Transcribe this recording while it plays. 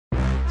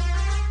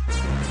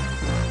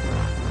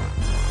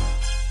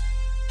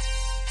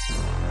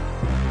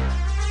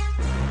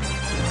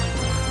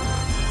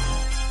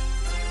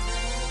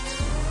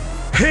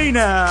Hey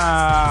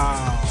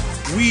now!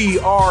 We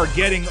are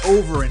getting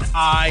over, and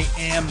I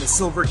am the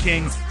Silver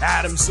King,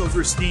 Adam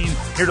Silverstein,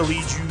 here to lead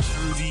you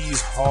through these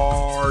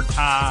hard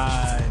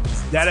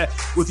times.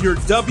 With your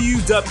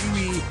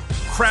WWE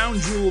Crown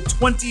Jewel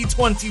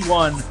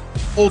 2021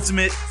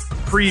 Ultimate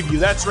Preview.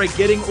 That's right,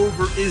 Getting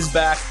Over is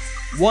back.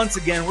 Once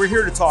again, we're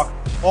here to talk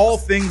all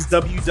things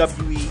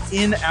WWE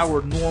in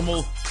our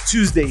normal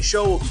Tuesday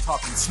show. We'll be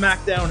talking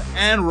SmackDown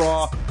and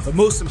Raw, but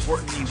most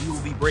importantly, we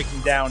will be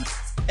breaking down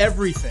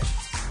everything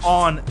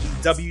on the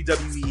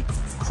WWE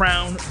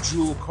Crown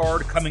Jewel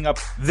card coming up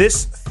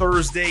this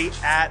Thursday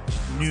at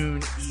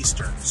noon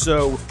Eastern.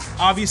 So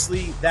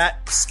obviously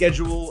that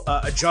schedule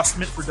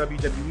adjustment for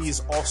WWE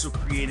is also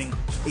creating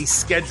a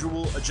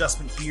schedule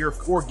adjustment here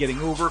for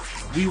Getting Over.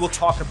 We will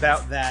talk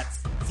about that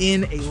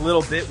in a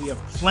little bit. We have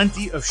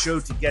plenty of show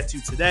to get to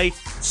today.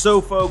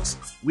 So folks,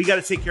 we got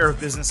to take care of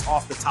business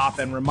off the top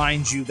and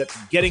remind you that the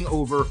Getting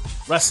Over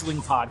Wrestling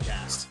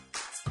Podcast.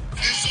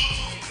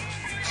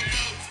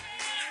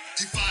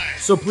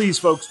 So please,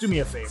 folks, do me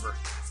a favor.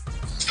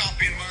 Stop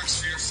being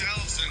marks for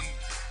yourselves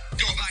and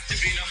go back to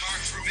being a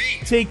mark for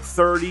me. Take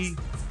 30,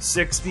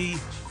 60,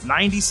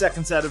 90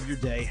 seconds out of your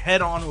day,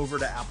 head on over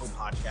to Apple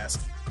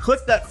Podcasts, click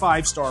that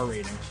 5-star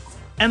rating,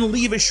 and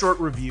leave a short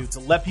review to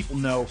let people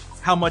know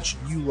how much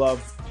you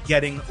love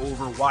Getting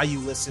Over, why you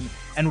listen,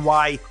 and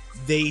why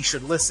they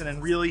should listen.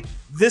 And really,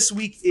 this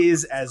week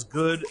is as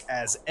good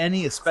as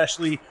any,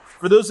 especially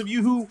for those of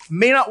you who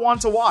may not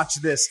want to watch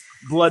this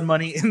Blood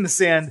Money in the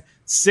Sand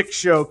 6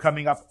 show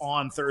coming up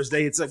on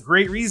Thursday. It's a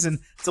great reason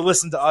to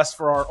listen to us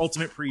for our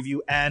Ultimate Preview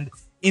and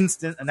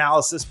Instant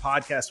Analysis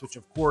podcast, which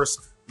of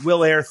course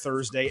will air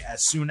Thursday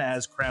as soon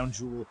as Crown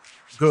Jewel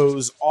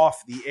goes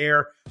off the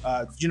air.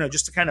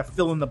 Just to kind of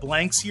fill in the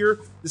blanks here,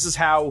 this is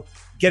how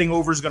Getting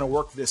Over is going to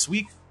work this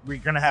week. We're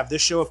going to have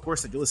this show, of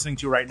course, that you're listening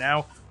to right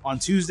now on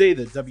Tuesday,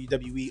 the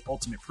WWE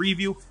Ultimate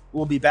Preview.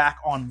 We'll be back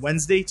on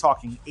Wednesday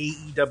talking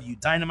AEW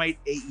Dynamite,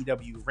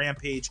 AEW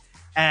Rampage,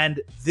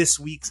 and this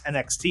week's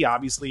NXT.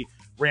 Obviously,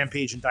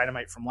 Rampage and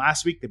Dynamite from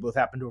last week, they both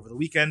happened over the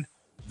weekend.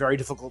 Very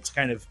difficult to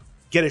kind of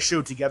get a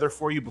show together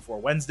for you before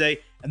Wednesday.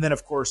 And then,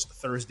 of course,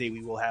 Thursday,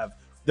 we will have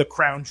the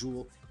Crown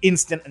Jewel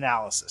Instant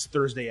Analysis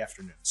Thursday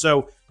afternoon.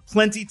 So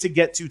plenty to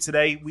get to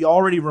today. We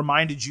already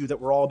reminded you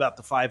that we're all about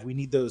the 5. We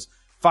need those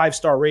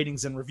 5-star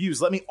ratings and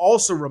reviews. Let me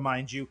also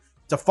remind you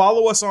to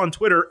follow us on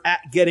Twitter at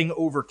Getting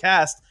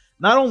Overcast,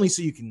 not only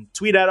so you can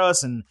tweet at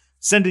us and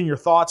send in your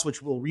thoughts,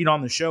 which we'll read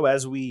on the show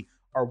as we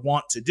are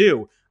wont to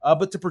do,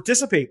 but to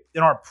participate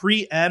in our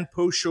pre- and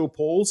post-show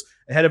polls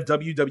ahead of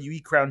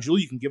WWE Crown Jewel.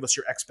 You can give us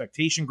your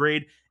expectation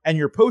grade and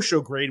your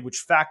post-show grade, which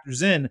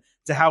factors in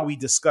to how we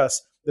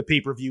discuss the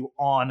pay-per-view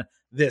on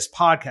this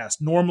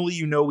podcast.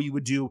 Normally, we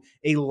would do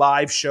a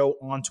live show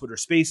on Twitter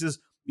Spaces.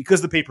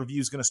 Because the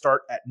pay-per-view is going to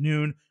start at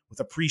noon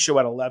with a pre-show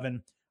at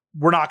 11,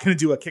 we're not going to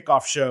do a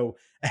kickoff show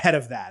ahead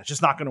of that. It's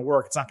just not going to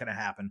work. It's not going to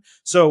happen.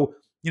 So,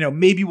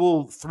 maybe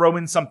we'll throw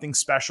in something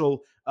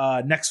special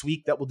next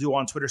week that we'll do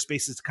on Twitter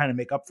Spaces to kind of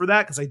make up for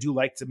that, because I do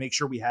like to make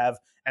sure we have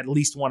at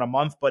least one a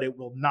month, but it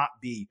will not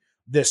be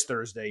this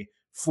Thursday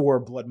for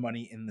Blood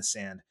Money in the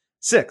Sand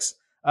 6.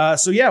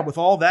 With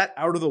all that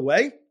out of the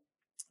way,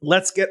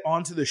 let's get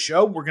on to the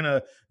show. We're going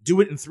to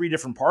do it in 3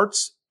 different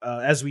parts.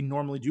 As we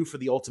normally do for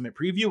the Ultimate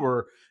Preview,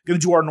 we're going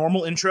to do our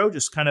normal intro,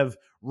 just kind of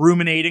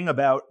ruminating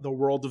about the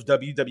world of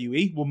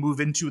WWE. We'll move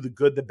into the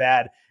good, the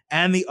bad,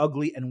 and the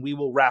ugly, and we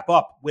will wrap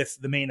up with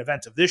the main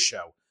event of this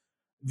show,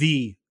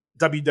 the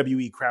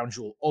WWE Crown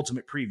Jewel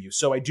Ultimate Preview.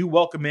 So I do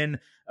welcome in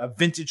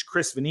vintage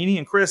Chris Vanini.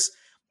 And Chris,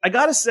 I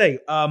got to say,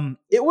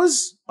 it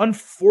was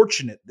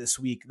unfortunate this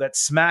week that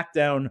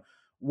SmackDown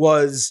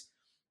was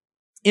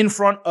in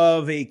front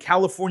of a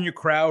California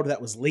crowd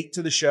that was late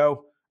to the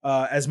show.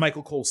 As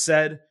Michael Cole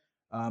said,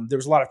 there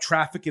was a lot of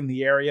traffic in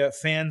the area.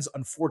 Fans,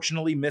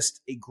 unfortunately,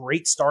 missed a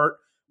great start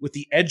with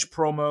the Edge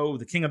promo,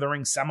 the King of the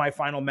Ring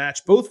semifinal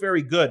match, both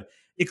very good.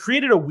 It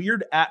created a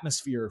weird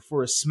atmosphere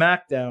for a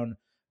SmackDown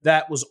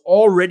that was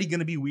already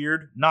going to be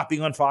weird, not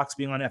being on Fox,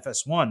 being on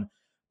FS1,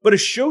 but a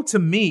show to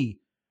me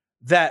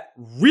that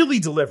really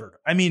delivered.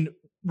 I mean,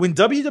 when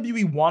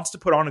WWE wants to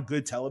put on a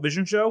good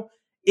television show,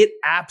 it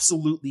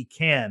absolutely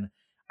can.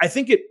 I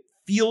think it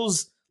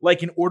feels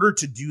like in order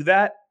to do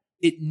that,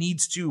 it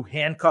needs to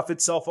handcuff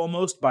itself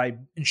almost by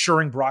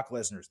ensuring Brock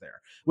Lesnar's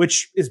there,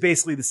 which is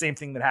basically the same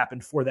thing that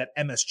happened for that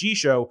MSG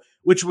show,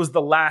 which was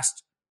the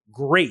last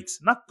great,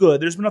 not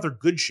good, there's been other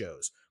good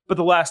shows, but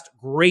the last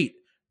great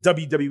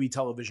WWE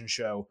television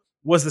show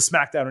was the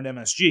SmackDown and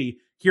MSG.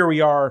 Here we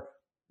are,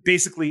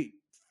 basically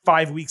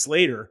 5 weeks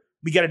later,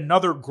 we get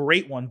another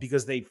great one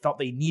because they felt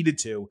they needed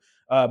to,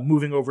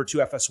 moving over to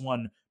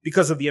FS1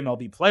 because of the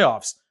MLB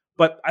playoffs.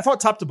 But I thought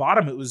top to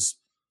bottom, it was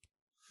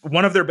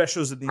one of their best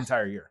shows of the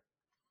entire year.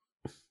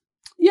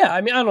 Yeah,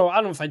 I mean, I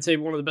don't know if I'd say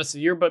one of the best of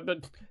the year, but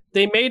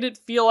they made it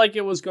feel like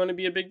it was going to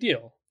be a big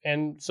deal.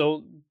 And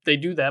so they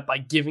do that by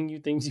giving you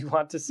things you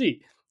want to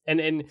see.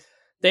 And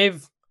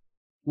they've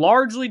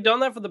largely done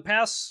that for the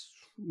past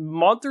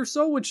month or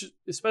so, which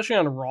especially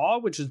on Raw,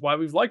 which is why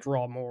we've liked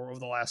Raw more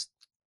over the last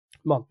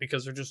month,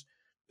 because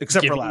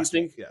Except for last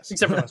week, yes.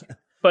 Except for last week.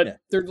 But Yeah.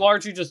 they're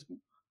largely just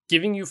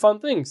giving you fun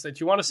things that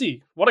you want to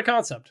see. What a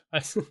concept.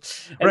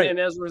 And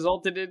as a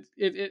result,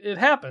 it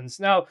happens.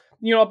 Now,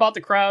 about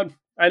the crowd,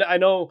 I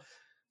know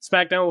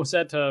SmackDown was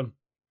set to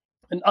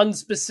an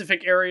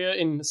unspecific area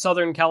in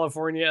Southern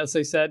California, as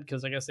they said,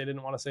 because I guess they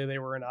didn't want to say they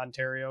were in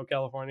Ontario,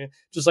 California,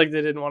 just like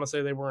they didn't want to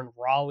say they were in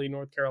Raleigh,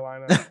 North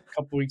Carolina a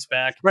couple weeks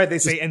back. Right, they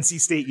say NC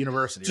State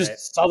University, just right?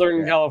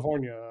 Southern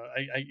California.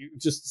 I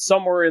just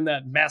somewhere in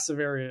that massive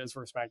area is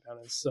where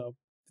SmackDown is. So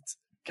it's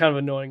kind of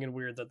annoying and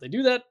weird that they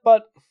do that,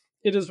 but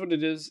it is what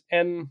it is.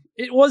 And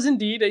it was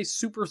indeed a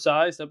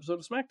supersized episode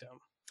of SmackDown.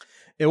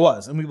 It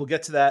was, and we will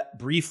get to that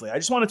briefly. I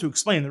just wanted to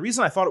explain the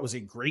reason I thought it was a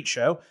great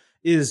show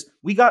is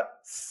we got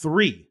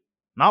 3,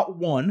 not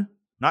 1,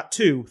 not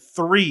 2,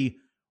 3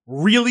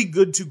 really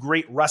good to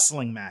great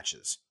wrestling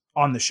matches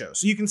on the show.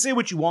 So you can say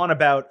what you want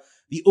about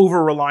the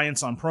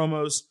over-reliance on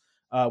promos,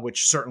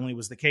 which certainly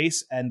was the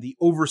case, and the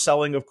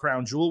overselling of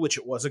Crown Jewel, which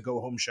it was a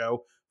go-home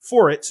show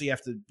for it. So you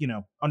have to,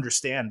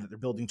 understand that they're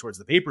building towards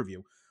the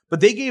pay-per-view. But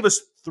they gave us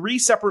 3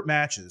 separate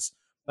matches,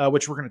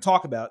 which we're going to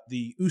talk about.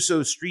 The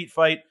Usos street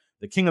fight,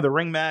 the King of the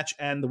Ring match,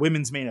 and the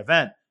women's main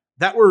event.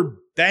 That were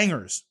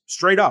bangers,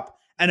 straight up.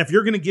 And if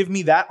you're going to give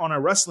me that on a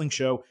wrestling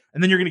show,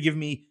 and then you're going to give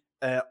me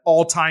an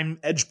all-time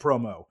Edge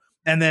promo,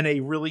 and then a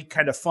really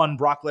kind of fun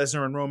Brock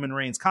Lesnar and Roman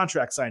Reigns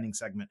contract signing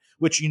segment,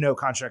 which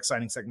contract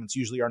signing segments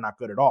usually are not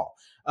good at all.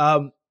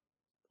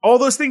 All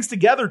those things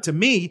together, to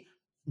me,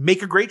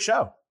 make a great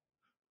show.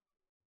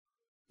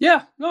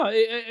 Yeah, no,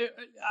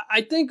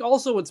 I think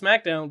also with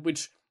SmackDown,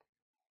 which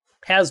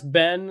has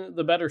been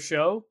the better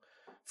show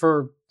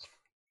for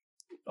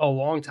a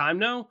long time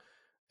now,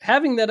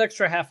 having that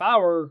extra half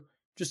hour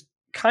just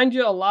kind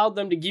of allowed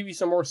them to give you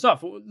some more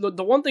stuff.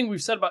 The one thing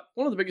we've said about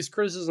one of the biggest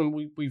criticism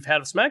we've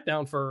had of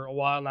SmackDown for a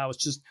while now is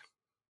just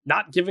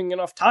not giving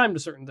enough time to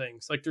certain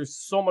things. Like there's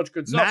so much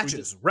good stuff.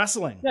 Matches,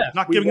 wrestling, yeah,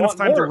 not giving enough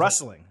time to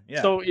wrestling.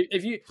 Yeah. So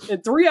if you,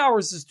 and 3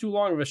 hours is too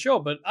long of a show,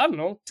 but I don't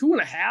know,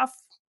 2.5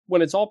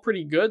 when it's all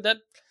pretty good, that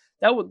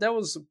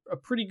was a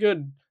pretty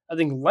good, I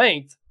think,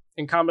 length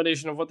in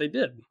combination of what they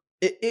did.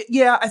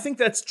 Yeah, I think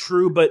that's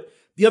true. But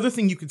the other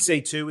thing you could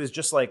say too is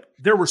just like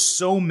there were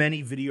so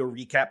many video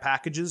recap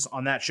packages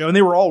on that show, and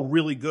they were all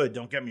really good.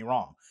 Don't get me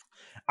wrong.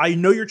 I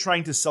know you're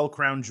trying to sell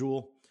Crown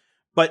Jewel,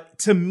 but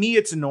to me,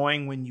 it's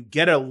annoying when you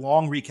get a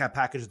long recap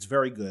package that's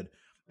very good,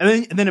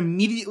 and then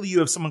immediately you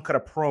have someone cut a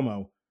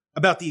promo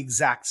about the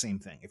exact same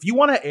thing. If you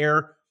want to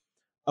air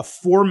a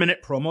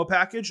 4-minute promo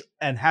package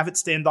and have it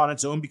stand on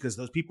its own because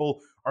those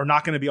people are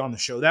not going to be on the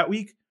show that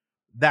week,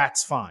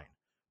 that's fine.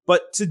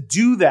 But to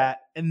do that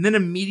and then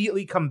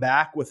immediately come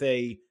back with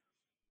a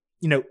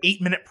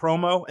 8-minute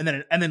promo and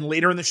then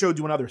later in the show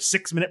do another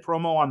 6-minute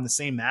promo on the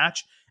same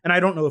match, and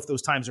I don't know if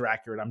those times are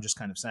accurate, I'm just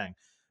kind of saying,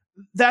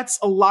 that's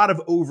a lot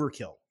of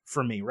overkill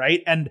for me,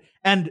 right? And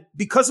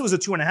because it was a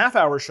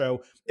 2.5-hour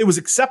show, it was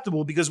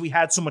acceptable because we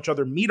had so much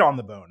other meat on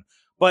the bone.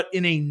 But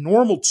in a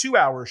normal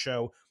 2-hour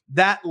show,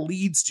 that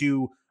leads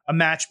to a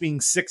match being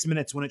 6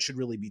 minutes when it should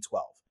really be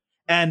 12.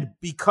 And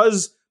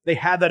because they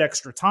had that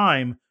extra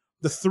time,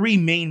 the 3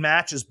 main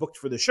matches booked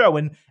for the show,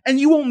 and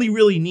you only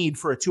really need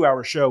for a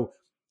 2-hour show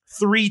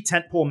 3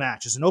 tentpole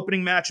matches, an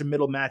opening match, a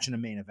middle match, and a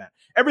main event.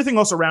 Everything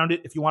else around it,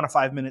 if you want a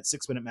 5-minute,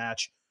 6-minute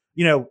match,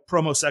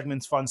 promo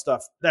segments, fun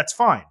stuff, that's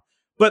fine.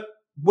 But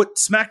what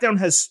SmackDown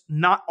has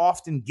not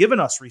often given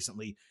us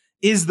recently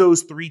is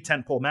those 3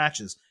 tentpole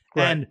matches.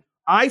 Right. And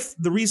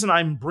the reason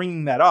I'm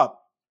bringing that up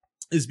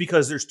is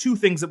because there's 2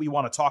 things that we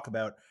want to talk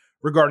about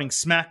regarding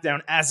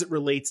SmackDown as it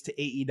relates to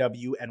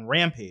AEW and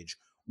Rampage.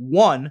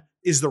 One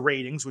is the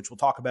ratings, which we'll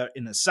talk about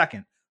in a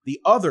second. The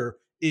other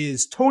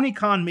is Tony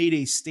Khan made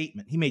a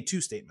statement. He made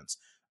 2 statements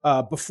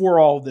before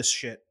all this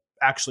shit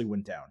actually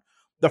went down.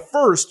 The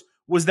first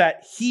was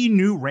that he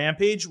knew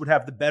Rampage would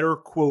have the better,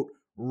 quote,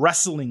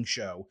 wrestling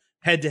show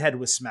head-to-head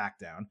with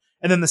SmackDown.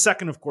 And then the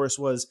second, of course,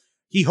 was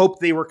he hoped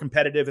they were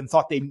competitive and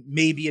thought they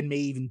may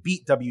even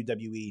beat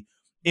WWE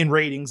in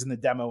ratings in the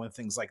demo and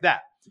things like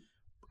that.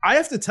 I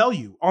have to tell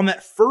you, on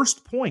that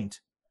first point,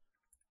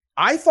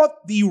 I thought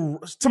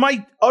to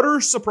my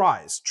utter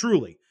surprise,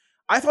 truly,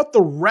 I thought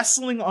the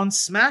wrestling on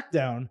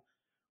SmackDown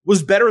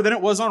was better than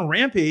it was on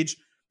Rampage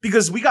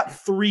because we got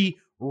 3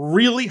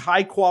 really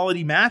high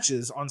quality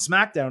matches on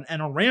SmackDown,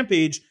 and on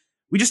Rampage,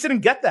 we just didn't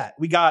get that.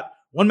 We got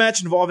 1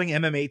 match involving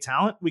MMA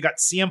talent. We got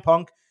CM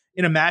Punk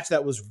in a match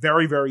that was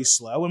very, very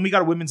slow, and we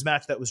got a women's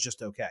match that was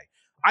just okay.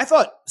 I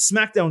thought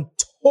SmackDown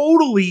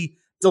totally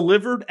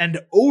delivered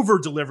and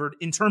over-delivered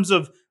in terms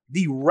of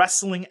the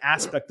wrestling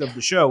aspect of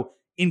the show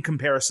in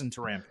comparison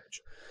to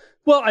Rampage.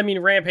 Well, I mean,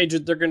 Rampage,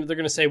 they're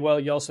gonna say, well,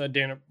 you also had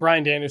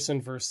Bryan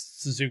Danielson versus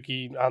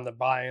Suzuki on the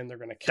buy-in. They're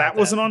gonna count that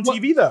wasn't on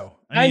TV though.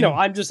 I know.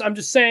 I'm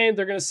just saying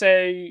they're gonna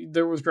say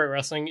there was great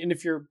wrestling, and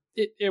if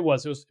it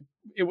was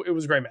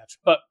a great match.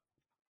 But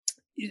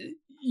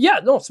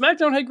yeah, no,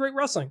 SmackDown had great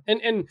wrestling,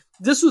 and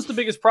this was the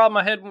biggest problem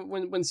I had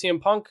when CM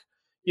Punk,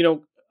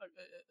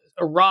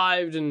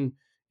 arrived and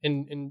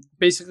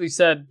basically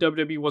said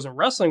WWE wasn't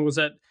wrestling, was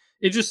that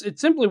it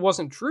simply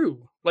wasn't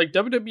true. Like,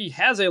 WWE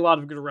has a lot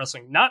of good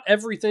wrestling. Not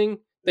everything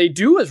they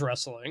do is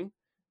wrestling,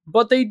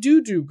 but they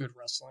do good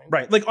wrestling.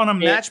 Right. Like on a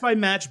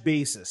match-by-match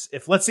basis,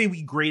 if let's say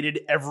we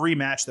graded every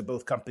match that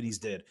both companies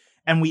did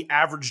and we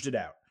averaged it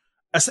out,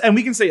 and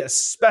we can say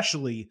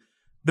especially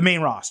the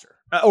main roster,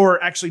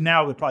 or actually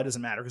now it probably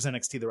doesn't matter because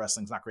NXT, the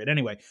wrestling's not great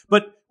anyway,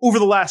 but over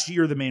the last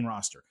year, the main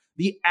roster,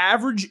 the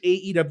average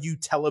AEW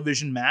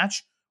television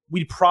match,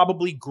 we'd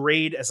probably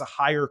grade as a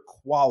higher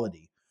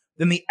quality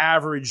than the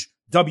average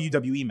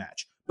WWE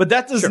match. But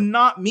that does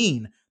not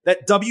mean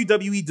that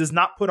WWE does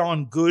not put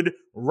on good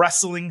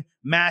wrestling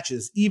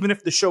matches, even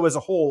if the show as a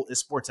whole is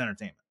sports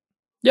entertainment.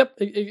 Yep,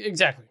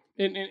 exactly.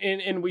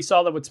 And we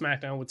saw that with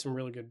SmackDown with some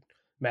really good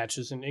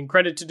matches. And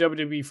credit to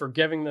WWE for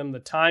giving them the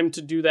time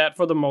to do that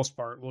for the most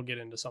part. We'll get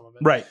into some of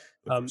it. Right.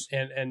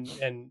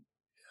 And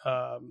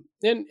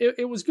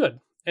it was good.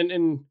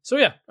 And so,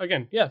 yeah,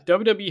 again,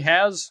 WWE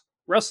has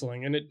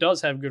wrestling, and it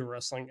does have good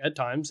wrestling at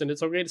times, and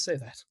it's okay to say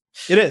that.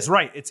 It is,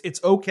 right.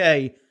 It's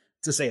okay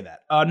to say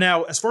that.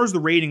 Now, as far as the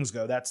ratings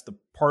go, that's the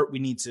part we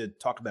need to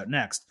talk about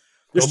next.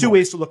 There's two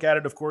ways to look at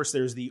it, of course.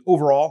 There's the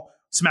overall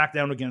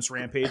SmackDown against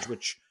Rampage,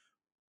 which,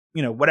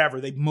 whatever.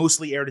 They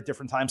mostly aired at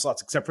different time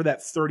slots, except for that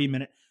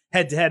 30-minute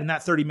head-to-head, and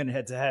that 30-minute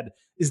head-to-head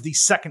is the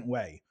second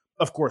way,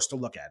 of course, to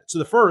look at it. So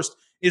the first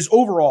is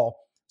overall,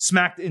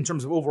 in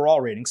terms of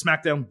overall rating,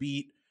 SmackDown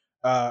beat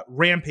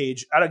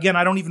Rampage. Again,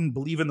 I don't even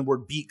believe in the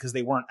word beat because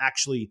they weren't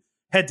actually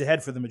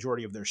head-to-head for the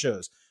majority of their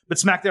shows. But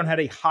SmackDown had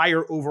a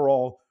higher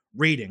overall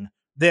rating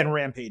than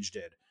Rampage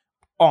did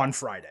on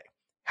Friday.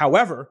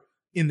 However,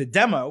 in the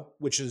demo,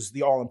 which is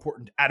the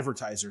all-important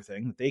advertiser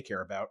thing that they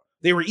care about,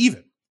 they were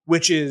even,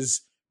 which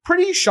is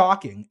pretty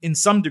shocking in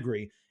some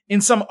degree.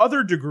 In some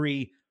other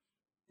degree,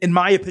 in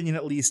my opinion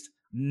at least,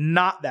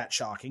 not that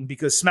shocking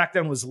because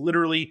SmackDown was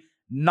literally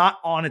not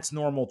on its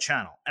normal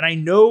channel. And I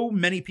know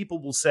many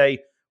people will say,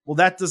 well,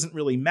 that doesn't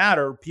really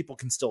matter. People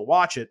can still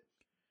watch it.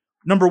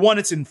 Number one,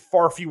 it's in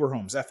far fewer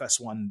homes,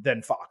 FS1,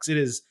 than Fox. It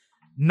is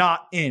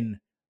not in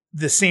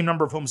the same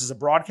number of homes as a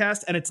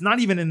broadcast, and it's not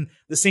even in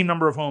the same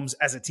number of homes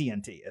as a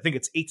TNT. I think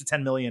it's 8 to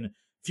 10 million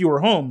fewer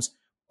homes.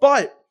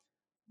 But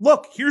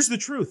look, here's the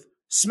truth.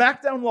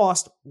 SmackDown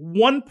lost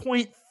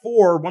 1.4,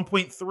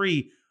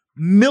 1.3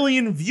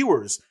 million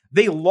viewers.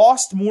 They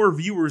lost more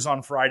viewers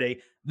on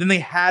Friday than they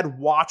had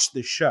watched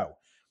the show.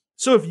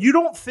 So if you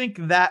don't think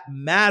that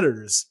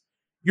matters,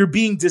 you're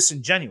being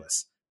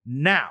disingenuous.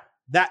 Now,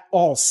 that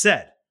all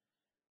said,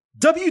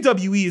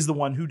 WWE is the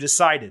one who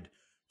decided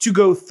to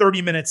go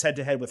 30 minutes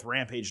head-to-head with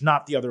Rampage,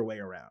 not the other way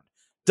around.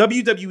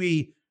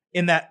 WWE,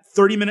 in that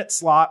 30-minute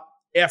slot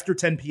after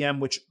 10 p.m.,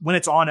 which when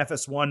it's on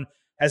FS1,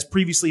 has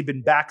previously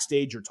been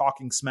backstage or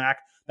talking smack.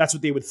 That's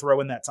what they would throw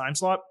in that time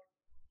slot.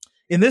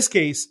 In this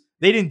case,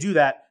 they didn't do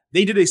that.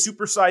 They did a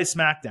supersized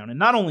SmackDown. And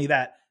not only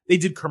that, they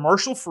did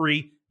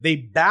commercial-free. They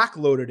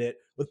backloaded it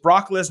with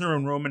Brock Lesnar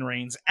and Roman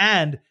Reigns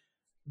and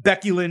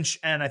Becky Lynch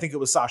and I think it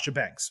was Sasha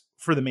Banks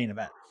for the main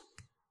event.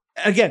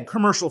 Again,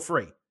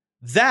 commercial-free.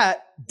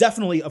 That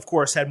definitely, of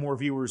course, had more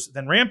viewers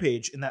than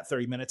Rampage in that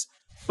 30 minutes,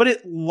 but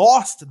it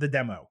lost the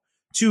demo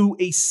to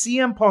a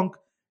CM Punk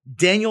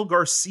Daniel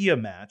Garcia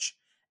match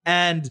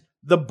and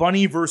the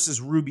Bunny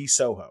versus Ruby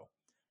Soho.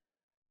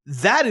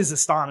 That is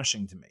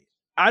astonishing to me.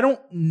 I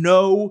don't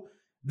know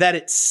that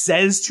it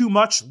says too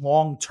much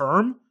long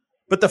term,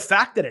 but the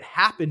fact that it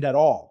happened at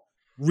all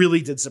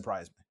really did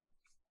surprise me.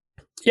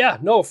 Yeah,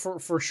 no,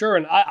 for sure.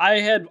 And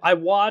I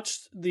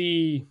watched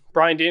the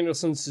Bryan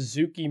Danielson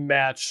Suzuki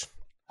match.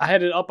 I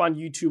had it up on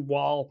YouTube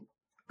while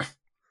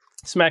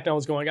SmackDown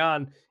was going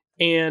on,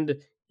 and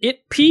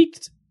it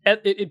peaked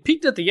at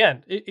the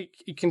end.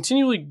 It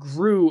continually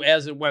grew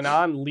as it went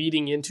on,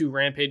 leading into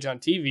Rampage on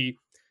TV,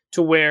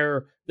 to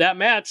where that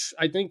match,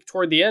 I think,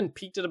 toward the end,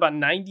 peaked at about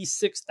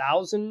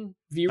 96,000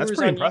 viewers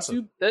on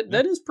impressive. YouTube.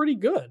 That is pretty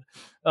good.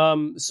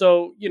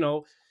 So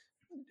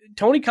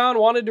Tony Khan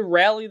wanted to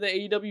rally the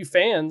AEW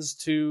fans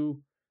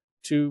to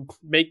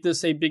make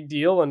this a big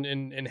deal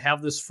and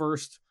have this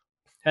first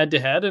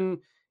head-to-head, and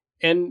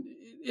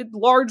it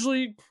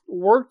largely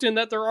worked in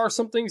that there are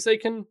some things they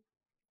can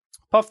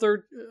puff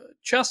their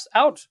chests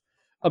out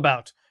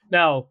about.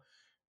 Now,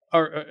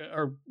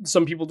 are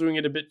some people doing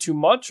it a bit too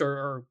much, or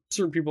are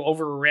certain people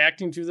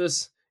overreacting to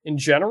this in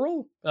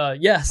general?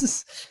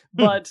 Yes,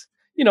 but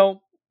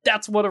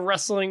that's what a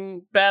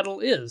wrestling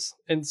battle is,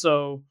 and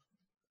so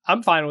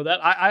I'm fine with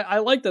that. I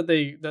like that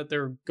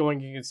they're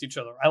going against each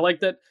other. I like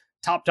that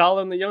Top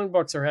Dollar and the Young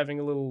Bucks are having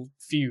a little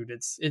feud.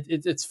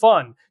 It's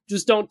fun.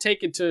 Just don't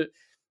take it to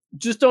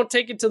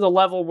the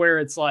level where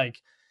it's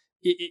like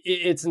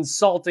it's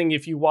insulting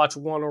if you watch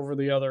one over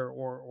the other,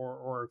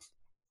 or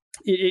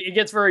it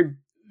gets very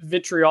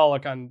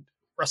vitriolic on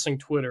wrestling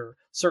Twitter.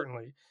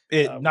 Certainly,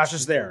 not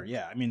just there.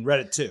 Yeah, I mean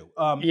Reddit too.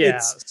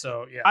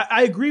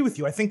 I agree with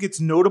you. I think it's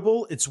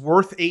notable. It's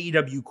worth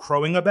AEW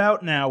crowing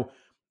about. Now,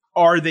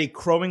 are they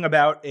crowing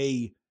about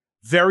a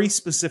very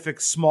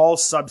specific small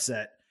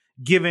subset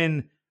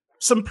given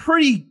some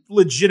pretty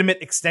legitimate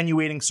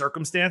extenuating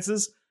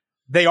circumstances?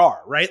 They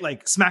are, right?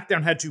 Like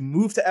SmackDown had to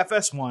move to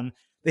FS1.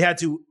 They had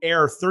to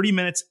air 30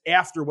 minutes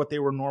after what they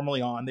were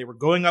normally on. They were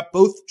going up,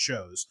 both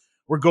shows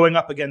were going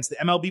up against the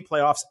MLB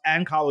playoffs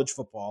and college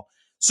football.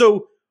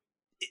 So,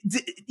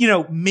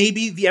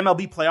 maybe the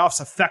MLB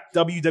playoffs affect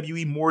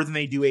WWE more than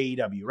they do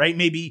AEW, right?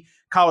 Maybe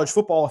college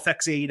football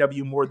affects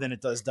AEW more than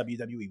it does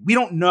WWE. We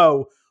don't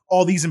know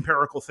all these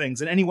empirical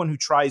things, and anyone who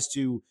tries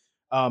to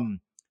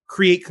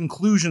create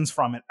conclusions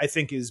from it, I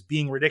think, is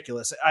being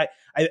ridiculous. I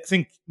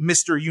think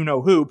Mr.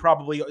 You-Know-Who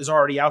probably is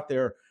already out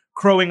there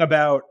crowing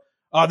about,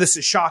 this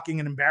is shocking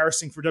and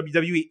embarrassing for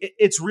WWE.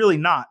 It's really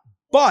not.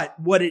 But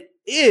what it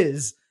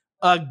is,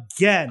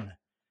 again,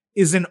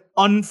 is an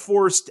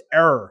unforced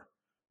error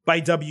by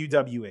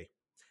WWE.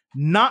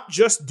 Not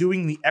just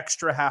doing the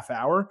extra half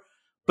hour,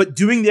 but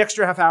doing the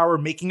extra half hour,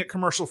 making it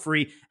commercial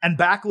free, and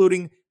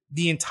backloading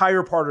the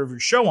entire part of your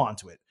show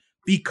onto it.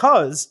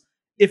 Because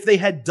if they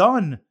had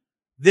done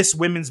this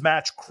women's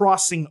match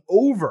crossing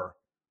over,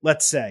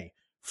 let's say,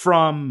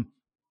 from,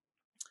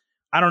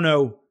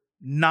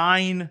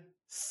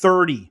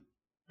 9:30,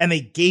 and they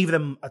gave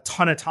them a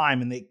ton of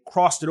time and they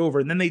crossed it over,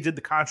 and then they did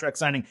the contract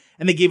signing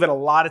and they gave it a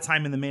lot of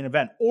time in the main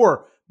event.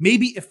 Or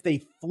maybe if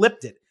they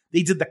flipped it,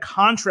 they did the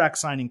contract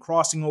signing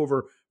crossing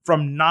over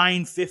from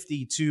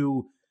 9:50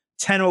 to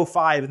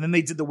 10:05, and then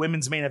they did the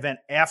women's main event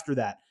after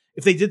that.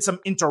 If they did some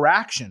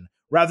interaction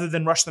rather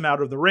than rush them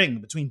out of the ring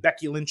between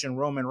Becky Lynch and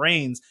Roman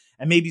Reigns,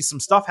 and maybe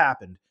some stuff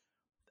happened,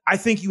 I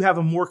think you have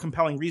a more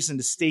compelling reason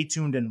to stay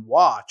tuned and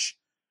watch.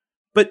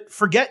 But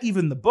forget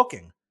even the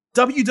booking.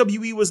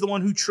 WWE was the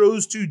one who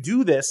chose to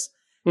do this,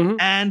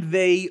 and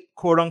they,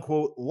 quote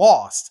unquote,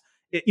 lost.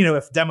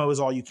 If demo is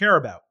all you care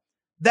about.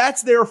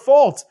 That's their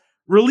fault.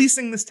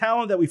 Releasing this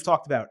talent that we've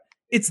talked about,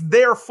 it's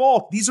their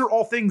fault. These are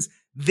all things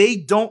they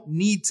don't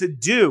need to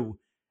do.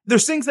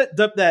 There's things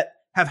that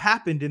have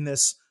happened in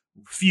this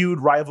feud,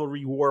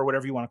 rivalry, war,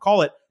 whatever you want to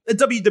call it, that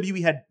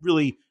WWE had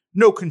really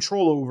no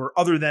control over,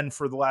 other than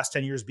for the last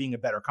 10 years being a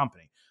better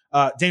company.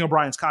 Daniel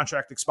Bryan's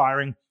contract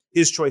expiring,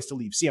 his choice to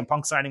leave. CM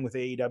Punk signing with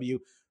AEW,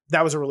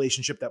 that was a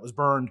relationship that was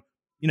burned.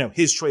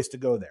 His choice to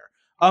go there.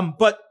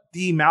 But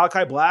the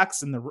Malachi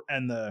Blacks and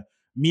the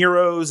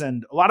Miros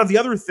and a lot of the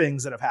other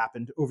things that have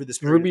happened over this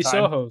period of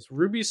time.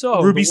 Ruby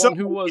Soho,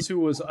 the one who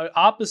was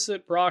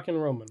opposite Brock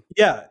and Roman.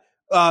 Yeah.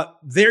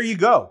 There you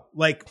go.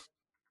 Like,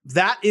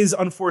 that is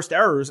unforced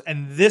errors.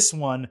 And this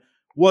one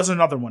was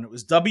another one. It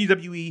was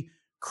WWE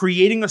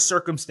creating a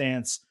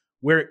circumstance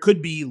where it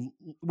could be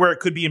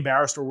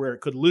embarrassed or where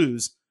it could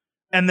lose,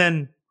 and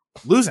then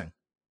losing.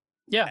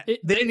 Yeah.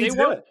 They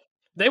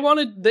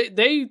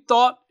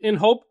thought and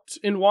hoped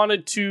and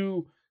wanted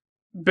to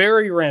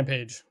bury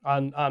Rampage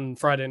on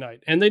Friday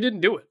night, and they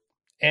didn't do it.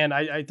 And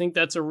I think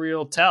that's a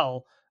real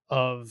tell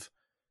of,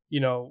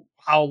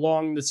 how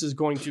long this is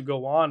going to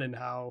go on and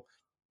how,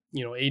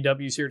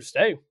 AEW is here to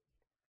stay.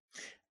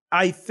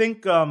 I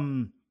think I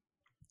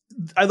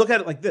look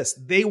at it like this.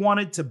 They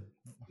wanted to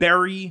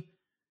bury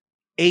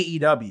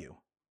AEW,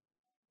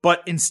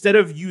 but instead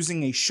of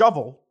using a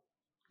shovel,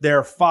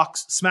 their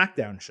Fox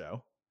SmackDown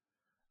show,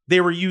 they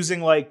were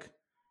using, like,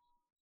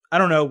 I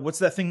don't know, what's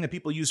that thing that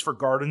people use for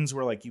gardens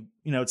where, like,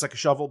 it's like a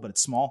shovel, but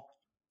it's small?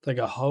 Like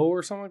a hoe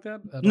or something like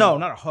that? No,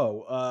 not a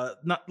hoe.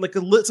 Not like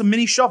it's a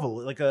mini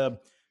shovel.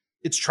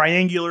 It's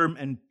triangular,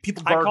 and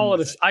people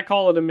garden I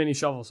call it a mini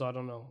shovel, so I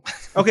don't know.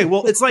 Okay,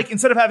 well, it's like,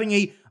 instead of having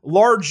a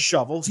large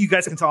shovel, so you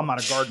guys can tell I'm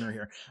not a gardener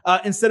here.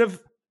 Instead of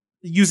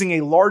using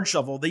a large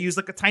shovel, they use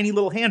like a tiny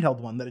little handheld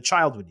one that a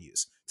child would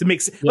use to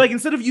make, like,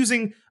 instead of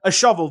using a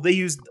shovel, they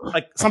used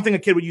like something a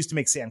kid would use to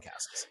make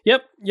sandcastles.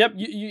 Yep.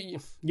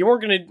 You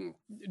weren't going to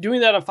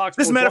doing that on Fox.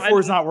 This metaphor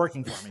is not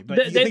working for me,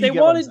 but they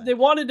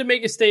wanted to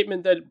make a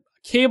statement that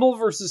cable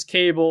versus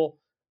cable,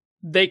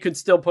 they could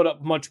still put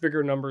up much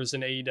bigger numbers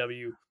in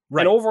AEW.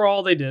 Right. And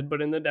overall they did,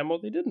 but in the demo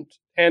they didn't.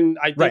 And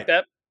I think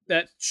that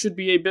should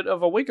be a bit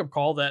of a wake-up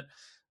call that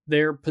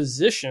their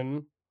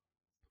position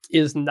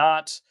is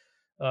not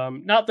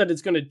that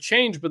it's going to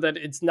change, but that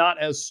it's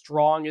not as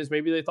strong as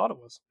maybe they thought it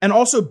was. And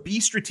also be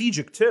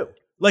strategic too.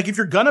 Like, if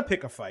you're going to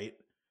pick a fight,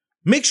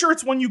 make sure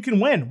it's one you can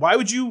win. Why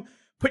would you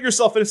put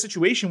yourself in a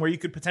situation where you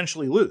could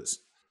potentially lose?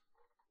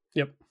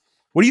 Yep.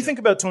 What do you think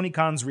about Tony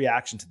Khan's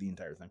reaction to the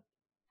entire thing?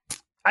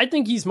 I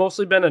think he's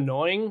mostly been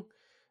annoying.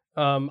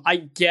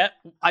 It's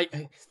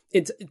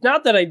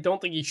not that I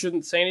don't think he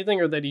shouldn't say anything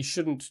or that he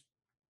shouldn't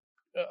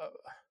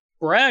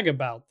brag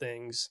about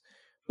things,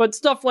 but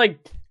stuff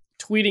like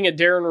tweeting at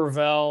Darren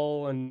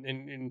Ravel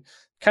and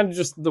kind of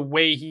just the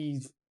way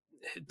he's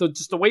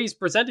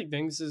presenting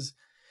things is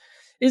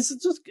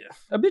just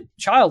a bit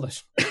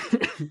childish. I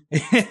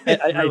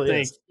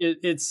think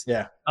it's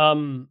yeah.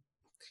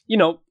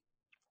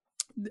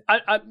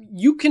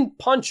 You can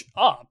punch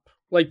up.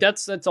 Like,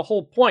 that's the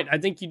whole point. I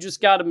think you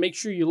just got to make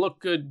sure you look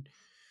good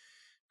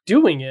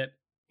doing it.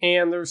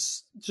 And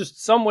there's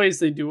just some ways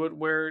they do it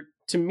where,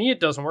 to me, it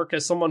doesn't work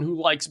as someone who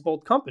likes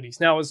both companies.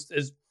 Now,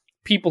 as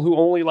people who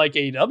only like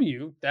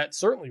AEW, that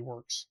certainly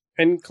works,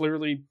 and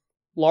clearly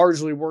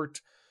largely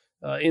worked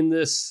in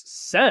this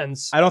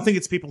sense. I don't think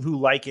it's people who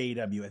like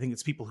AEW. I think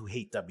it's people who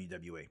hate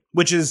WWE,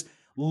 which is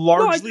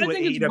largely I what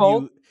think it's AEW,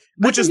 both.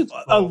 which is it's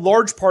a both.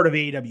 large part of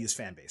AEW's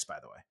fan base, by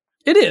the way.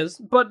 It is,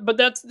 but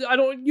that's you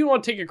don't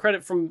want to take a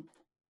credit from.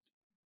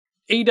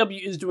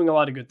 AEW is doing a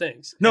lot of good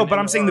things. No, and but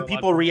I'm there saying are the a lot of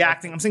people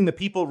reacting. I'm saying the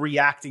people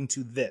reacting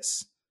to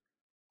this,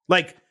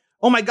 like,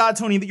 oh my God,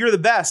 Tony, you're the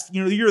best.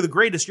 You're the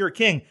greatest. You're a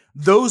king.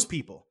 Those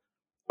people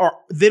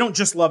they don't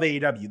just love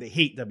AEW. They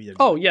hate WWE.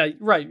 Oh yeah,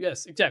 right.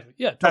 Yes, exactly.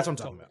 Yeah, that's what I'm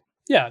talking about.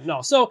 Yeah,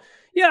 no. So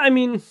yeah, I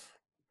mean,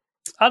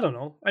 I don't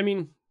know. I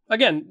mean,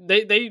 again,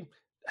 they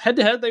head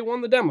to head, they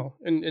won the demo,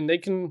 and they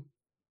can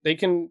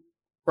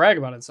brag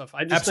about it and stuff.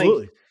 I just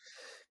Absolutely.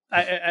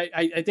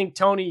 think I think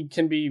Tony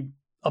can be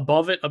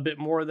above it a bit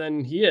more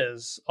than he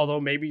is, although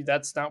maybe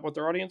that's not what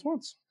their audience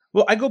wants.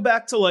 Well, I go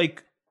back to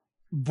like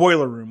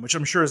Boiler Room, which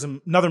I'm sure is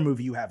another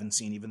movie you haven't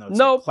seen, even though it's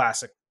a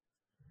classic.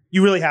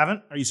 You really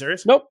haven't? Are you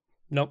serious? Nope.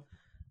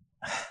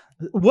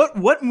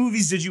 What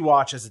movies did you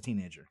watch as a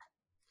teenager?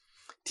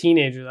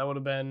 Teenager, that would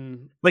have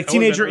been like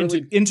teenager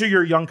into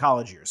your young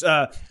college years.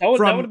 That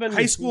would have been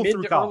high school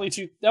through college.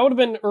 That would have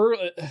been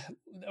early.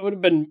 That would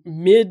have been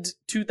mid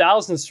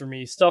 2000s for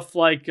me. Stuff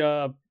like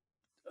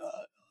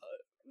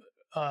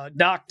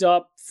Knocked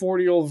Up,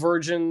 40-Year-Old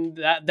Virgin,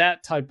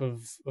 that type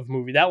of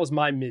movie. That was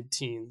my mid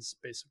teens,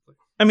 basically.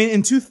 I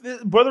mean,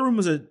 Boiler Room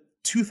was a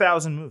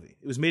 2000 movie.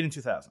 It was made in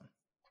 2000.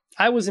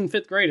 I was in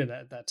 5th grade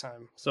at that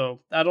time, so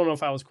I don't know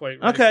if I was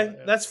quite ready. Okay,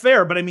 that's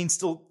fair, but I mean,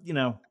 still,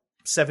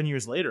 7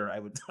 years later, I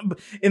would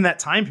in that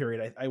time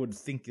period, I would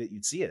think that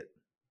you'd see it.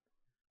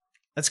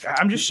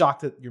 I'm just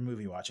shocked that you're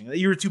movie watching.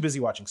 You were too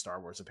busy watching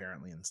Star Wars,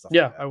 apparently, and stuff.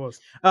 Yeah, like that. I was.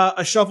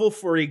 A shovel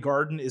for a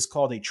garden is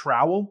called a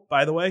trowel.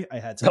 By the way, I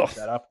had to look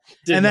that up,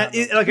 and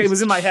it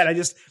was in my head.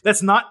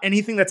 That's not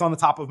anything that's on the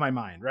top of my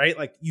mind, right?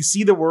 Like you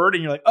see the word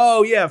and you're like,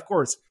 oh yeah, of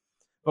course.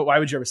 But why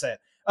would you ever say it?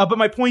 But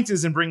my point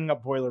is in bringing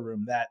up Boiler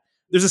Room that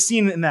there's a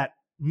scene in that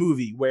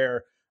movie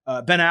where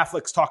Ben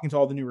Affleck's talking to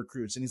all the new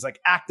recruits, and he's like,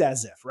 act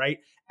as if, right?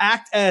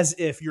 Act as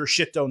if your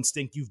shit don't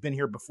stink. You've been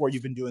here before.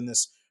 You've been doing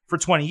this for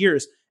 20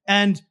 years,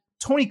 and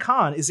Tony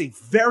Khan is a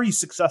very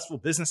successful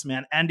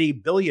businessman and a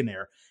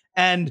billionaire.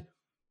 And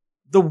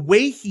the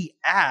way he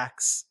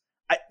acts,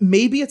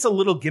 maybe it's a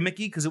little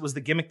gimmicky because it was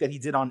the gimmick that he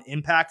did on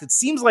Impact. It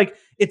seems like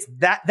it's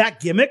that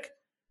gimmick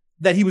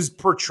that he was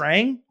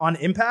portraying on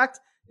Impact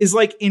is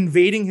like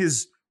invading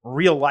his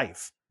real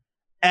life.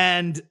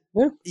 And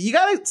you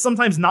got to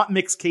sometimes not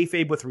mix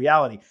kayfabe with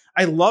reality.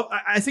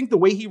 I think the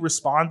way he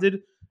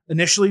responded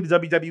initially to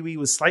WWE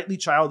was slightly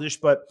childish,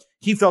 but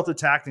he felt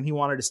attacked and he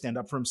wanted to stand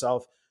up for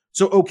himself.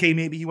 So, okay,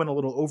 maybe he went a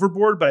little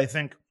overboard, but I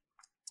think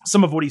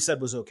some of what he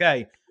said was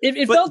okay.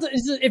 It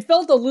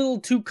felt a little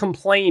too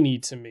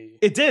complainy to me.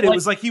 It did. It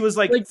was like he was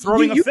like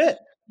throwing a fit.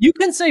 You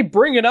can say,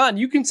 bring it on.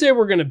 You can say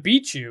we're going to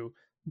beat you.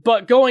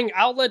 But going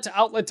outlet to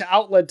outlet to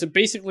outlet to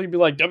basically be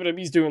like,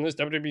 WWE's doing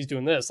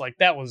this, like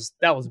that was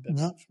a bit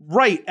much.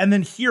 Right. And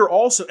then here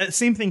also,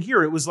 same thing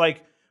here. It was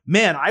like,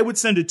 man, I would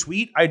send a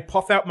tweet. I'd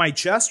puff out my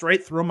chest,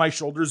 right? Throw my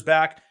shoulders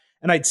back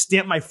and I'd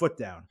stamp my foot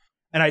down.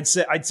 And I'd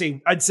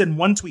send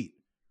one tweet.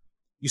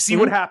 You see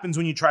what happens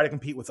when you try to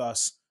compete with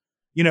us.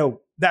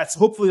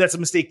 Hopefully that's a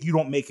mistake you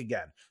don't make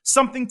again.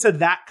 Something to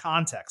that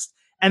context.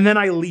 And then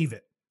I leave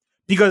it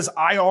because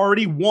I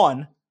already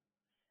won.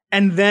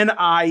 And then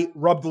I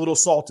rubbed a little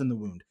salt in the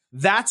wound.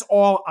 That's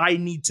all I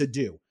need to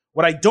do.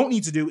 What I don't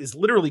need to do is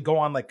literally go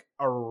on like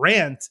a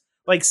rant.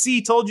 Like,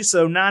 see, told you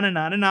so.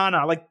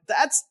 Nah. Like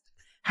that's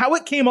how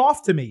it came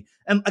off to me.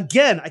 And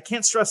again, I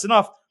can't stress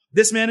enough.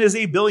 This man is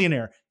a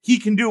billionaire. He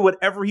can do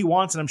whatever he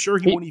wants, and I'm sure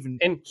he won't even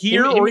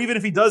hear, or even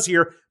if he does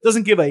hear,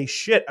 doesn't give a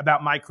shit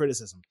about my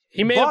criticism.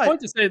 He made a point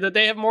to say that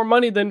they have more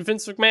money than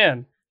Vince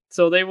McMahon,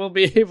 so they will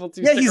be able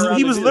to. Yeah,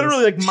 he was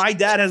literally like, my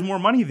dad has more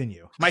money than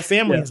you. My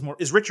family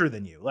is richer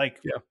than you. Like,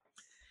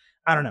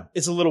 I don't know.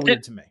 It's a little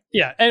weird to me.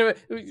 Yeah. Anyway,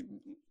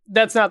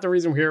 that's not the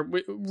reason we're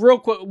here. Real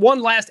quick,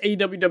 one last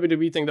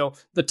WWE thing though.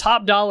 The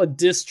Top Dollar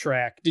diss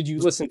track. Did you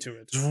listen to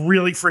it? It's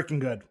really freaking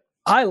good.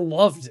 I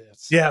loved it.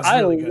 Yeah,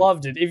 I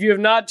loved it. If you have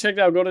not checked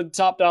it out, go to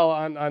Top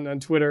Dollar on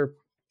Twitter.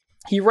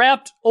 He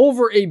rapped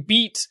over a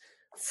beat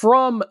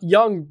from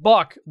Young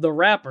Buck, the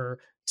rapper,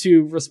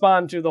 to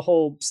respond to the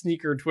whole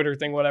sneaker Twitter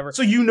thing, whatever.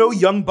 So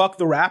Young Buck,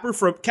 the rapper,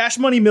 from Cash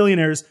Money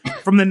Millionaires,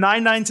 from the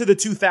 99 to the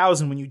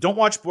 2000, when you don't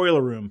watch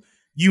Boiler Room,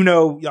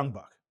 Young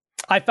Buck.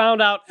 I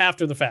found out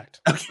after the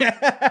fact. Okay.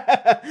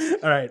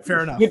 All right,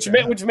 fair enough. Which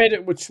made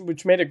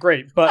it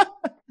great. But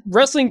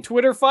wrestling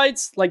Twitter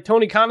fights, like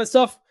Tony Khan and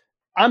stuff,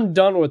 I'm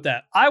done with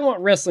that. I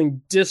want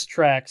wrestling diss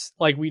tracks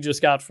like we just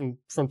got from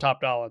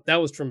Top Dollar. That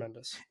was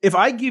tremendous. If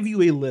I give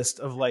you a list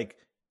of like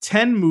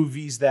 10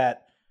 movies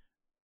that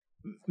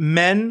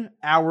men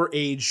our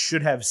age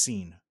should have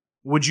seen,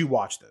 would you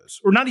watch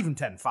those? Or not even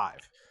 10, 5?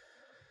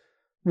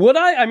 Would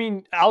I? I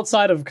mean,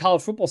 outside of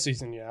college football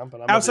season, yeah.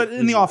 But I'm outside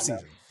in the off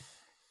season.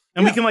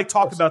 And we can like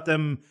talk about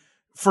them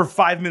for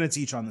 5 minutes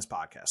each on this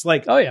podcast.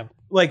 Like, oh yeah.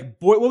 Like,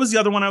 boy, what was the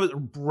other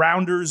one?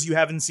 Rounders you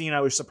haven't seen. I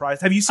was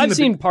surprised. Have you seen? I've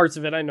seen parts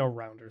of it. I know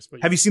Rounders.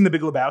 But have you seen The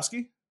Big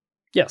Lebowski?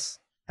 Yes.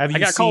 Have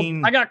you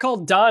seen? I got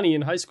called Donnie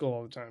in high school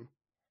all the time.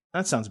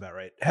 That sounds about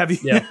right. Have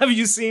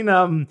you seen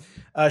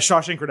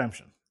Shawshank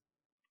Redemption?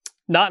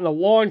 Not in a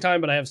long time,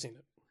 but I have seen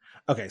it.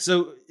 Okay,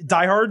 so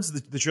Die Hard's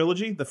the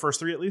trilogy, the first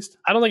 3 at least?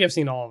 I don't think I've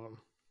seen all of them.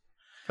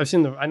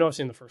 I know I've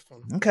seen the first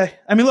one. Okay.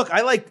 I mean, look,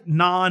 I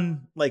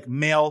like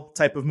male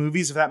type of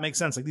movies, if that makes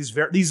sense. Like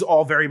these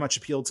all very much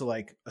appeal to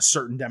like a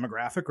certain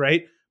demographic,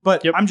 right?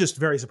 But I'm just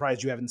very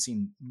surprised you haven't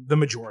seen the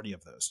majority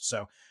of those. So,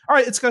 all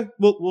right, it's good.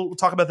 We'll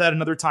talk about that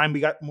another time.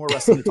 We got more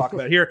wrestling to talk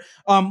about here.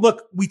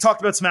 Look, we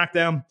talked about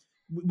SmackDown.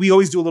 We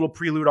always do a little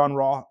prelude on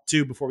Raw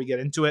too before we get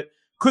into it.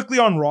 Quickly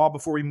on Raw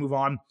before we move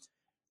on.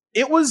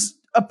 It was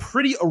a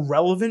pretty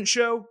irrelevant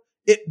show.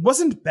 It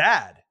wasn't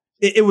bad.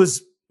 It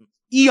was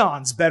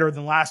eons better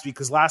than last week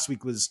because last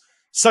week was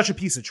such a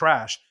piece of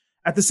trash.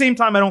 At the same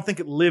time, I don't think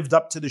it lived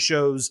up to the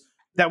shows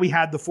that we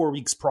had the 4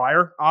 weeks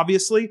prior,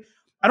 obviously.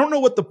 I don't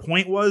know what the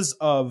point was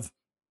of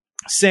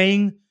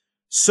saying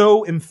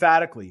so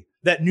emphatically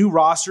that new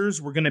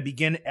rosters were going to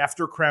begin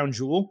after Crown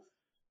Jewel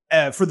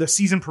for the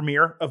season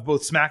premiere of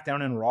both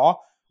SmackDown and Raw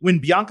when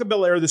Bianca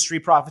Belair, the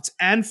Street Profits,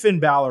 and Finn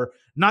Balor,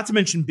 not to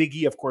mention Big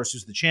E, of course,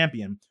 who's the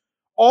champion,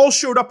 all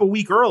showed up a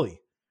week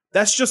early.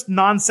 That's just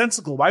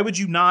nonsensical. Why would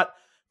you not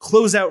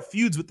close out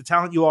feuds with the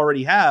talent you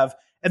already have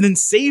and then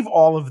save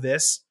all of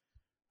this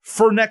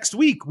for next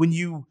week when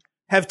you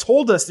have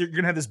told us that you're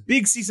going to have this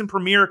big season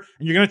premiere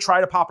and you're going to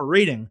try to pop a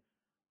rating,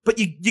 but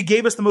you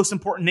gave us the most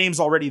important names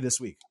already this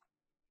week.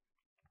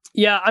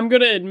 Yeah, I'm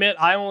going to admit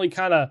I only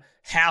kind of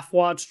half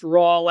watched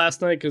Raw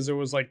last night because there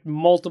was like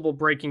multiple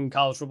breaking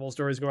college football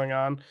stories going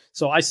on.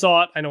 So I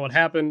saw it. I know what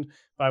happened,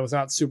 but I was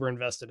not super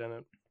invested in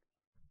it.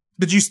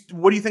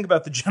 What do you think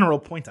about the general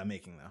point I'm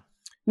making though?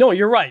 No,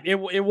 you're right. It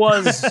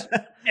was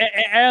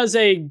as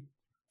a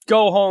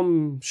go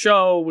home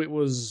show. It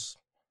was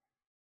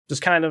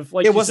just kind of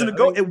like it wasn't a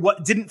go.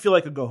 It didn't feel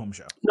like a go home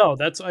show. No,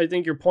 I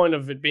think your point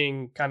of it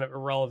being kind of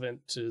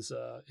irrelevant is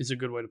a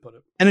good way to put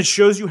it. And it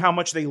shows you how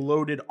much they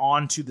loaded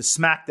onto the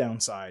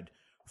SmackDown side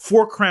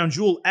for Crown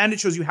Jewel, and it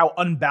shows you how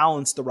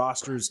unbalanced the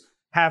rosters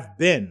have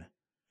been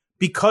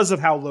because of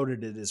how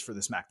loaded it is for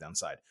the SmackDown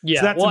side.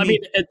 Yeah, so I mean,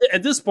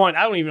 at this point,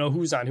 I don't even know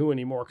who's on who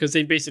anymore because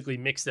they basically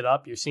mixed it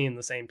up. You're seeing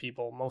the same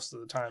people most of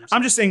the time. So.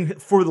 I'm just saying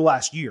for the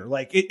last year.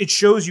 Like, it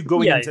shows you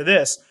going into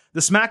this,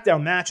 the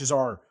SmackDown matches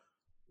are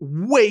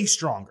way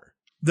stronger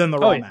than the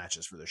Raw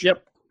matches for this show.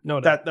 Yep. No,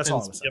 that's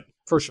all I was saying. Yep,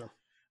 for sure.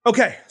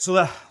 Okay, so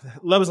that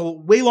was a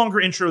way longer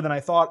intro than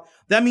I thought.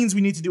 That means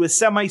we need to do a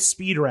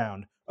semi-speed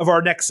round of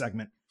our next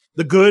segment.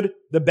 The good,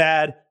 the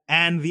bad,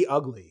 and the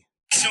ugly.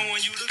 Showing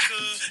you the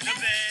good, the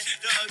bad,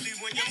 the ugly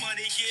when your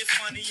money gets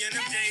funny and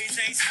them days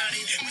ain't sunny.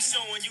 We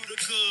showing you the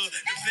good,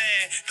 the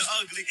bad, the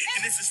ugly,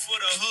 and this is for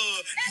the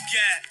hood. You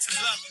got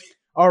to love me.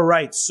 All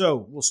right,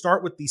 so we'll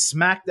start with the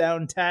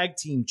SmackDown Tag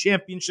Team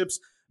Championships.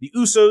 The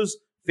Usos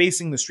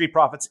facing the Street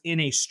Profits in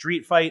a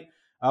street fight.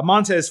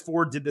 Montez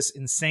Ford did this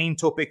insane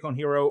tope con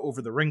hero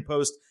over the ring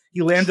post.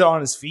 He landed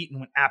on his feet and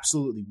went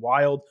absolutely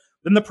wild.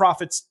 Then the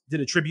Profits did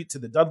a tribute to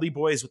the Dudley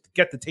Boys with the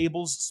Get the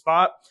Tables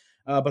spot.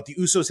 But the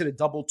Usos hit a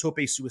double tope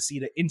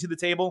suicida into the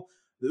table.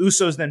 The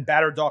Usos then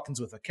battered Dawkins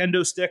with a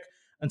kendo stick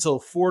until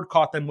Ford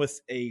caught them with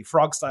a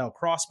frog-style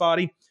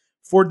crossbody.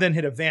 Ford then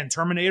hit a Van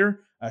Terminator,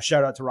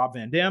 shout out to Rob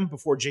Van Dam,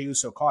 before Jey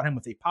Uso caught him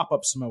with a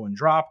pop-up Samoan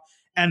drop.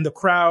 And the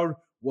crowd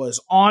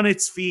was on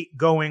its feet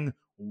going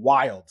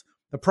wild.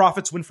 The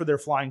Profits went for their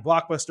flying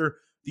blockbuster.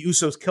 The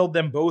Usos killed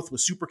them both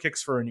with super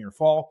kicks for a near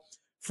fall.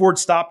 Ford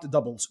stopped a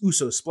double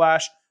Uso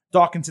splash.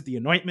 Dawkins hit the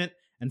anointment.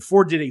 And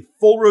Ford did a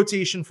full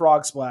rotation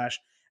frog splash.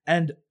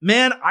 And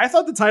man, I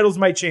thought the titles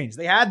might change.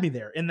 They had me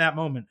there in that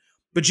moment.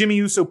 But Jimmy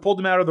Uso pulled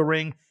him out of the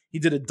ring. He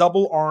did a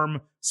double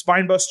arm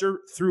spinebuster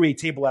through a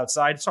table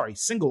outside. Sorry,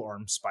 single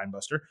arm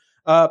spinebuster.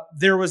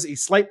 There was a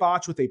slight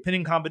botch with a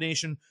pinning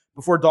combination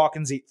before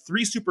Dawkins ate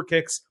 3 super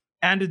kicks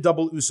and a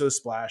double Uso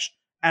splash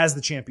as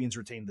the champions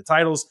retained the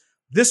titles.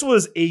 This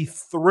was a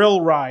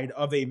thrill ride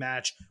of a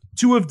match.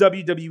 2 of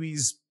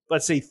WWE's,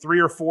 let's say 3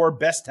 or 4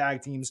 best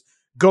tag teams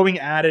going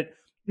at it.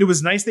 It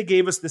was nice they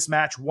gave us this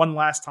match one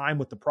last time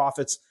with the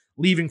Profits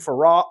leaving for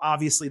Raw.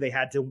 Obviously, they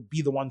had to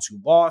be the ones who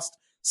lost.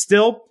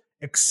 Still,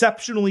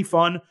 exceptionally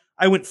fun.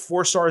 I went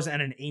 4 stars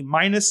and an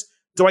A-.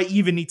 Do I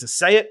even need to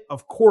say it?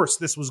 Of course,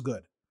 this was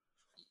good.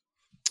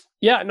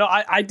 Yeah, no,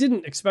 I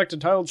didn't expect a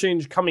title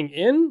change coming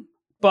in,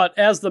 but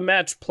as the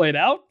match played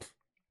out,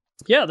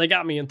 yeah, they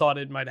got me and thought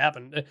it might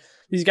happen.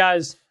 These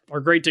guys are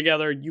great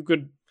together. You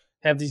could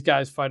have these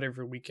guys fight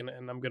every week, and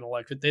I'm going to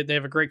like it. They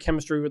have a great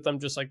chemistry with them,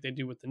 just like they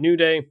do with the New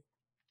Day.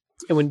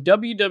 And when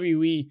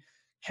WWE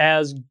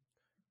has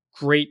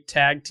great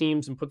tag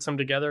teams and puts them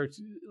together, it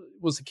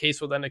was the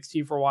case with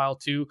NXT for a while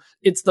too.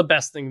 It's the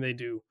best thing they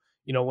do.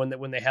 You know,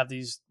 when they have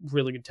these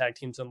really good tag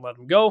teams and let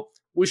them go.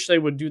 Wish they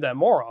would do that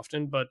more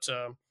often, but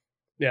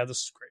yeah, this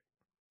is great.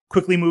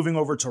 Quickly moving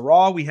over to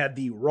Raw, we had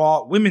the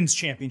Raw Women's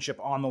Championship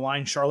on the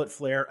line. Charlotte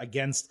Flair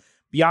against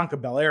Bianca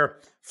Belair.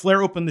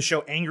 Flair opened the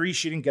show angry.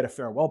 She didn't get a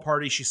farewell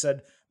party. She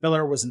said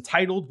Belair was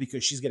entitled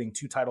because she's getting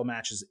 2 title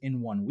matches in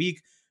 1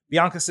 week.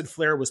 Bianca said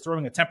Flair was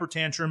throwing a temper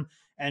tantrum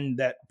and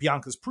that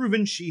Bianca's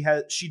proven she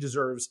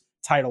deserves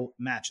title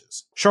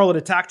matches. Charlotte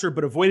attacked her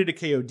but avoided a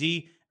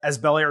KOD as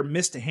Belair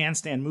missed a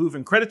handstand move,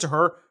 and credit to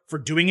her for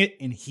doing it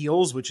in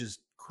heels, which is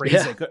crazy.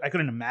 Yeah. I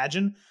couldn't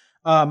imagine.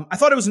 I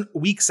thought it was a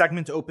weak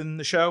segment to open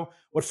the show.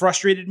 What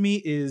frustrated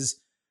me is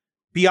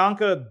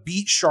Bianca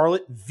beat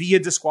Charlotte via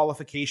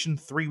disqualification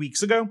 3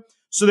 weeks ago.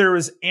 So there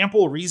was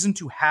ample reason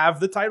to have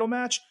the title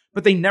match,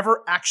 but they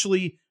never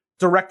actually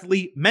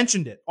directly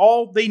mentioned it.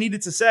 All they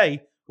needed to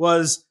say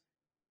was,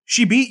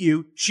 she beat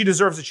you, she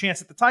deserves a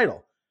chance at the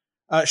title.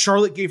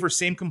 Charlotte gave her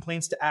same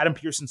complaints to Adam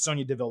Pearce and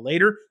Sonya Deville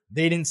later.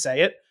 They didn't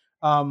say it,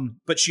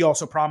 but she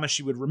also promised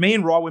she would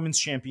remain Raw Women's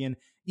Champion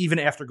even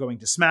after going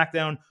to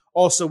SmackDown.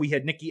 Also, we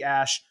had Nikki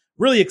Ash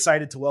really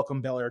excited to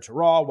welcome Belair to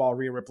Raw, while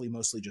Rhea Ripley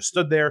mostly just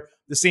stood there.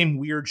 The same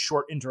weird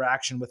short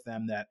interaction with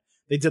them that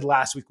they did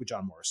last week with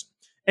John Morrison.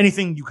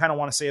 Anything you kind of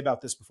want to say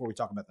about this before we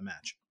talk about the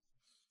match?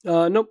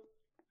 Nope.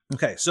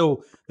 Okay,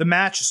 so the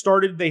match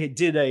started. They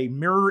did a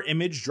mirror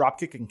image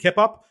dropkick and kip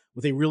up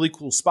with a really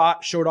cool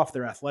spot, showed off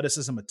their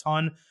athleticism a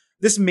ton.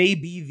 This may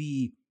be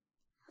the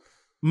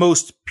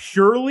most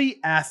purely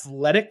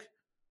athletic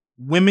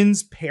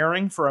women's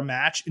pairing for a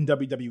match in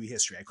WWE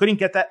history. I couldn't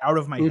get that out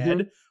of my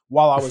head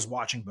while I was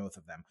watching both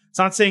of them. It's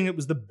not saying it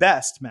was the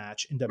best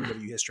match in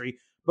WWE history,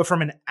 but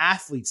from an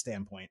athlete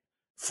standpoint,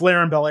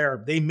 Flair and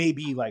Belair, they may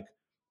be like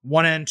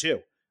 1 and 2.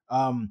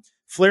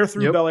 Flair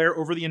threw Belair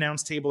over the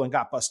announce table and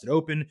got busted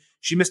open.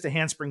 She missed a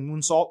handspring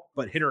moonsault,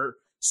 but hit her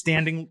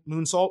standing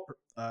moonsault.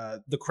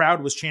 The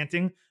crowd was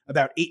chanting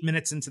about 8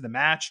 minutes into the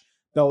match.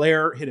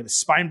 Belair hit a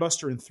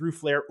spinebuster and threw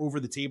Flair over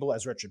the table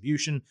as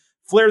retribution.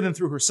 Flair then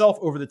threw herself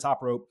over the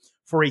top rope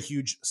for a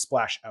huge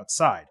splash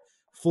outside.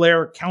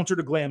 Flair countered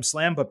a glam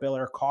slam, but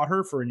Belair caught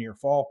her for a near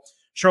fall.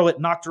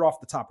 Charlotte knocked her off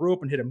the top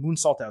rope and hit a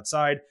moonsault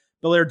outside.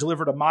 Belair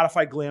delivered a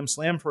modified glam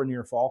slam for a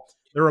near fall.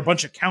 There were a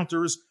bunch of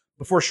counters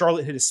before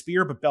Charlotte hit a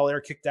spear, but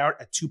Belair kicked out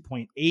at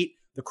 2.8.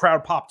 The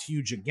crowd popped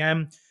huge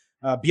again.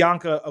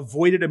 Bianca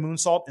avoided a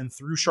moonsault and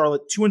threw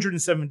Charlotte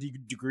 270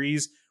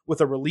 degrees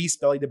with a release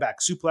belly-to-back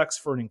suplex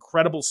for an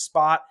incredible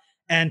spot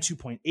and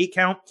 2.8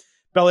 count.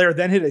 Belair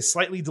then hit a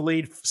slightly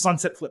delayed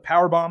sunset flip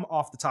powerbomb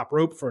off the top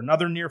rope for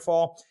another near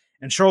fall,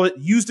 and Charlotte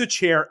used a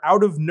chair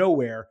out of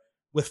nowhere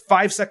with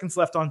 5 seconds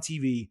left on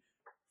TV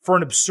for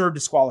an absurd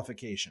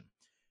disqualification.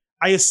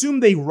 I assume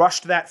they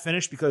rushed that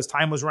finish because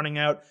time was running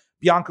out.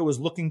 Bianca was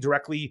looking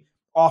directly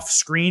off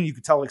screen. You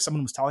could tell like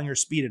someone was telling her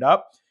speed it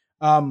up.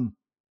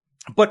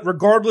 But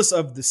regardless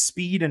of the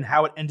speed and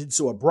how it ended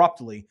so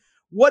abruptly,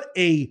 what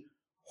a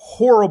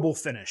horrible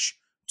finish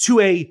to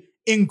a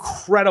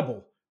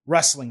incredible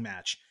wrestling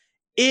match.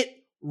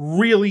 It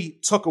really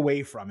took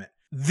away from it.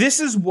 This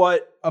is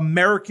what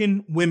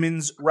American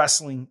women's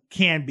wrestling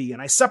can be.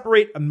 And I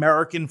separate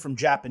American from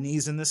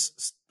Japanese in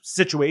this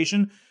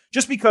situation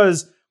just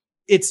because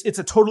it's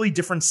a totally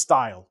different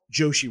style,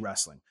 Joshi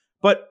wrestling.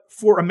 But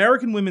for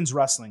American women's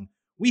wrestling,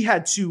 we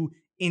had two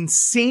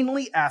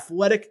insanely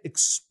athletic,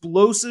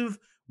 explosive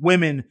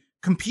women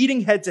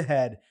competing head to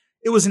head.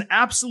 It was an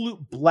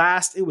absolute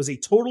blast. It was a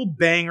total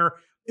banger.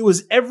 It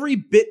was every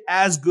bit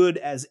as good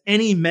as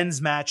any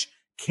men's match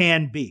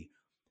can be.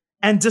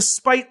 And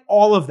despite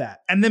all of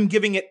that, and them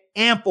giving it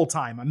ample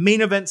time, a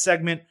main event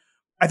segment,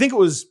 I think it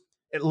was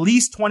at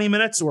least 20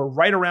 minutes or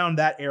right around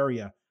that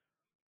area,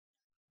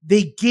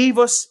 they gave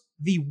us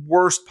the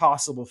worst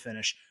possible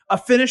finish. A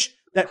finish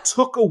that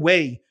took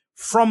away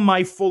from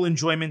my full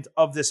enjoyment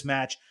of this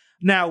match.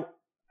 Now,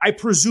 I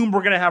presume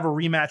we're going to have a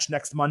rematch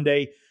next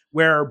Monday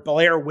where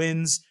Belair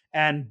wins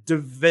and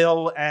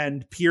Deville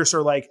and Pearce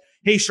are like,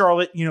 hey,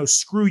 Charlotte,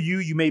 screw you.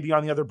 You may be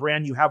on the other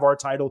brand. You have our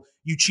title.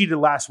 You cheated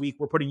last week.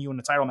 We're putting you in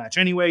a title match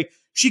anyway.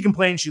 She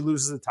complains. She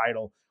loses the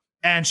title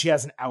and she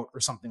has an out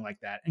or something like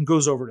that and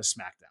goes over to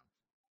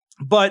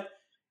SmackDown. But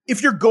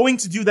if you're going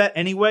to do that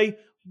anyway,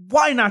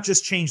 why not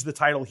just change the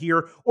title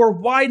here? Or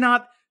why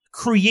not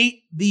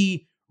create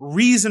the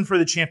reason for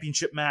the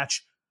championship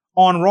match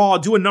on Raw,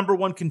 do a number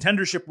one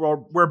contendership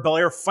where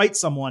Belair fights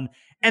someone,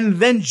 and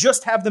then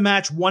just have the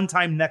match one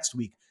time next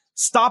week?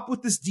 Stop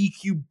with this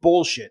DQ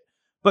bullshit.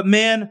 But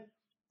man,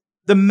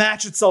 the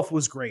match itself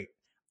was great.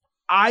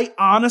 I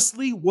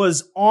honestly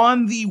was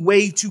on the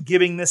way to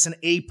giving this an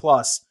A+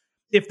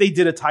 if they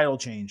did a title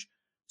change.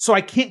 So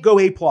I can't go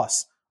A+.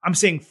 I'm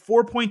saying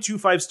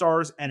 4.25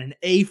 stars and an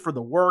A for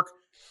the work.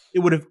 It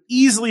would have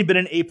easily been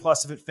an A+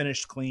 if it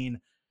finished clean.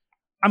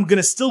 I'm going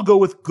to still go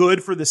with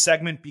good for the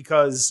segment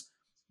because,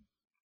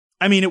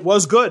 it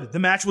was good. The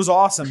match was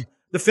awesome.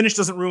 The finish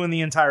doesn't ruin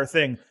the entire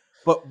thing,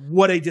 but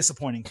what a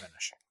disappointing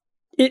finish.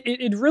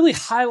 It really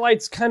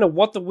highlights kind of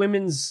what the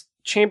women's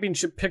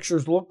championship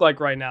pictures look like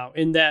right now,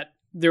 in that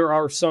there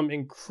are some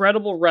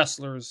incredible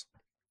wrestlers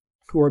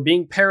who are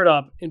being paired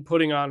up and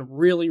putting on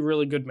really,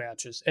 really good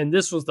matches. And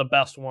this was the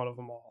best one of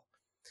them all.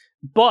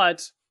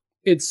 But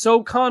it's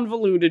so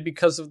convoluted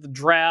because of the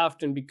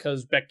draft and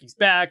because Becky's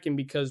back and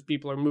because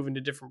people are moving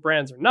to different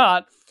brands or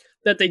not,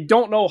 that they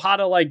don't know how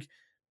to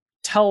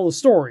tell the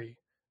story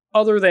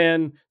other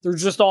than they're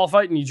just all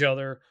fighting each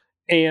other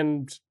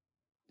and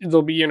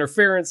there'll be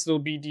interference, there'll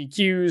be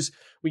DQs.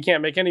 We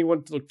can't make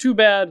anyone look too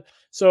bad.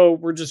 So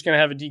we're just going to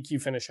have a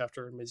DQ finish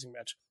after an amazing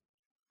match.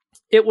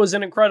 It was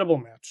an incredible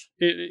match.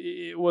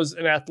 It was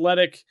an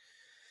athletic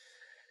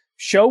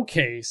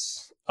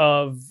showcase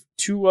of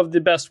two of the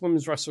best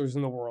women's wrestlers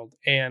in the world,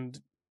 and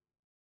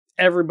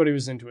everybody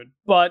was into it.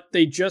 But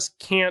they just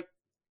can't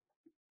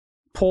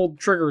pull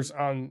triggers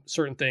on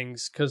certain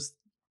things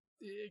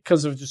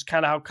because of just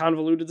kind of how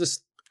convoluted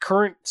this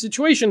current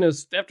situation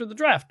is after the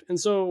draft. And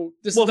so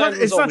it's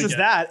not just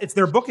that, it's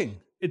their booking.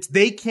 It's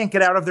they can't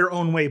get out of their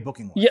own way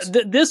booking wise.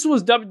 Yeah, this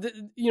was during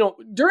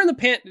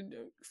the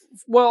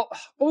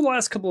over the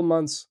last couple of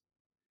months,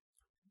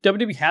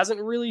 WWE hasn't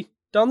really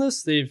done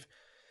this. They've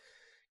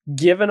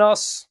given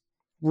us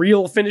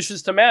real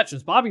finishes to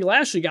matches. Bobby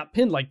Lashley got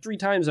pinned like 3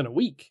 times in a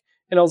week,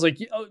 and I was like,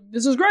 oh,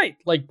 this is great.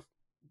 Like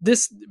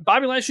this,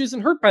 Bobby Lashley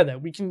isn't hurt by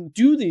that. We can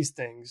do these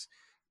things.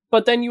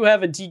 But then you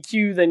have a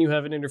DQ, then you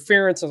have an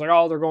interference. I was like,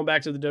 oh, they're going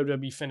back to the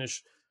WWE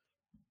finish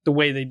the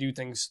way they do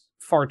things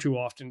far too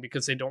often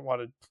because they don't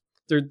want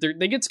to.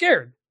 They get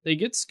scared. They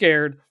get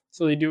scared,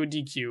 so they do a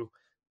DQ.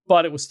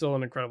 But it was still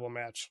an incredible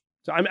match.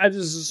 So this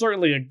is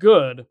certainly a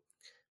good,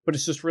 but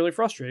it's just really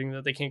frustrating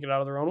that they can't get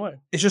out of their own way.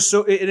 It's just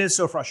it is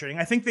so frustrating.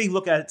 I think they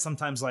look at it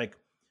sometimes like,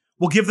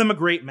 we'll give them a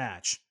great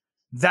match.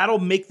 That'll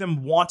make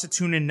them want to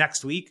tune in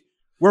next week,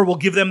 where we'll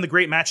give them the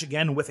great match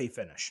again with a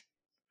finish.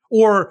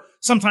 Or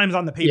sometimes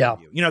on the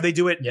pay-per-view. Yeah. They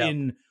do it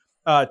in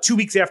 2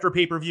 weeks after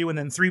pay-per-view, and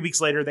then 3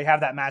 weeks later, they have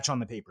that match on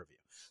the pay-per-view.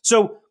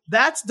 So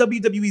that's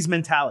WWE's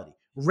mentality.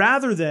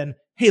 Rather than,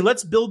 hey,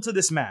 let's build to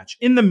this match.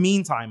 In the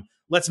meantime,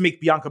 let's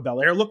make Bianca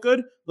Belair look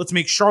good. Let's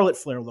make Charlotte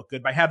Flair look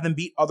good by having them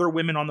beat other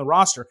women on the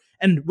roster.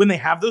 And when they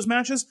have those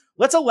matches,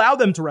 let's allow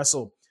them to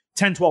wrestle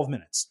 10, 12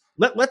 minutes.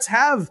 Let's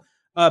have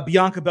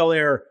Bianca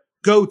Belair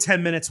go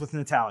 10 minutes with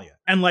Natalya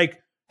and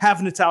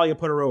have Natalya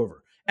put her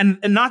over. And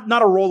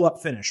not a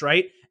roll-up finish,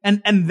 right?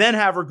 And then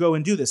have her go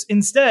and do this.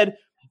 Instead,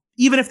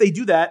 even if they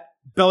do that,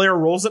 Belair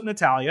rolls up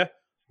Natalya,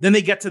 then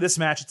they get to this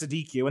match, it's a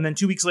DQ, and then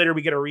 2 weeks later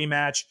we get a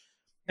rematch,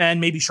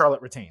 and maybe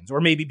Charlotte retains, or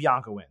maybe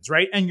Bianca wins,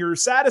 right? And you're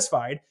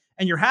satisfied,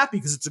 and you're happy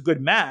because it's a good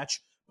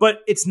match,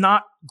 but it's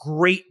not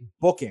great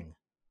booking.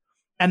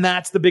 And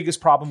that's the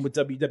biggest problem with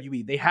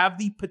WWE. They have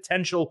the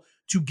potential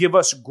to give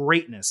us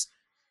greatness.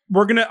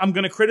 I'm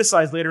gonna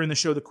criticize later in the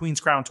show the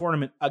Queen's Crown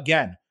tournament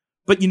again.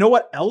 But you know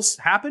what else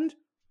happened?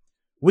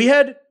 We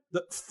had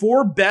the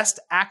 4 best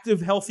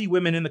active, healthy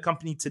women in the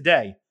company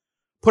today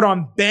put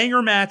on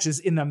banger matches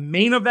in the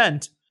main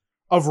event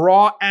of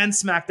Raw and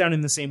SmackDown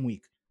in the same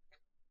week.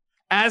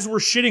 As we're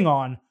shitting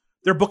on,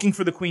 they're booking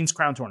for the Queen's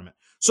Crown tournament.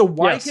 So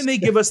why can they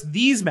give us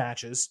these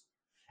matches?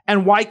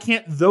 And why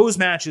can't those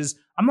matches,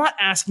 I'm not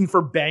asking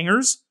for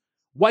bangers.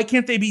 Why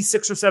can't they be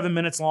 6 or 7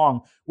 minutes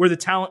long where the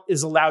talent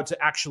is allowed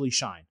to actually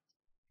shine?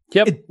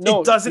 Yep. It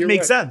doesn't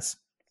make sense.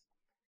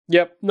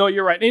 Yep. No,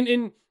 you're right.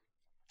 And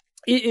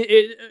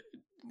it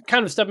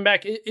kind of stepping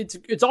back,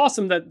 it's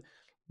awesome that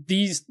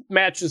these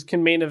matches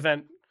can main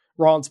event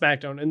Raw and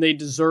SmackDown, and they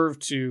deserve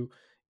to.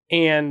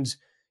 And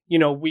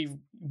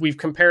we've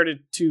compared it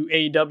to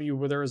AEW,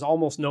 where there is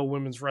almost no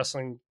women's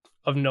wrestling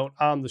of note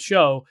on the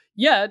show.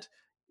 Yet,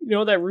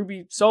 that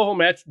Ruby Soho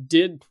match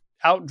did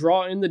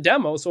outdraw in the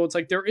demo, so it's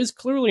like there is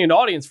clearly an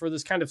audience for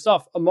this kind of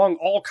stuff among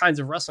all kinds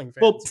of wrestling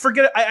fans. Well,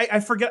 forget it. I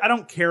forget. I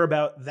don't care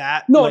about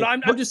that. No,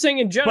 I'm just saying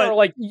in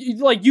general.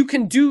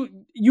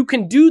 You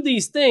can do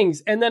these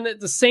things, and then at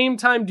the same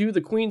time do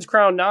the Queen's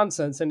Crown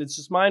nonsense, and it's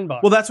just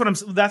mind-boggling. Well, that's what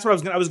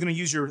I was going to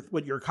use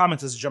your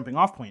comments as a jumping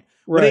off point.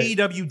 Right.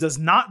 What AEW does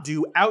not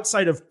do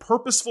outside of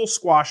purposeful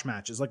squash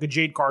matches, like a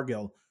Jade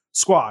Cargill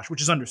squash,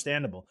 which is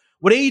understandable.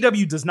 What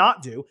AEW does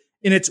not do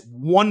in its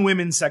 1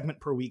 women's segment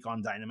per week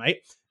on Dynamite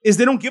is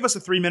they don't give us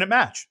a 3-minute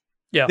match.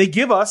 Yeah. They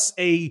give us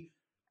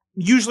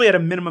usually at a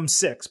minimum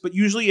 6, but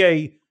usually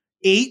a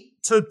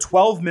 8 to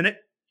 12 minute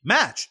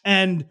match.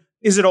 And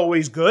is it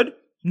always good?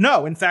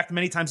 No. In fact,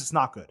 many times it's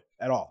not good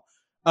at all.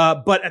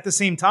 But at the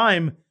same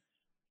time,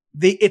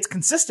 it's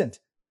consistent.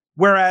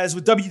 Whereas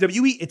with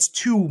WWE, it's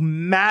 2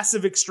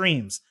 massive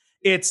extremes.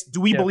 It's,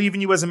 do we believe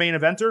in you as a main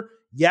eventer?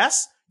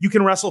 Yes. You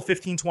can wrestle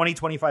 15, 20,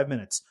 25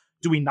 minutes.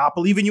 Do we not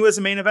believe in you as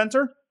a main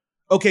eventer?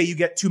 Okay, you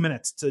get 2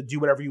 minutes to do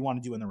whatever you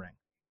want to do in the ring.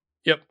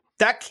 Yep.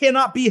 That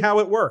cannot be how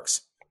it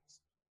works.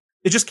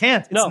 It just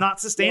can't. It's not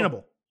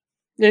sustainable.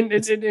 No.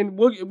 And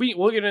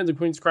we'll get into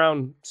Queen's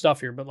Crown stuff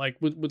here, but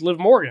with Liv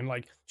Morgan,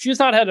 she has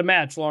not had a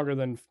match longer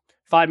than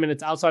 5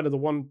 minutes outside of the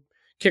one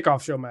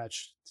kickoff show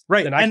match.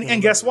 Right.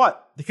 And guess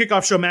what? The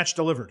kickoff show match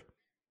delivered.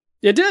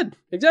 It did.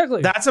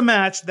 Exactly. That's a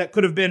match that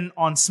could have been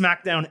on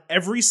SmackDown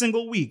every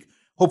single week,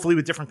 hopefully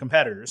with different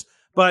competitors.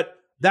 But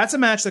that's a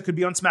match that could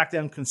be on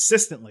SmackDown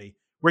consistently,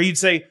 where you'd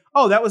say,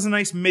 oh, that was a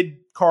nice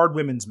mid-card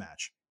women's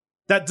match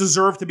that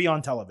deserved to be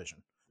on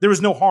television. There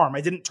was no harm.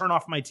 I didn't turn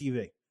off my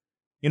TV,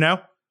 And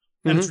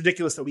it's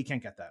ridiculous that we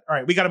can't get that. All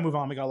right, we got to move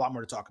on. We got a lot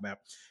more to talk about.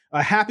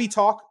 Happy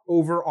Talk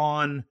over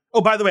on...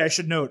 Oh, by the way, I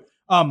should note,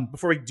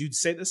 before we do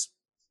say this,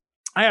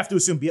 I have to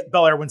assume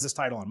Belair wins this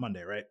title on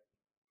Monday, right?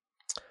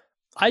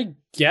 I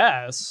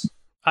guess.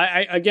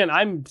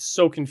 I'm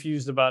so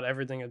confused about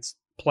everything that's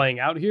playing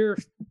out here.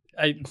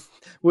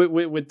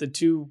 With the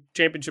 2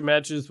 championship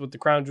matches, with the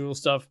Crown Jewel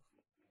stuff,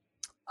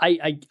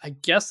 I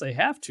guess they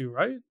have to,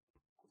 right?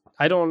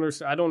 I don't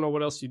understand. I don't know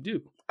what else you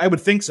do. I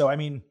would think so. I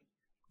mean,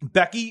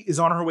 Becky is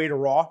on her way to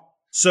Raw.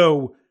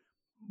 So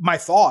my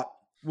thought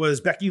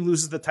was Becky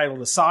loses the title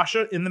to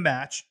Sasha in the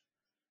match.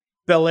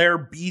 Belair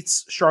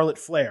beats Charlotte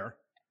Flair.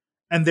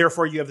 And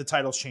therefore you have the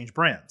titles change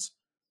brands.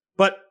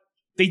 But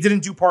they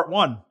didn't do part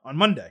 1 on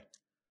Monday.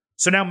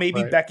 So now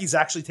maybe Becky's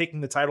actually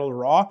taking the title to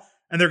Raw.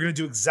 And they're going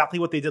to do exactly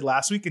what they did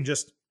last week and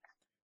just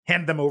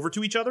hand them over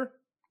to each other.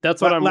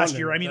 That's what I'm last wondering.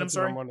 year. I mean, That's I'm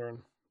sorry. what I'm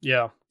wondering.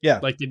 Yeah. Yeah.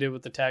 Like they did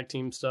with the tag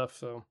team stuff.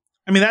 So,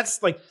 I mean,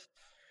 that's like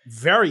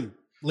very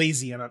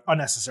lazy and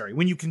unnecessary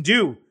when you can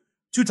do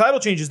 2 title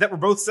changes that were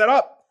both set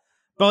up.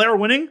 Belair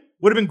winning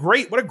would have been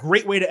great. What a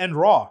great way to end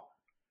Raw.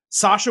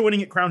 Sasha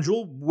winning at Crown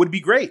Jewel would be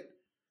great.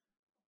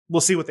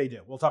 We'll see what they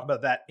do. We'll talk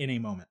about that in a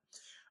moment.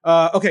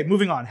 Okay,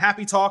 moving on.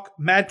 Happy Talk.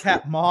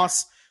 Madcap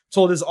Moss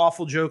told his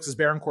awful jokes as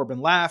Baron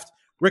Corbin laughed.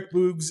 Rick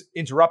Boogs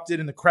interrupted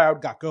and the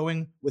crowd got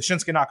going with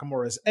Shinsuke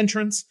Nakamura's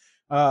entrance.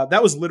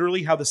 That was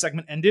literally how the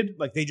segment ended.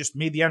 Like they just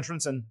made the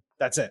entrance and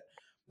that's it.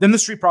 Then the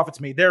Street Profits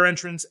made their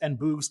entrance and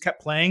Boogs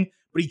kept playing,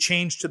 but he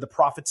changed to the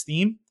Profits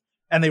theme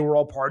and they were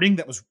all partying.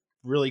 That was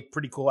really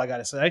pretty cool, I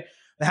gotta say.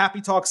 The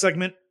Happy Talk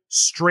segment,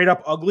 straight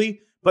up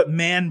ugly, but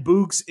man,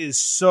 Boogs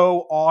is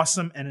so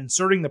awesome and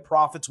inserting the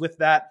Profits with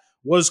that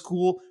was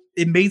cool.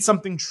 It made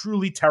something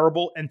truly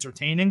terrible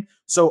entertaining.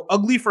 So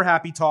ugly for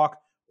Happy Talk.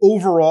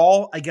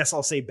 Overall, I guess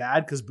I'll say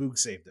bad because Boogs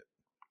saved it.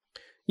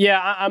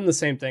 Yeah, I'm the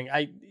same thing.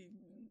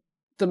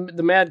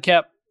 The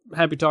Madcap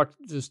Happy Talk,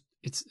 just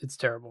it's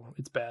terrible.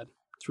 It's bad.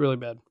 It's really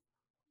bad.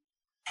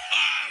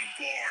 I'm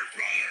bored,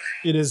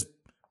 brother. It is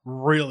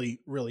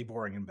really, really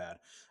boring and bad.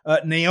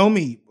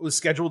 Naomi was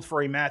scheduled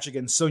for a match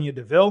against Sonya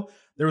Deville.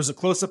 There was a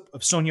close-up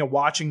of Sonya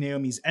watching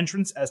Naomi's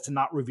entrance as to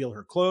not reveal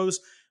her clothes,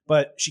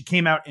 but she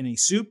came out in a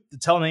suit to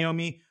tell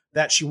Naomi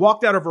that she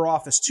walked out of her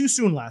office too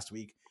soon last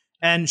week,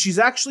 and she's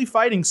actually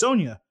fighting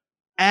Sonya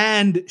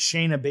and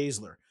Shayna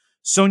Baszler.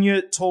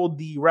 Sonya told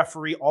the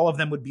referee all of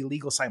them would be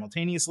legal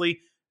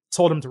simultaneously,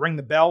 told him to ring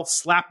the bell,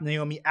 slapped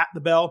Naomi at the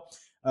bell.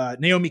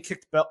 Naomi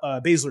kicked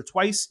Baszler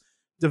twice.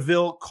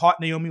 Deville caught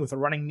Naomi with a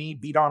running knee,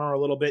 beat on her a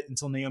little bit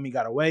until Naomi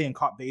got away and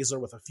caught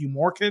Baszler with a few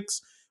more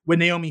kicks. When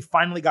Naomi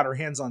finally got her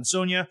hands on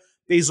Sonya,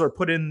 Baszler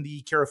put in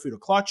the Karafuda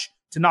clutch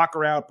to knock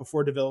her out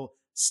before Deville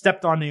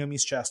stepped on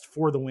Naomi's chest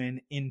for the win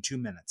in 2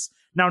 minutes.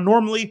 Now,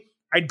 normally,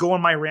 I'd go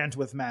on my rant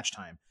with match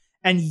time.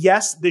 And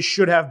yes, this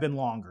should have been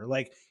longer.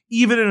 Like,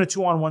 even in a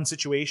 2-on-1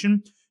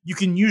 situation, you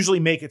can usually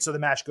make it so the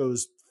match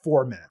goes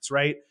 4 minutes,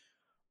 right?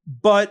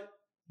 But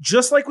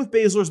just like with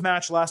Baszler's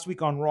match last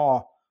week on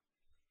Raw,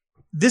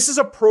 this is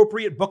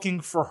appropriate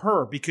booking for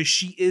her because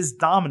she is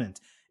dominant.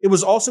 It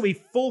was also a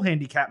full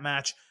handicap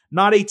match,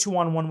 not a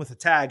 2-on-1 with a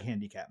tag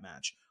handicap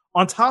match.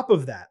 On top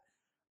of that,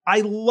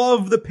 I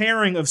love the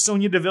pairing of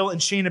Sonya Deville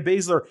and Shayna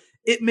Baszler.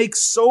 It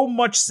makes so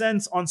much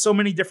sense on so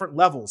many different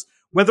levels,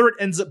 whether it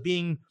ends up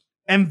being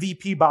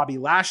MVP Bobby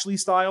Lashley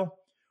style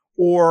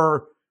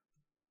or,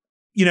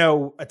 you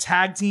know, a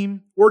tag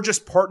team or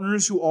just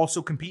partners who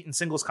also compete in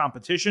singles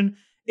competition.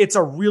 It's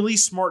a really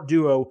smart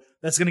duo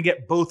that's going to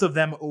get both of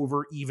them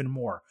over even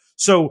more.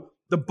 So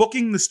the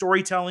booking, the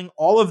storytelling,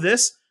 all of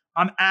this,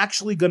 I'm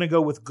actually going to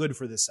go with good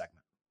for this segment.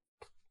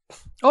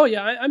 Oh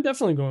yeah, I'm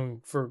definitely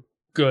going for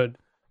good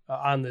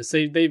on this.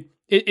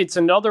 It's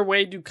another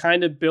way to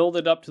kind of build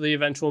it up to the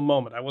eventual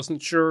moment. I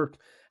wasn't sure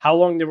how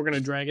long they were going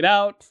to drag it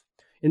out.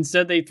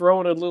 Instead, they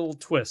throw in a little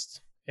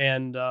twist,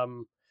 and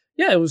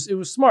yeah, it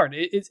was smart.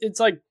 It's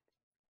like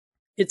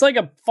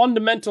a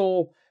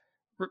fundamental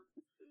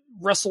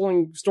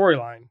wrestling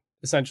storyline,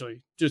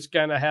 essentially. Just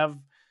kind of have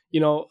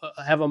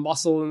a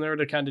muscle in there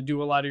to kind of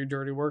do a lot of your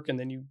dirty work, and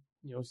then you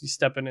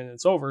step in and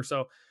it's over.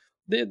 So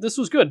this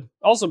was good.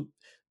 Also,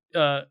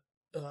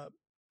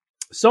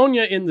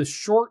 Sonya in the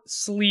short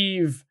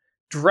sleeve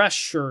dress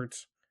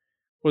shirt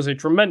was a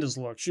tremendous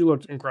look. She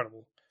looked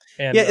incredible.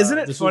 And, yeah, isn't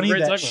it funny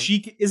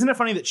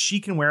that she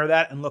can wear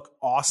that and look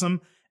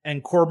awesome,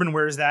 and Corbin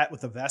wears that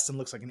with a vest and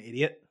looks like an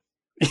idiot?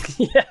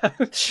 Yeah.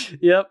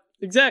 Yep.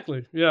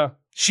 Exactly. Yeah.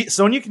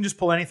 Sonya can just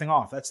pull anything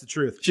off. That's the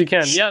truth. She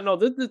can. Yeah. No.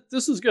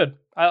 This is good.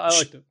 I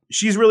liked it.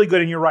 She's really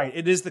good, and you're right.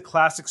 It is the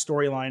classic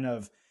storyline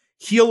of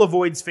heel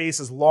avoids face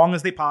as long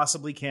as they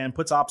possibly can,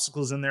 puts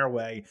obstacles in their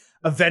way,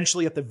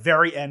 eventually at the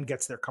very end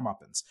gets their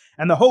comeuppance.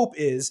 And the hope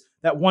is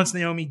that once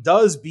Naomi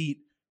does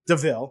beat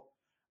Deville,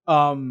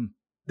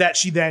 that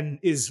she then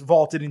is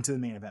vaulted into the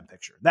main event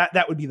picture.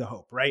 That would be the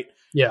hope, right?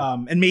 Yeah.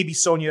 And maybe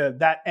Sonya,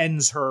 that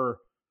ends her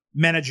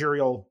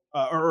managerial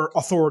or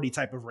authority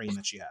type of reign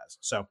that she has.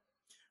 So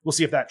we'll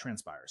see if that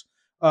transpires.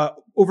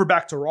 Over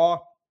back to Raw,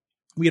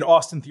 we had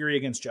Austin Theory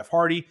against Jeff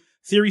Hardy.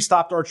 Theory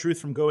stopped R-Truth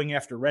from going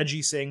after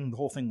Reggie, saying the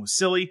whole thing was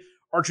silly.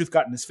 R-Truth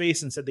got in his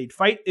face and said they'd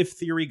fight if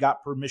Theory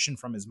got permission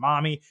from his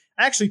mommy.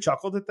 I actually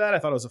chuckled at that. I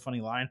thought it was a funny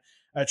line.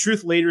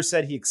 Truth later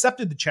said he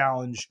accepted the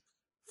challenge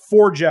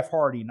for Jeff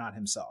Hardy, not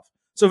himself.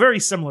 So very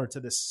similar to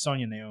this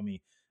Sonya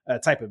Naomi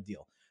type of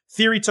deal.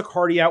 Theory took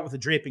Hardy out with a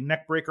draping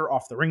neckbreaker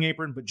off the ring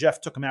apron, but Jeff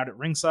took him out at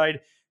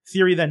ringside.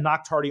 Theory then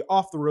knocked Hardy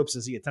off the ropes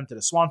as he attempted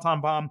a swanton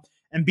bomb,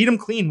 and beat him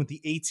clean with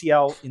the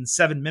ATL in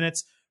 7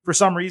 minutes. For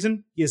some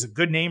reason, he has a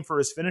good name for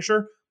his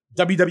finisher.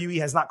 WWE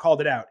has not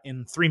called it out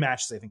in 3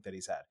 matches I think that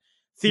he's had.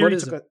 Theory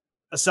took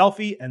a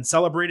selfie and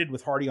celebrated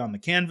with Hardy on the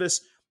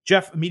canvas.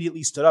 Jeff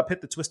immediately stood up,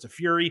 hit the twist of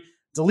fury,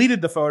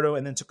 deleted the photo,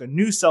 and then took a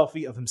new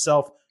selfie of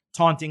himself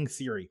taunting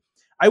Theory.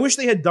 I wish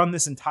they had done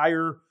this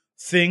entire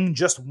thing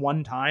just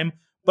one time,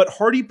 but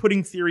Hardy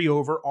putting Theory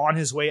over on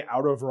his way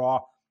out of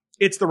Raw,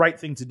 it's the right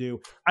thing to do.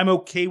 I'm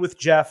okay with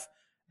Jeff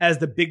as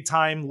the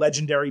big-time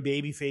legendary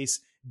babyface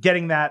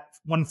getting that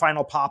one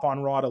final pop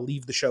on Raw to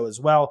leave the show as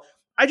well.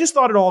 I just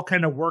thought it all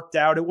kind of worked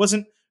out. It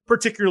wasn't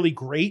particularly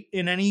great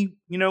in any,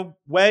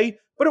 way,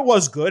 but it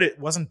was good. It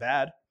wasn't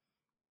bad.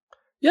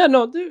 Yeah,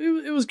 no,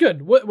 it was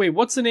good.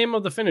 What's the name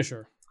of the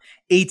finisher?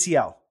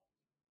 ATL.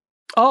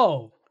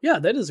 Oh, yeah,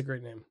 that is a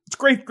great name. It's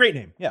a great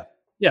name. Yeah.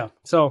 Yeah.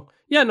 So,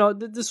 yeah, no,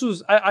 this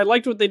was, I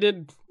liked what they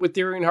did with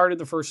Theory and Hardy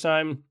the first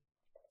time.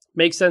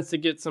 Makes sense to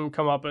get some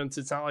comeuppance.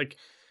 It's not like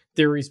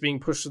Theory's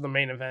being pushed to the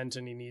main event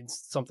and he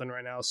needs something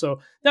right now. So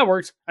that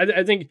works.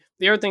 I think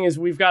the other thing is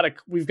we've got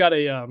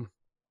an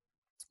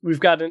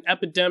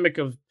epidemic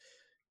of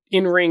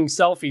in-ring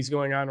selfies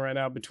going on right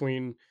now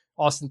between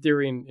Austin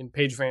Theory and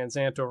Paige Van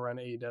Zandt over on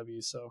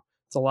AEW. So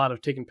it's a lot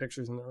of taking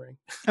pictures in the ring.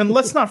 And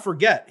let's not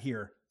forget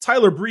here,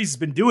 Tyler Breeze has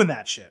been doing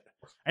that shit.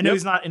 I know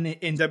he's not in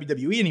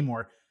WWE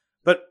anymore,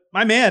 but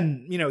my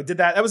man, did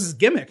that. That was his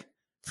gimmick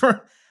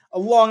for a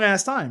long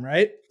ass time,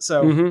 right?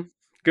 So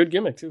good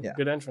gimmick too. Yeah.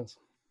 Good entrance.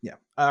 Yeah.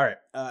 All right.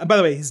 And by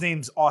the way, his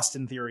name's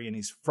Austin Theory and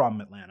he's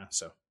from Atlanta.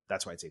 So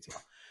that's why it's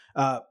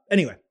ATL.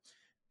 Anyway,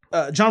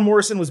 John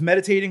Morrison was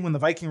meditating when the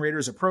Viking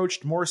Raiders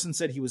approached. Morrison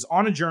said he was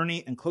on a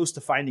journey and close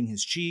to finding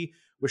his chi,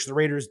 which the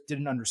Raiders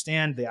didn't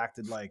understand. They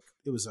acted like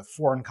it was a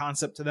foreign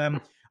concept to them.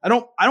 I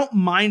don't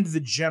mind the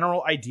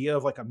general idea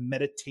of like a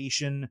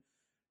meditation,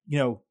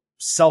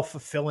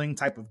 self-fulfilling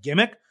type of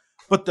gimmick,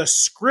 but the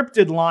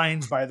scripted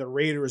lines by the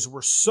Raiders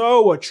were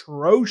so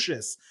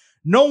atrocious.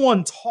 No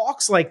one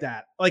talks like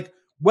that. Like,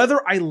 whether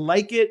I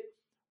like it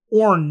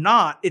or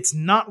not, it's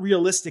not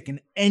realistic in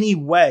any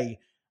way.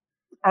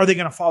 Are they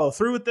going to follow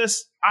through with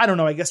this? I don't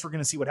know. I guess we're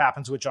going to see what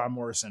happens with John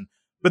Morrison,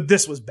 but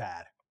this was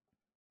bad.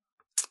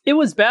 It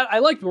was bad. I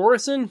liked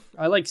Morrison.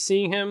 I like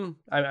seeing him.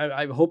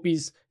 I hope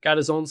he's got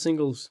his own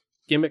singles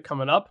gimmick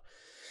coming up,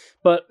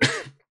 but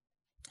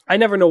I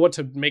never know what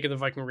to make of the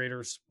Viking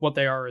Raiders, what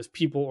they are as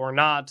people or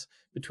not.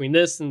 Between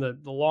this and the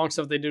long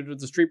stuff they did with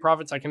the Street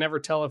Profits, I can never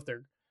tell if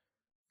they're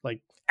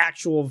like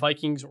actual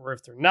Vikings or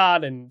if they're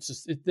not. And it's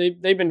just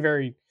they've been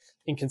very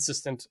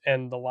inconsistent,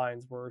 and the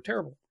lines were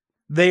terrible.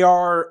 They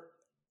are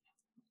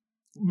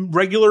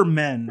regular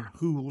men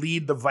who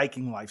lead the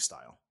Viking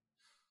lifestyle.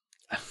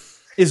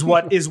 Is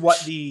what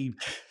the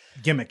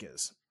gimmick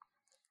is.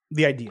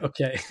 The idea.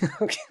 Okay.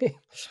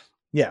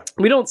 Yeah.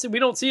 We don't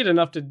see it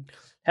enough to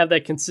have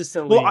that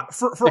consistently. Well,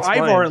 for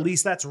Ivar, at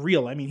least that's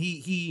real. I mean,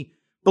 he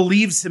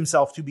believes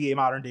himself to be a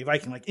modern day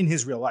Viking, like in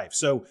his real life.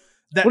 So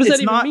that what does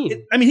that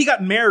even mean? He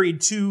got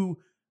married to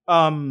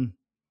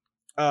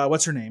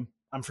what's her name?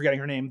 I'm forgetting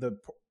her name. The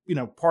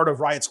part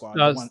of Riot Squad,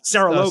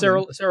 Sarah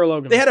Logan. Sarah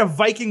Logan. They had a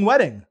Viking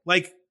wedding.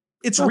 Like,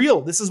 it's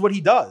real. This is what he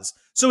does.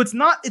 So it's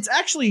not. It's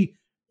actually.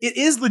 It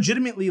is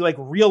legitimately like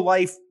real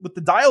life with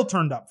the dial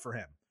turned up for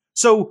him.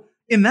 So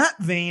in that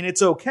vein,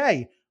 it's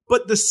okay.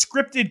 But the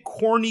scripted,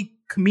 corny,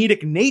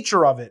 comedic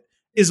nature of it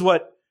is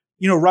what,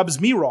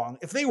 rubs me wrong.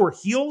 If they were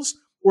heels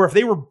or if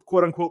they were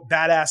quote unquote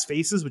badass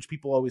faces, which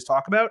people always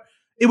talk about,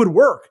 it would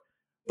work.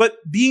 But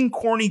being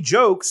corny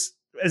jokes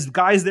as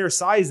guys their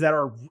size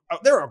they're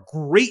a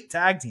great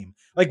tag team.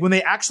 Like when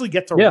they actually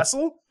get to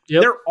wrestle,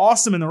 they're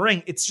awesome in the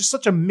ring. It's just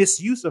such a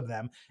misuse of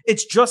them.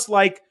 It's just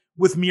like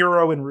with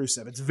Miro and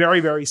Rusev. It's very,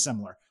 very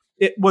similar.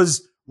 It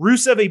was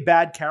Rusev a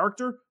bad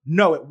character?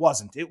 No, it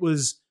wasn't. It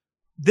was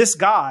this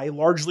guy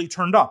largely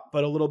turned up,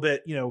 but a little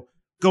bit,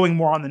 going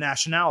more on the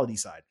nationality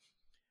side.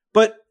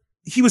 But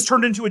he was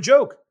turned into a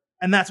joke,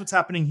 and that's what's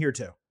happening here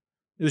too.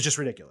 It was just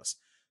ridiculous.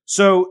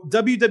 So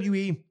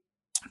WWE,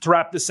 to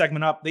wrap this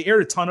segment up, they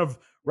aired a ton of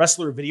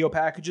wrestler video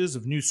packages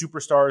of new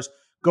superstars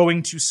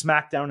going to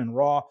SmackDown and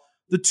Raw.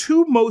 The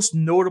two most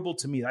notable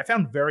to me that I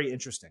found very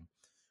interesting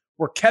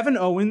were Kevin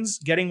Owens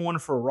getting one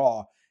for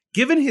Raw,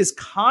 given his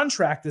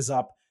contract is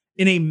up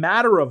in a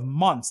matter of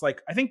months,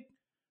 like I think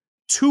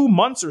 2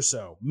 months or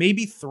so,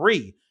 maybe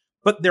 3,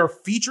 but they're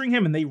featuring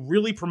him and they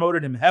really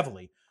promoted him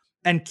heavily.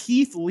 And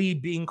Keith Lee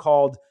being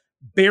called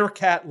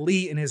Bearcat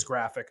Lee in his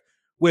graphic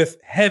with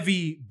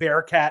heavy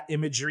Bearcat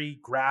imagery,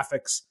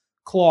 graphics,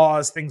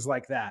 claws, things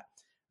like that.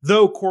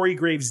 Though Corey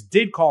Graves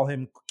did call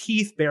him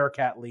Keith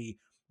Bearcat Lee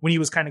when he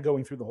was kind of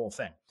going through the whole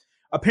thing.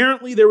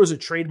 Apparently, there was a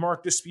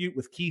trademark dispute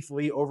with Keith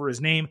Lee over his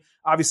name.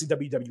 Obviously,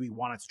 WWE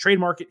wanted to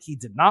trademark it. He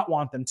did not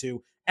want them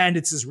to, and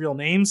it's his real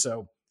name,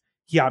 so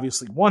he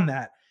obviously won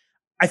that.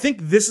 I think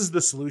this is the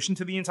solution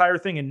to the entire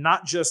thing and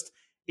not just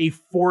a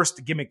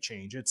forced gimmick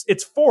change.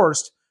 It's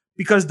forced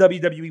because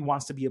WWE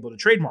wants to be able to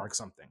trademark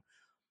something.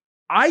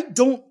 I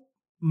don't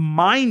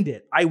mind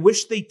it. I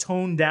wish they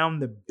toned down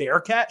the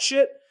Bearcat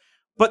shit,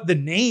 but the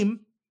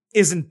name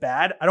isn't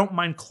bad. I don't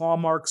mind claw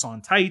marks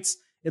on tights.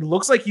 It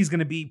looks like he's going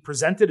to be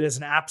presented as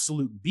an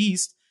absolute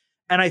beast.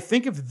 And I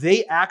think if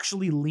they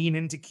actually lean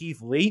into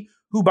Keith Lee,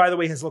 who, by the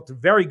way, has looked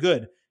very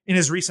good in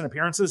his recent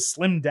appearances,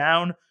 slimmed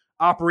down,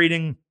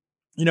 operating,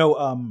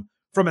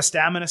 from a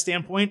stamina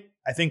standpoint,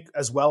 I think,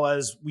 as well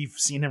as we've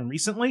seen him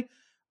recently,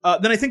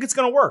 then I think it's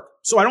going to work.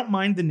 So I don't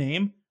mind the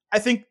name. I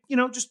think,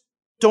 just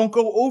don't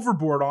go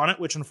overboard on it,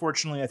 which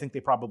unfortunately I think they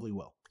probably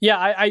will. Yeah,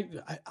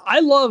 I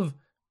love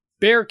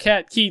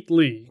Bearcat Keith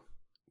Lee,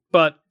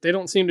 but they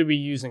don't seem to be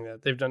using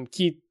that. They've done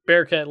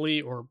Bearcat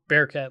Lee or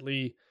Bearcat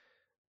Lee.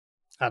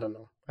 I don't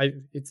know.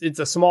 It's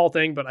a small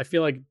thing, but I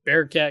feel like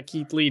Bearcat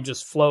Keith Lee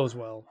just flows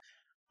well.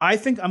 I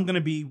think I'm going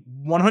to be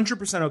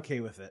 100%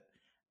 okay with it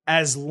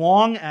as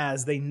long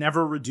as they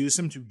never reduce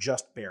him to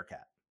just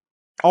Bearcat.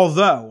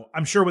 Although,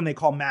 I'm sure when they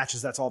call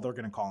matches, that's all they're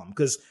going to call him,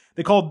 because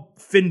they called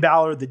Finn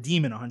Balor the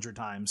Demon 100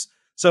 times.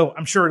 So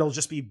I'm sure it'll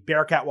just be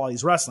Bearcat while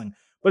he's wrestling.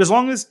 But as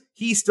long as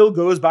he still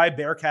goes by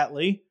Bearcat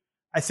Lee,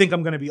 I think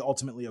I'm going to be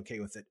ultimately okay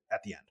with it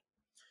at the end.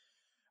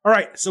 All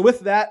right, so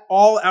with that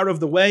all out of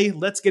the way,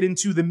 let's get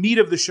into the meat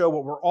of the show,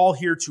 what we're all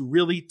here to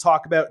really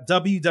talk about: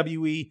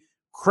 WWE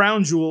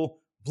Crown Jewel,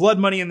 Blood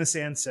Money in the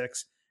Sand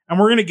 6. And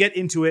we're going to get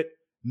into it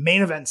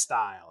main event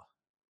style.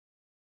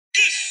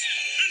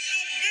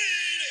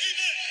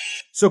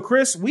 So,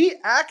 Chris, we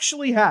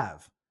actually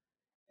have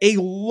a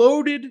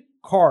loaded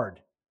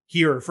card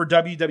here for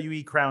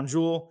WWE Crown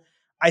Jewel.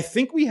 I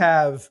think we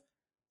have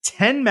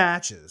 10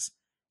 matches.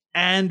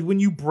 And when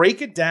you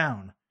break it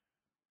down,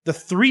 the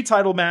 3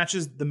 title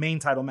matches, the main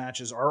title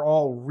matches, are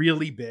all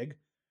really big.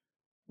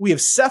 We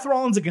have Seth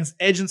Rollins against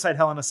Edge inside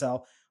Hell in a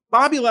Cell,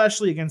 Bobby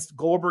Lashley against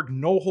Goldberg,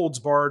 no holds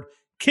barred,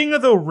 King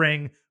of the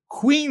Ring,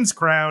 Queen's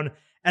Crown,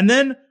 and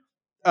then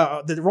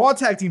the Raw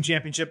Tag Team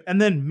Championship,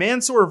 and then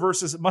Mansoor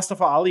versus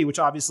Mustafa Ali, which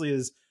obviously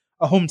is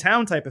a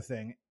hometown type of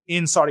thing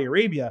in Saudi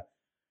Arabia.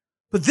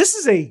 But this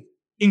is a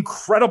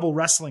incredible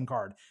wrestling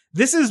card.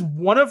 This is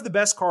one of the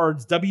best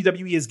cards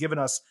WWE has given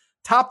us,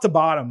 top to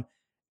bottom,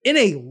 in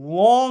a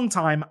long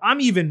time.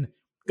 I'm even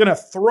going to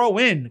throw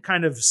in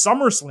kind of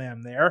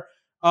SummerSlam there.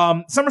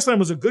 SummerSlam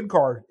was a good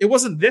card. It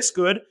wasn't this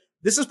good.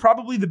 This is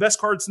probably the best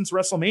card since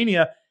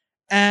WrestleMania.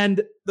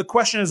 And the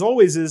question, as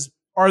always, is,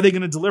 are they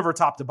going to deliver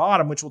top to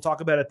bottom, which we'll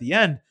talk about at the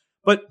end.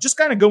 But just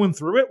kind of going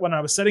through it when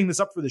I was setting this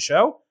up for the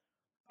show,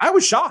 I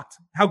was shocked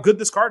how good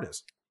this card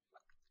is.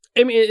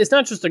 I mean, it's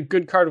not just a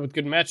good card with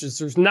good matches.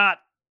 There's not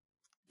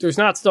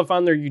stuff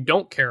on there you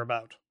don't care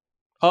about,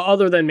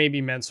 other than maybe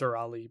Mansoor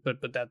Ali. But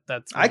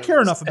that's I care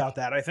enough about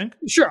that, I think.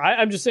 Sure,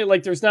 I'm just saying,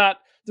 like, there's no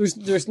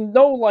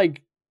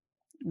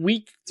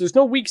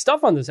weak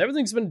stuff on this.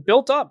 Everything's been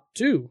built up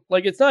too.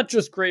 Like, it's not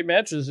just great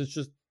matches. It's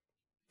just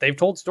they've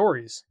told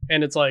stories,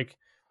 and it's like,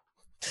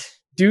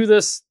 do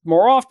this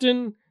more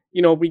often.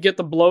 We get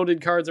the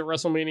bloated cards at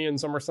WrestleMania and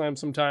SummerSlam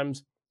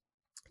sometimes.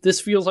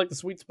 This feels like the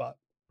sweet spot.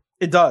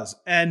 It does.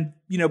 And,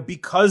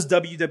 because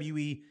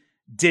WWE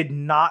did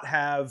not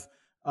have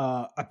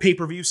a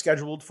pay-per-view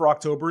scheduled for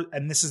October,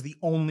 and this is the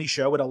only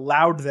show, it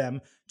allowed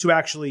them to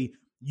actually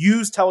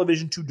use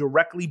television to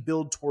directly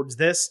build towards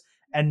this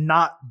and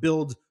not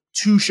build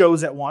 2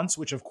 shows at once,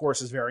 which of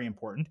course is very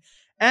important.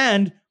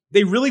 And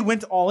they really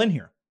went all in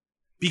here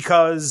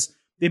because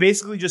they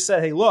basically just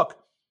said, hey, look,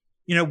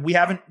 we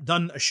haven't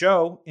done a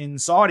show in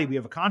Saudi. We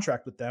have a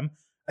contract with them,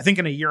 I think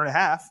in a year and a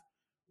half,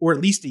 or at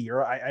least a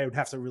year. I would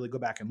have to really go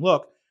back and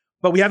look,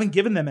 but we haven't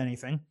given them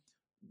anything.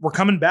 We're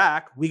coming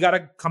back. We got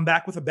to come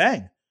back with a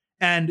bang.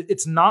 And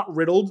it's not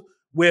riddled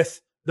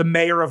with the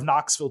mayor of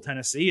Knoxville,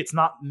 Tennessee. It's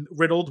not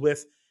riddled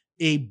with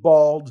a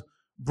bald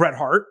Bret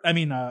Hart.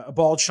 A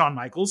bald Shawn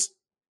Michaels.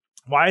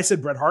 Why I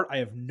said Bret Hart, I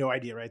have no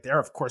idea right there.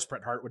 Of course,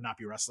 Bret Hart would not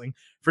be wrestling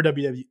for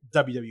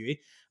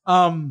WWE.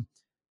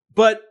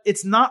 But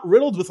it's not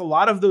riddled with a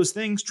lot of those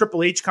things.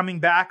 Triple H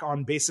coming back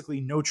on basically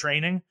no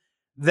training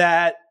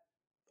that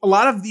a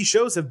lot of these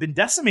shows have been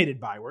decimated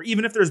by, where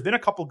even if there's been a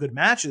couple good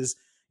matches,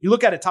 you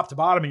look at it top to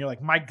bottom and you're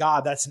like, my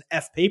God, that's an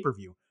F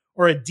pay-per-view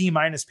or a D-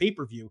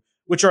 pay-per-view,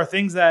 which are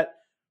things that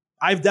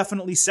I've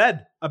definitely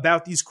said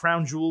about these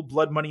Crown Jewel,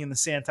 Blood Money in the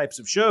Sand types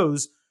of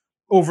shows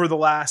over the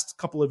last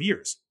couple of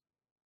years.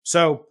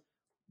 So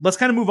let's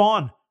kind of move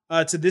on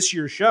to this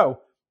year's show.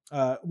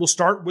 We'll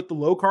start with the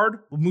low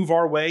card. We'll move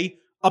our way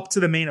up to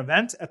the main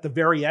event. At the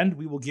very end,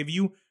 we will give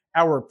you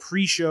our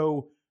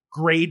pre-show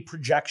grade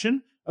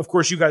projection. Of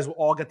course, you guys will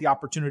all get the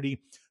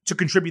opportunity to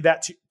contribute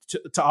that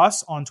to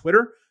us on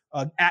Twitter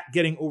at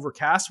Getting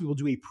Overcast. We will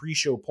do a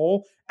pre-show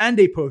poll and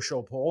a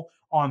post-show poll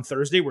on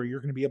Thursday where you're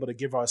going to be able to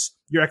give us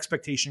your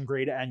expectation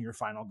grade and your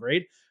final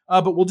grade.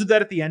 But we'll do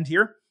that at the end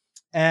here.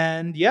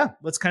 And yeah,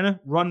 let's kind of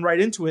run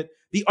right into it.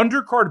 The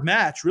undercard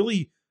match,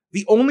 really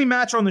the only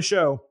match on the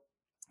show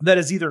that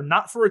is either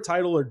not for a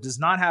title or does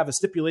not have a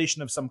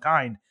stipulation of some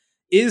kind,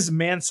 is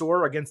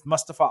Mansoor against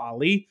Mustafa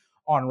Ali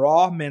on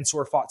Raw.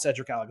 Mansoor fought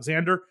Cedric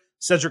Alexander.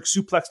 Cedric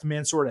suplexed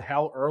Mansoor to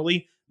hell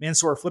early.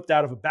 Mansoor flipped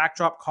out of a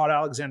backdrop, caught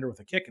Alexander with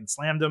a kick and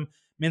slammed him.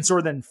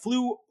 Mansoor then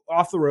flew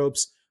off the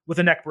ropes with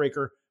a neck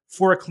breaker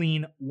for a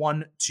clean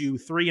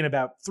 1-2-3 in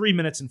about 3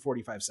 minutes and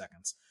 45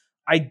 seconds.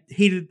 I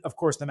hated, of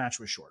course, the match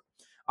was short.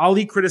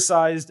 Ali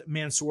criticized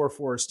Mansoor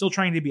for still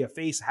trying to be a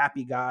face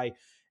happy guy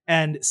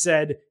and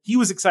said he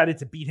was excited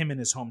to beat him in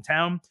his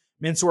hometown.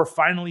 Mansoor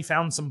finally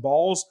found some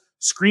balls,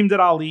 screamed at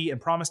Ali, and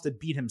promised to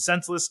beat him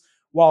senseless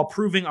while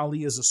proving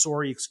Ali is a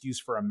sorry excuse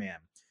for a man.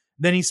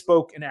 Then he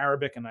spoke in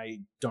Arabic, and I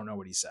don't know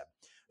what he said.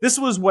 This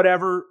was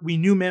whatever. We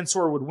knew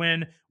Mansoor would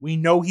win. We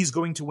know he's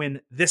going to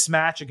win this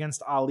match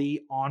against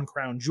Ali on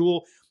Crown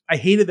Jewel. I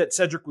hated that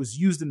Cedric was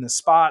used in this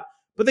spot,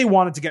 but they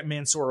wanted to get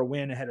Mansoor a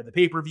win ahead of the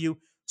pay-per-view,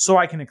 so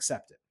I can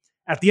accept it.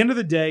 At the end of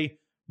the day,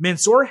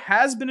 Mansoor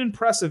has been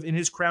impressive in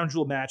his Crown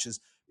Jewel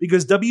matches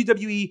because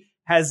WWE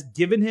has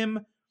given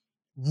him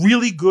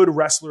really good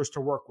wrestlers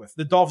to work with.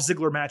 The Dolph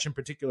Ziggler match in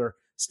particular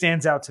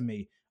stands out to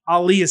me.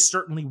 Ali is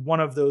certainly one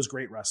of those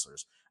great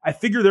wrestlers. I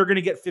figure they're going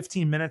to get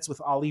 15 minutes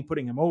with Ali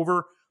putting him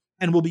over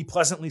and will be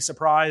pleasantly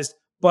surprised.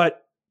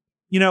 But,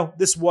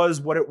 this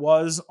was what it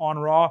was on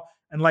Raw.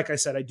 And like I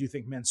said, I do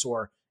think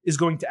Mansoor is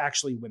going to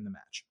actually win the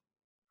match.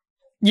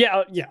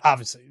 Yeah,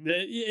 obviously.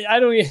 I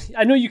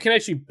know you can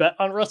actually bet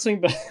on wrestling,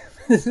 but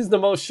this is the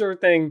most sure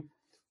thing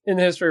in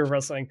the history of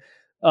wrestling.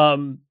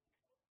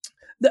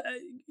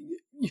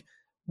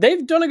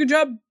 They've done a good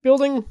job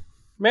building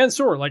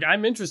Mansoor. Like,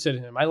 I'm interested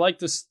in him. I like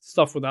this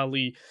stuff with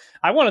Ali.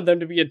 I wanted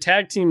them to be a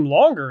tag team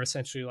longer,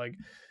 essentially, like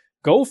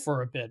go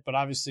for a bit. But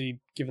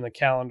obviously, given the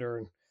calendar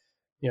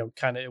and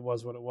kind of it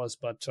was what it was.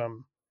 But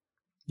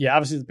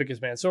obviously the pick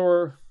is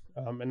Mansoor,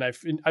 and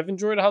I've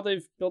enjoyed how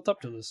they've built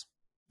up to this.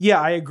 Yeah,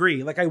 I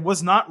agree. Like, I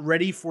was not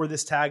ready for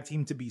this tag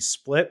team to be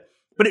split,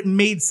 but it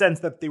made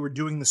sense that they were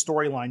doing the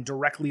storyline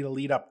directly to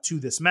lead up to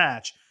this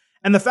match.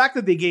 And the fact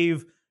that they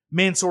gave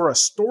Mansoor a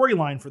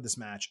storyline for this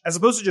match, as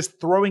opposed to just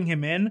throwing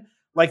him in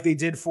like they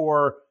did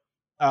for,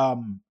 I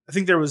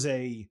think there was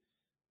a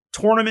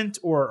tournament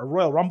or a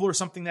Royal Rumble or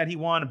something that he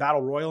won, a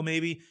Battle Royal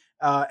maybe,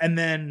 and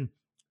then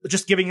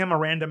just giving him a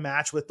random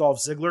match with Dolph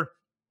Ziggler.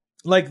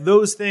 Like,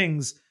 those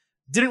things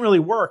didn't really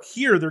work.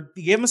 Here,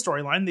 they gave him a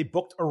storyline. They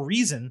booked a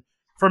reason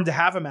for him to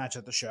have a match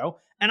at the show.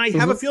 And I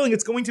have a feeling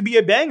it's going to be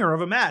a banger of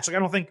a match. Like,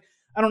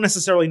 I don't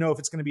necessarily know if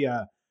it's going to be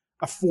a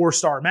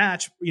 4-star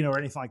match, or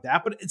anything like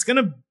that, but it's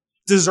going to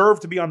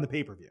deserve to be on the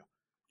pay-per-view.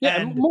 Yeah,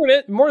 and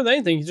more than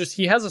anything,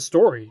 he has a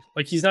story.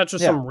 Like, he's not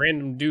just some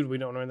random dude we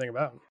don't know anything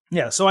about.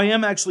 Yeah, so I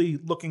am actually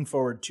looking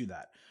forward to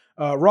that.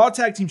 Raw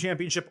Tag Team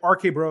Championship,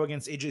 RK Bro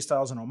against AJ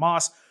Styles and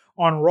Omos.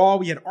 On Raw,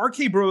 we had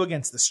RK Bro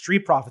against the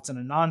Street Profits in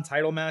a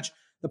non-title match.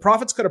 The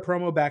Profits cut a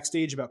promo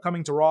backstage about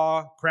coming to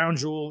Raw, Crown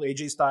Jewel,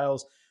 AJ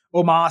Styles,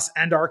 Omos,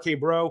 and RK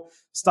Bro.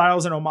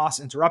 Styles and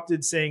Omos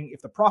interrupted, saying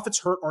if the Profits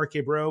hurt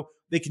RK Bro,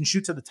 they can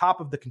shoot to the top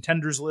of the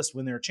contenders list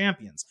when they're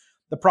champions.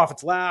 The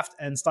Profits laughed,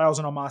 and Styles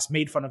and Omos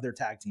made fun of their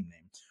tag team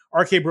name.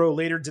 RK Bro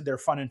later did their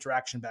fun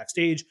interaction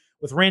backstage,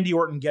 with Randy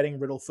Orton getting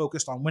Riddle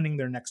focused on winning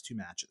their next 2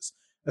 matches.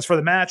 As for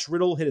the match,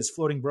 Riddle hit his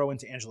floating bro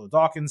into Angelo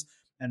Dawkins,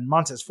 and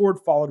Montez Ford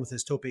followed with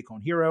his Tope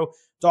Con Hero.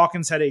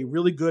 Dawkins had a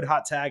really good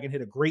hot tag and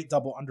hit a great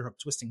double underhook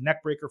twisting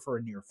neckbreaker for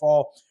a near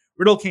fall.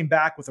 Riddle came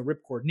back with a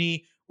ripcord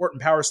knee. Orton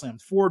power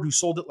slammed Ford, who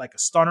sold it like a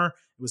stunner.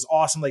 It was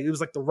awesome. It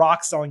was like The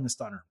Rock selling the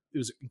stunner. It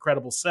was an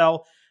incredible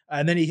sell.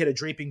 And then he hit a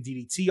draping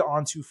DDT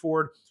onto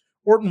Ford.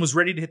 Orton was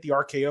ready to hit the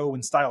RKO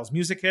when Styles'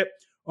 music hit.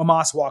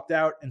 Omos walked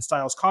out, and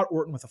Styles caught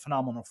Orton with a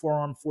phenomenal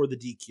forearm for the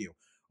DQ.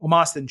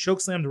 Omos then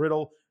chokeslammed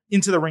Riddle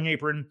into the ring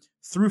apron,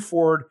 threw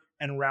Ford,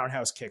 and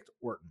roundhouse kicked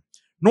Orton.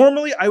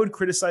 Normally, I would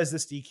criticize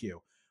this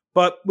DQ,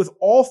 but with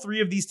all 3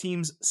 of these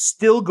teams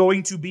still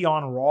going to be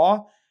on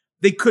Raw,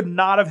 they could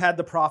not have had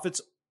the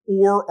Profits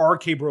or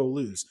RK Bro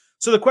lose.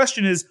 So the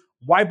question is,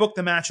 why book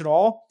the match at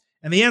all?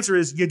 And the answer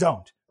is, you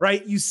don't,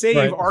 right? You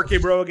save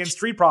RK Bro against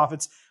Street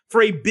Profits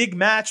for a big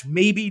match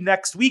maybe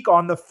next week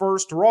on the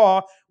first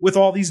Raw with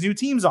all these new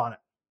teams on it.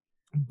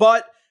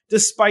 But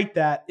despite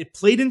that, it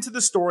played into the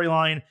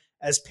storyline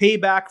as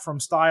payback from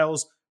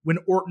Styles when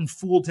Orton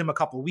fooled him a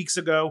couple of weeks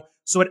ago.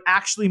 So it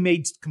actually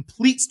made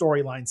complete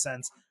storyline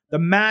sense. The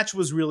match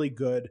was really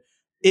good.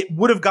 It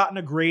would have gotten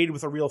a grade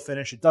with a real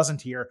finish. It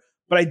doesn't here,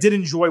 but I did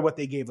enjoy what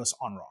they gave us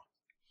on Raw.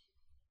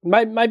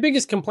 My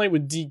biggest complaint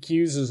with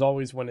DQs is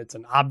always when it's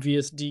an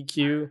obvious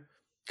DQ,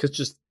 because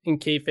just in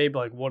kayfabe,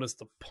 like, what is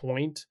the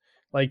point?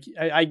 Like,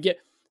 I get,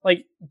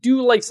 like,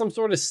 do like some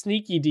sort of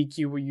sneaky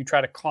DQ where you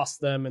try to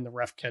cost them and the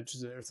ref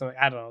catches it or something.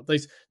 I don't know.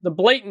 Like, the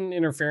blatant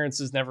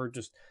interferences never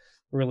just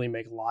really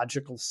make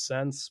logical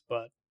sense.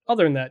 But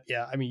other than that,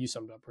 yeah, I mean, you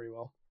summed it up pretty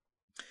well.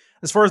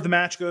 As far as the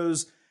match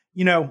goes,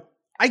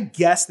 I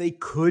guess they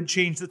could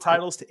change the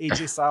titles to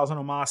AJ Styles and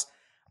Omos.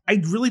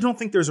 I really don't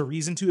think there's a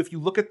reason to. If you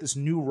look at this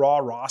new Raw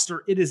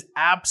roster, it is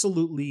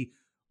absolutely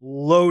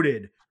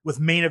loaded with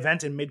main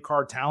event and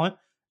mid-card talent.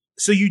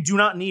 So you do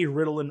not need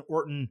Riddle and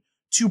Orton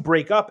to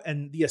break up.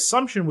 And the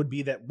assumption would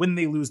be that when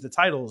they lose the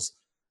titles,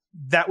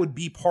 that would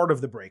be part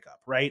of the breakup,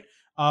 right?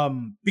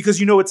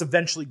 Because it's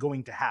eventually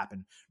going to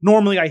happen.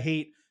 Normally, I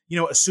hate,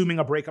 assuming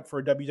a breakup for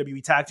a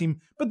WWE tag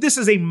team, but this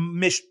is a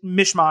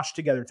mishmash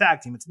together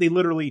tag team. They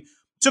literally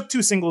took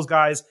 2 singles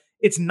guys.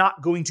 It's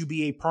not going to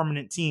be a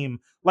permanent team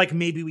like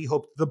maybe we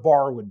hoped the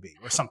Bar would be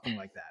or something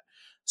like that.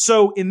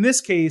 So in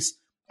this case,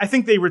 I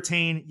think they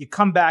retain. You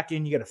come back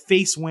in, you get a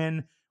face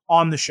win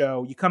on the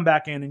show. You come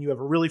back in and you have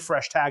a really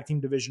fresh tag team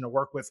division to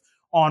work with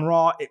on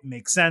Raw. It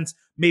makes sense.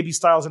 Maybe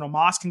Styles and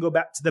Omos can go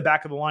back to the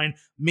back of the line.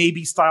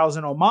 Maybe Styles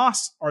and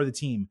Omos are the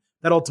team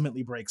that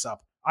ultimately breaks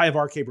up. I have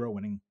RK Bro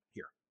winning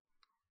here.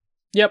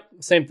 Yep,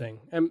 same thing.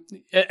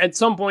 At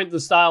some point, the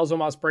Styles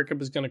Omos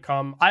breakup is going to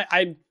come.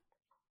 I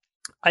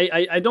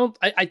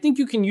think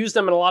you can use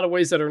them in a lot of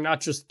ways that are not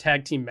just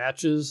tag team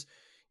matches.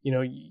 You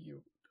know,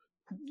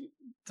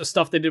 the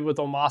stuff they did with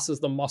Omos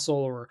as the muscle,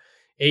 or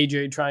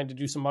AJ trying to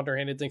do some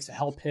underhanded things to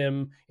help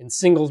him in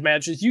singles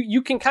matches.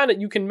 You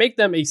can make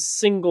them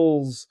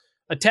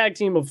a tag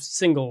team of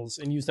singles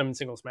and use them in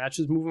singles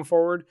matches moving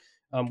forward,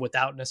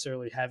 without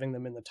necessarily having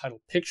them in the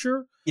title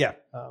picture. Yeah.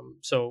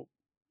 So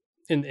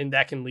and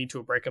that can lead to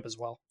a breakup as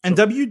well. And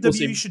so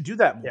WWE should do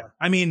that more. Yeah.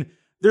 I mean,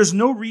 there's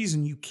no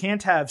reason you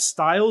can't have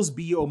Styles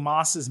be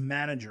Omos's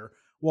manager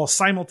while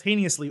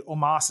simultaneously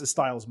Omos is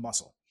Styles'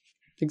 muscle.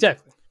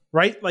 Exactly.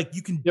 Right? Like,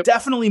 you can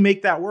definitely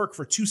make that work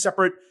for two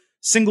separate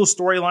single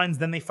storylines.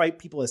 Then they fight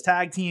people as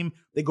tag team.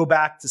 They go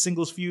back to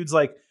singles feuds.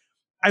 Like,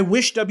 I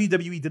wish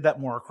WWE did that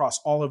more across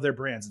all of their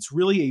brands. It's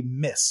really a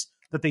miss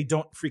that they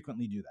don't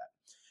frequently do that.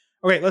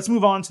 Okay, let's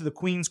move on to the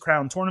Queen's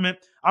Crown tournament.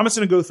 I'm just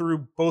going to go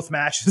through both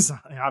matches.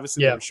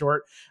 Obviously, they're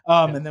short.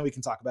 And then we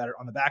can talk about it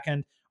on the back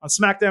end. On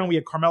SmackDown, we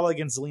had Carmella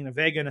against Zelina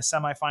Vega in a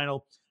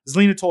semifinal.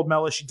 Zelina told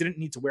Mella she didn't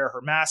need to wear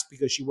her mask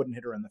because she wouldn't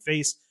hit her in the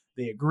face.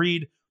 They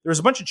agreed. There was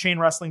a bunch of chain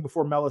wrestling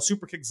before Mella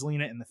superkicked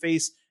Zelina in the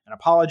face and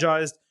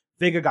apologized.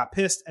 Vega got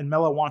pissed, and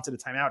Mella wanted a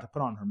timeout to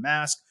put on her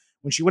mask.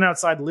 When she went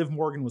outside, Liv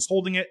Morgan was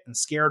holding it and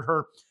scared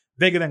her.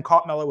 Vega then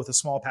caught Mella with a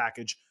small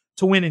package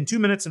to win in 2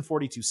 minutes and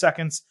 42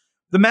 seconds.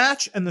 The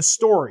match and the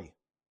story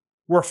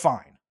were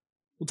fine.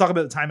 We'll talk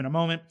about the time in a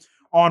moment.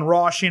 On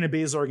Raw, Shayna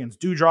Baszler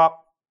against Doudrop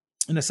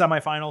in the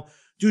semifinal.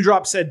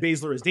 Doudrop said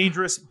Baszler is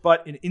dangerous,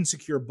 but an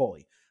insecure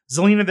bully.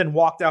 Zelina then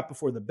walked out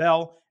before the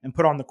bell and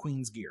put on the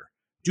Queen's gear.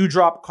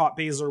 Doudrop caught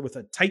Baszler with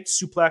a tight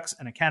suplex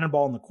and a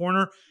cannonball in the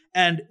corner.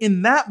 And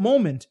in that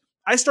moment,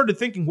 I started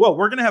thinking, well,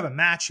 we're going to have a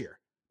match here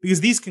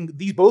because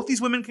both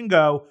these women can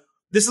go.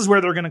 This is where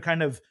they're going to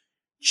kind of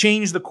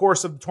change the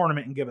course of the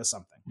tournament and give us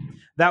something.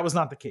 That was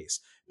not the case.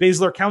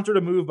 Baszler countered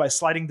a move by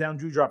sliding down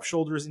Doudrop's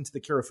shoulders into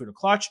the Kirifuda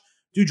clutch.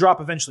 Doudrop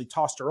eventually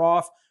tossed her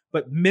off,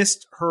 but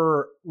missed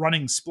her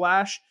running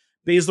splash.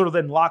 Baszler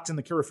then locked in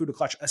the Kirifuda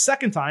clutch a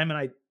second time, and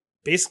I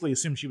basically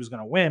assumed she was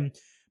going to win.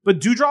 But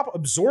Doudrop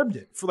absorbed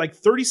it for like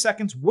 30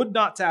 seconds, would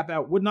not tap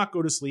out, would not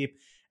go to sleep,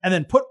 and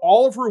then put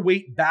all of her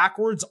weight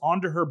backwards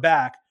onto her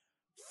back,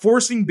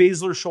 forcing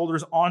Baszler's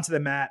shoulders onto the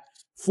mat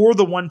for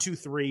the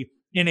 1-2-3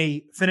 in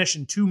a finish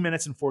in 2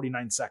 minutes and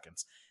 49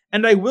 seconds.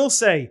 And I will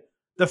say,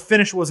 the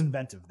finish was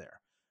inventive there.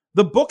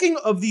 The booking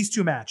of these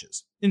two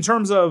matches, in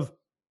terms of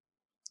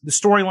the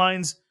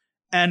storylines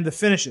and the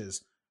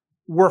finishes,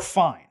 were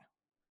fine.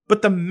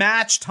 But the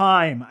match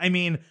time, I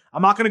mean,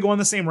 I'm not going to go on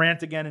the same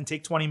rant again and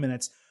take 20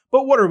 minutes,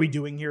 but what are we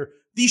doing here?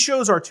 These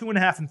shows are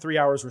 2.5 and 3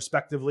 hours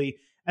respectively,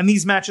 and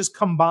these matches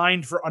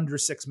combined for under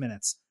 6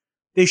 minutes.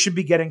 They should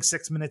be getting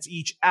 6 minutes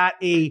each at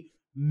a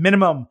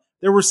minimum.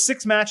 There were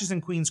 6 matches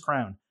in Queen's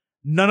Crown.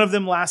 None of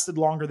them lasted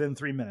longer than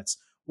 3 minutes.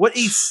 What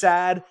a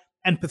sad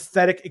and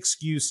pathetic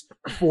excuse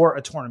for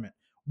a tournament.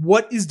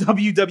 What is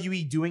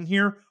WWE doing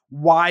here?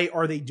 Why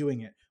are they doing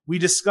it? We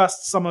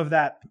discussed some of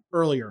that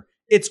earlier.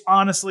 It's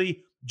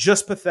honestly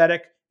just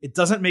pathetic. It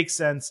doesn't make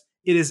sense.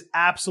 It is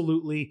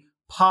absolutely,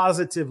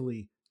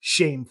 positively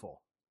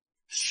shameful.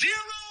 0.0,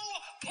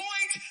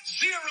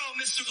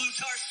 Mr.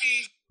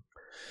 Blutarski.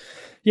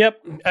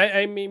 Yep.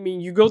 I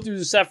mean, you go through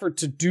this effort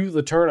to do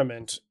the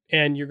tournament,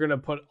 and you're going to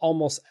put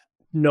almost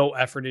no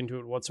effort into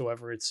it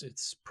whatsoever.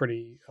 It's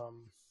pretty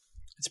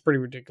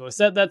ridiculous.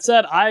 That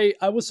said, I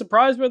was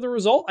surprised by the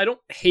result. I don't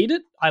hate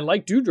it. I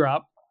like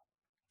Doudrop.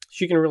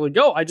 She can really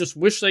go. I just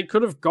wish they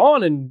could have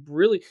gone and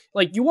really,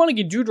 like, you want to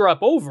get Doudrop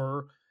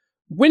over.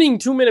 Winning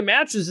 2-minute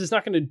matches is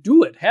not going to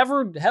do it. Have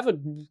a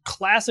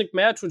classic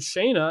match with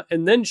Shayna,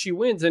 and then she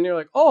wins, and you're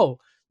like, oh,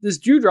 this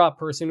Doudrop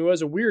person who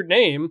has a weird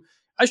name,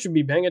 I should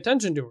be paying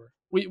attention to her.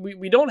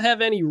 We don't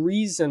have any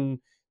reason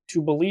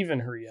to believe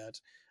in her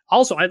yet.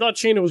 Also, I thought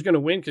Shayna was going to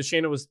win because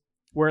Shayna was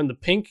wearing the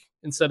pink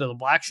instead of the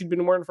black she'd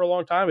been wearing for a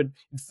long time. It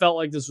felt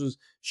like this was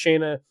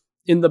Shayna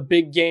in the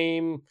big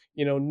game,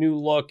 new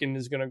look, and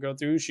is going to go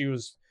through. She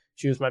was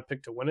my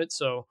pick to win it.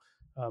 So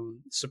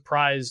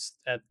surprised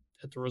at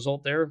the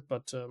result there.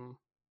 But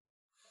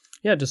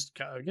just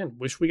again,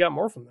 wish we got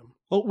more from them.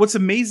 Well, what's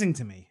amazing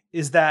to me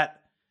is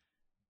that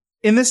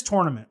in this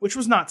tournament, which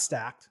was not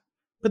stacked,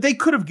 but they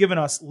could have given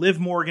us Liv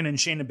Morgan and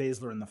Shayna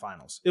Baszler in the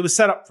finals. It was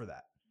set up for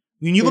that.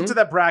 When you looked at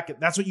that bracket,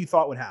 that's what you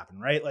thought would happen,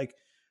 right? Like,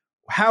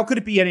 how could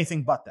it be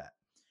anything but that?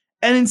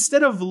 And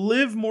instead of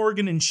Liv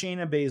Morgan and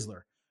Shayna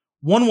Baszler,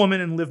 one woman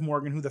in Liv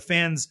Morgan who the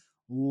fans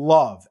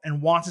love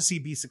and want to see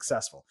be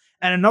successful,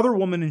 and another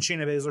woman in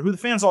Shayna Baszler who the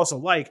fans also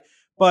like,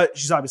 but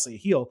she's obviously a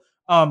heel.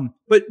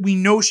 But we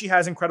know she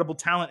has incredible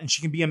talent and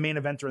she can be a main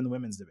eventer in the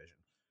women's division.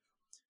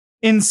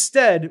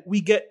 Instead, we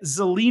get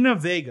Zelina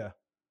Vega,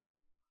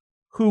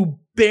 who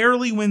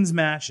barely wins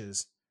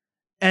matches,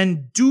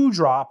 and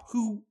Doudrop,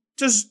 who,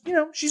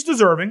 she's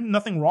deserving.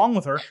 Nothing wrong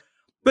with her.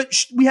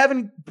 But we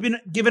haven't been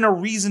given a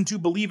reason to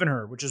believe in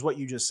her, which is what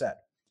you just said.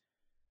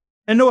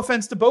 And no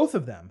offense to both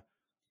of them.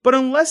 But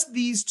unless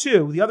these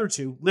two, the other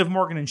two, Liv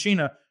Morgan and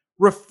Shayna,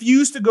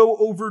 refuse to go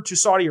over to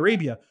Saudi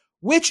Arabia,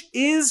 which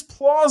is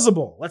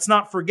plausible. Let's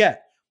not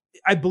forget.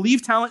 I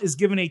believe talent is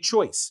given a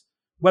choice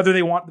whether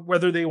they want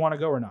to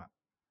go or not.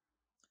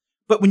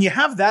 But when you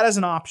have that as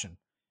an option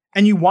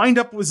and you wind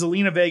up with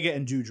Zelina Vega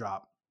and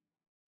Doudrop,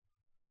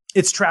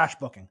 it's trash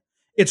booking.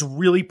 It's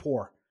really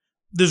poor.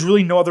 There's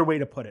really no other way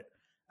to put it.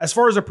 As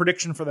far as a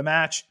prediction for the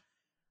match,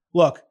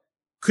 look,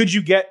 could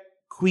you get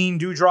Queen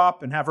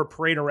Doudrop and have her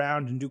parade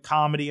around and do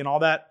comedy and all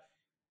that?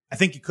 I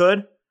think you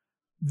could.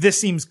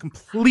 This seems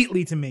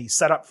completely, to me,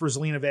 set up for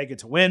Zelina Vega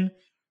to win,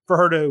 for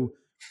her to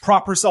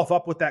prop herself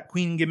up with that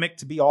Queen gimmick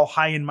to be all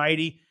high and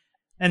mighty.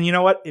 And you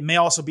know what? It may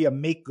also be a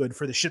make good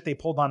for the shit they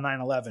pulled on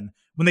 9/11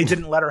 when they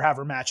didn't let her have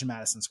her match in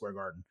Madison Square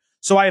Garden.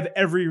 So I have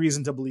every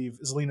reason to believe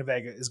Zelina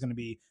Vega is going to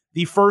be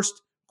the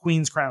first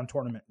Queen's Crown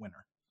tournament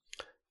winner.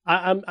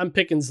 I'm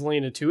picking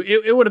Zelina too.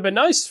 It would have been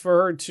nice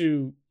for her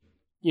to,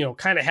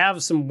 kind of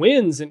have some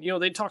wins. And,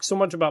 they talk so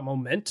much about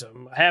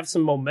momentum, have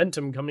some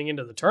momentum coming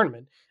into the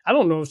tournament. I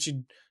don't know if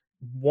she'd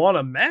won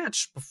a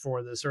match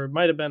before this, or it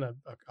might have been a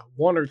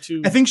one or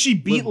two. I think she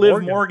beat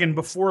Liv Morgan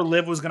before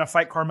Liv was going to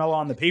fight Carmella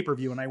on the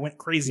pay-per-view, and I went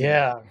crazy.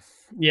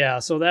 Yeah.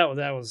 So that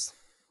was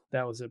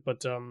it.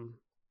 But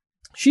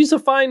she's a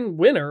fine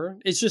winner.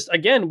 It's just,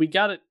 again, we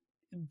got it.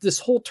 This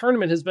whole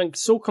tournament has been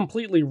so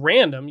completely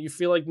random. You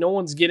feel like no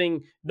one's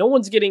getting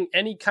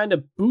any kind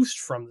of boost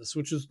from this,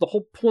 which is the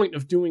whole point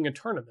of doing a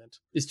tournament,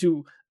 is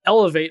to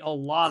elevate a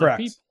lot of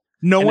people.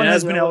 No one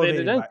has been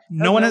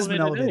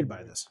elevated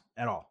by this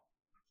at all.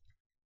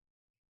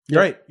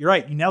 You're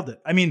right. You nailed it.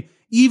 I mean,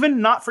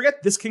 even not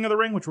forget this King of the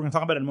Ring, which we're going to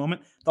talk about in a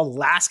moment. The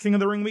last King of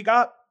the Ring we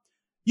got.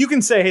 You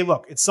can say, hey,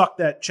 look, it sucked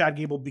that Chad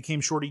Gable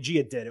became Shorty G.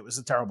 It did. It was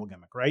a terrible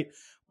gimmick, right?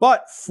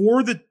 But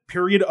for the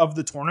period of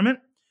the tournament,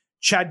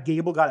 Chad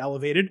Gable got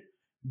elevated.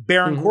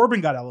 Baron Corbin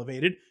got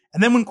elevated.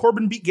 And then when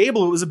Corbin beat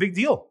Gable, it was a big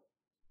deal.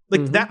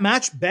 That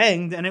match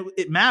banged and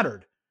it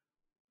mattered.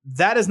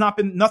 That has not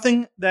been,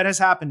 nothing that has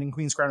happened in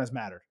Queen's Crown has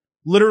mattered.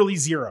 Literally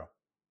zero.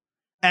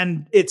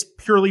 And it's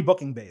purely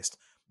booking based.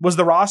 Was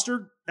the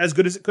roster as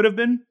good as it could have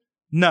been?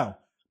 No.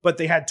 But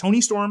they had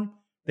Toni Storm,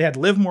 they had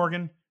Liv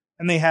Morgan,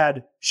 and they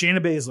had Shayna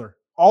Baszler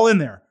all in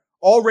there,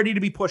 all ready to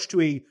be pushed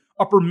to a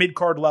upper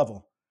mid-card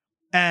level.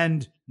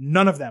 And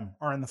none of them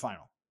are in the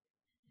final.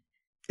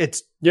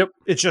 It's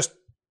just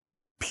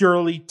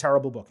purely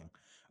terrible booking.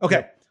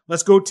 Okay,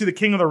 let's go to the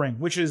King of the Ring,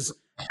 which is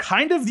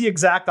kind of the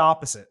exact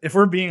opposite, if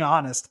we're being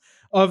honest,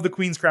 of the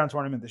Queen's Crown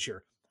tournament this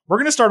year. We're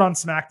going to start on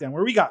SmackDown,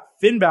 where we got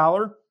Finn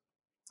Balor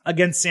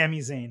against Sami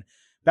Zayn.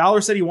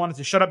 Balor said he wanted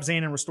to shut up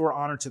Zayn and restore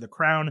honor to the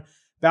crown.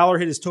 Balor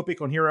hit his Tope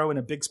con Hero in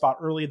a big spot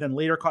early, then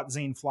later caught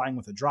Zayn flying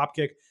with a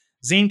dropkick.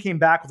 Zayn came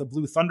back with a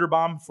blue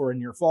thunderbomb for a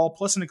near fall,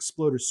 plus an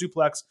exploder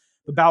suplex,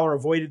 but Balor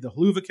avoided the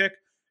haluva kick.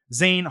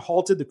 Zayn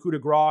halted the coup de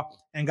grace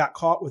and got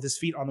caught with his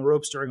feet on the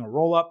ropes during a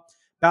roll-up.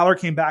 Balor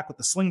came back with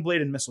the sling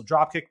blade and missile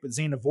dropkick, but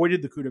Zayn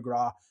avoided the coup de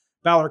grace.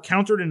 Balor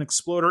countered an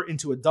exploder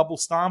into a double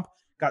stomp,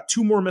 got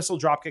two more missile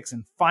dropkicks,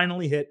 and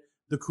finally hit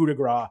the coup de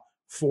grace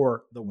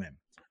for the win.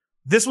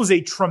 This was a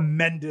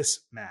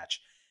tremendous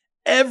match.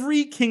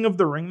 Every King of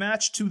the Ring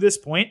match to this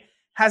point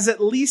has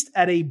at least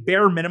at a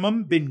bare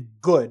minimum been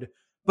good,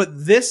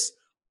 but this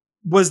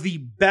was the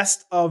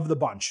best of the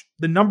bunch.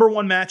 The number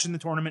one match in the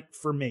tournament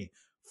for me.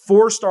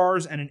 4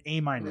 stars and an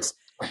A-.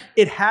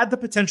 It had the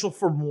potential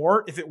for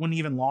more if it went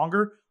even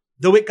longer,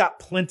 though it got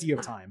plenty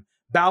of time.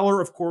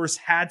 Balor, of course,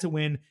 had to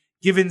win,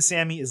 given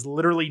Sami is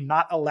literally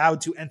not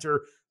allowed to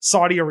enter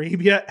Saudi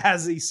Arabia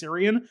as a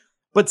Syrian,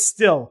 but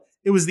still,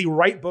 it was the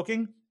right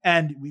booking.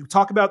 And we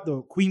talk about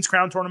the Queen's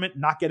Crown tournament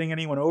not getting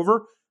anyone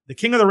over. The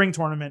King of the Ring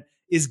tournament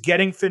is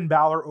getting Finn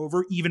Balor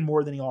over even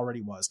more than he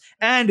already was.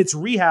 And it's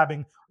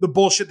rehabbing the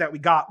bullshit that we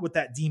got with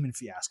that Demon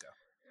fiasco.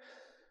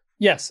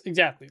 Yes,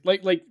 exactly.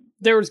 Like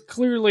there was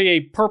clearly a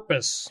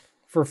purpose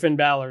for Finn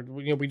Balor.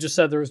 We just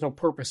said there was no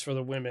purpose for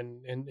the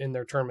women in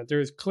their tournament. There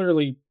is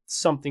clearly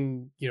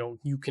something,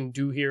 you can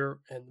do here.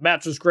 And the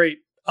match was great.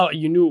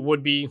 You knew it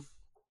would be.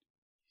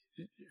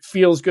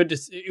 Feels good.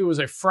 It was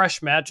a fresh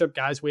matchup,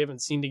 guys we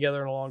haven't seen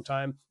together in a long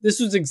time. This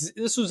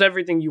was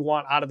everything you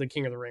want out of the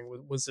King of the Ring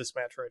was this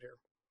match right here.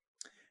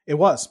 It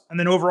was. And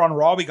then over on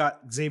Raw, we got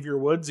Xavier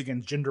Woods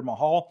against Jinder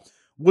Mahal.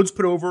 Woods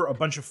put over a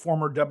bunch of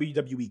former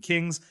WWE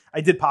Kings.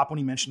 I did pop when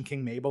he mentioned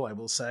King Mabel, I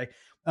will say.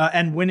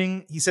 And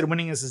winning, he said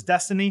winning is his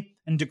destiny,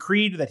 and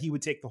decreed that he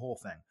would take the whole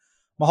thing.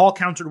 Mahal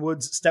countered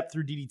Woods' step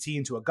through DDT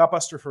into a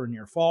gutbuster for a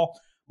near fall.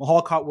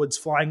 Mahal caught Woods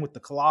flying with the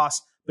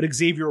Colossus, but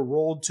Xavier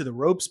rolled to the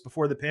ropes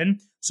before the pin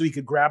so he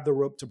could grab the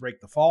rope to break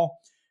the fall.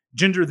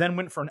 Jinder then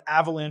went for an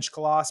avalanche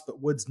Colossus,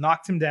 but Woods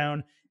knocked him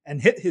down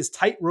and hit his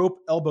tightrope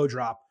elbow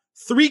drop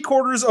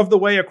 3/4 of the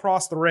way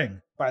across the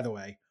ring, by the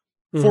way,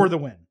 for the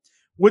win.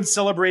 Woods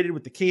celebrated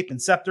with the cape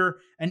and scepter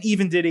and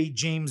even did a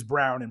James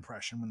Brown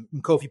impression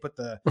when Kofi put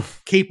the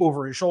cape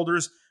over his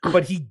shoulders,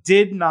 but he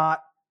did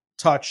not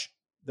touch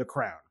the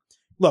crown.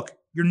 look,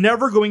 you're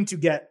never going to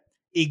get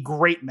a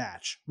great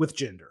match with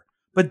Jinder,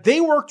 but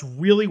they worked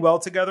really well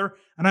together.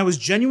 And I was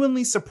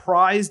genuinely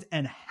surprised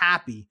and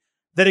happy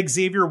that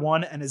Xavier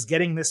won and is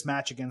getting this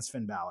match against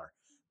Finn Balor.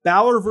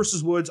 Balor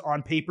versus Woods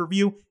on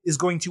pay-per-view is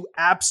going to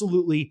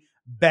absolutely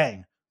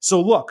bang.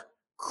 So look,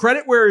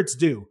 credit where it's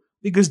due,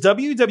 because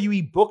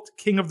WWE booked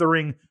King of the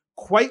Ring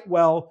quite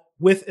well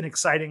with an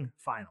exciting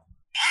final.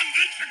 I'm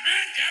Vince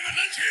McMahon, damn it,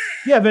 let's hear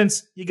it. Yeah,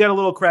 Vince, you get a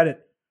little credit.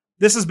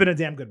 This has been a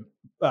damn good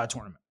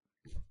tournament.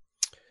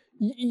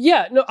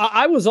 Yeah, no,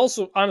 I was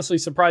also honestly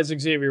surprised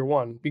Xavier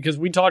won, because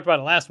we talked about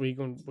it last week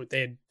when they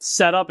had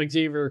set up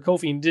Xavier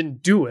Kofi and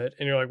didn't do it.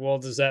 And you're like, well,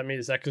 does that mean,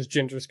 is that because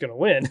Jinder's going to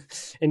win?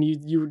 And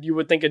you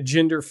would think a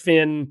Jinder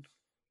Finn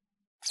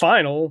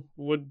final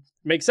would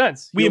make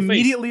sense. We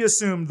immediately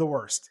assumed the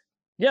worst.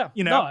 Yeah,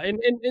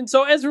 and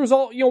so as a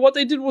result, what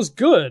they did was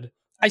good.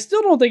 I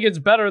still don't think it's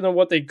better than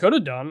what they could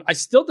have done. I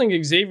still think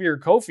Xavier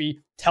Kofi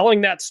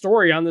telling that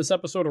story on this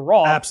episode of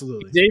Raw,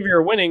 absolutely,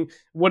 Xavier winning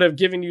would have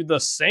given you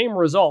the same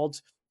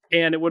result,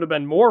 and it would have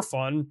been more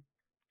fun,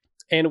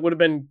 and it would have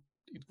been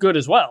good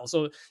as well.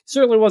 So it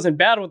certainly wasn't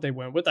bad what they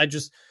went with.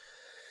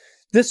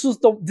 This was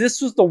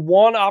the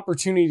one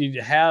opportunity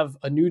to have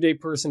a New Day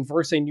person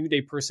versus a New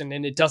Day person,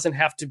 and it doesn't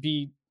have to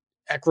be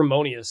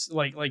acrimonious.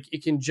 Like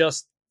it can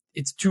just,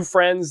 it's two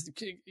friends.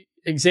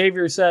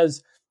 Xavier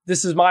says,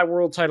 "This is my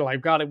world title.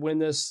 I've got to win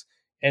this."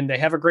 And they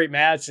have a great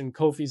match. And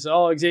Kofi says,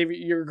 "Oh, Xavier,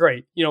 you're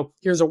great.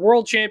 Here's a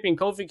world champion,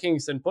 Kofi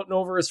Kingston, putting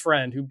over his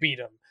friend who beat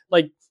him."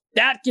 Like,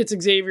 that gets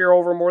Xavier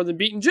over more than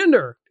beating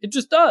Jinder. It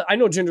just does. I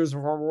know Jinder's a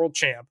former world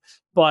champ,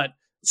 but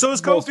so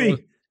is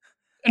Kofi.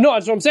 No,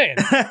 that's what I'm saying.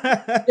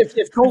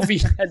 if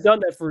Kofi had done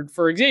that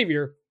for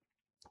Xavier,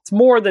 it's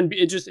more than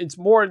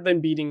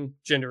beating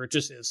Jinder. It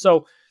just is.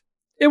 So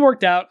it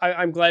worked out.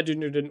 I'm glad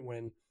Jinder didn't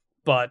win,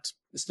 but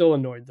still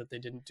annoyed that they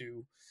didn't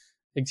do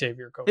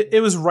Xavier Kofi.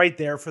 It was right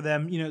there for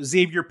them.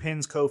 Xavier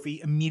pins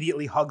Kofi,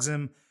 immediately hugs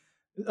him.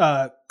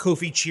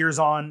 Kofi cheers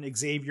on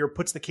Xavier,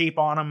 puts the cape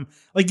on him.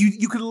 Like,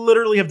 you could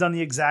literally have done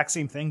the exact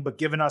same thing, but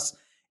given us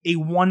a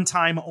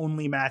one-time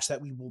only match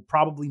that we will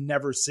probably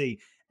never see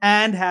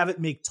and have it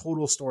make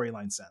total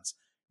storyline sense.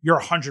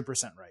 You're 100%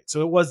 right.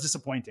 So it was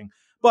disappointing.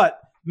 But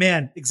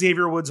man,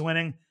 Xavier Woods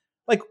winning,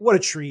 like, what a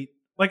treat.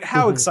 Like,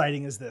 how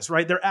exciting is this,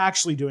 right? They're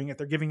actually doing it.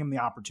 They're giving him the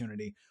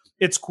opportunity.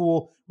 It's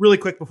cool. Really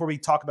quick before we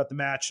talk about the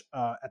match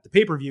at the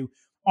pay-per-view,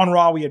 on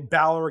Raw, we had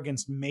Balor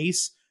against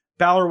Mace.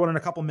 Balor won in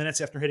a couple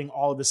minutes after hitting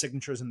all of his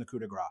signatures in the coup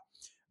de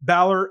grace.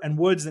 Balor and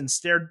Woods then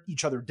stared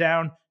each other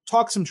down,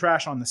 talked some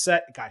trash on the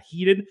set. It got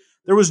heated.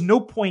 There was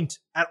no point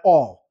at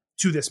all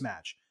to this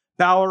match.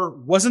 Balor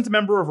wasn't a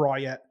member of Raw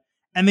yet,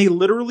 and they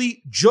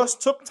literally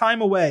just took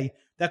time away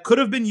that could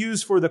have been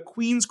used for the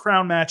Queen's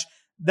Crown match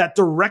that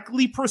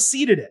directly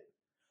preceded it.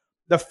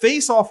 The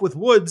face-off with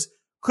Woods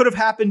could have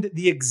happened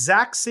the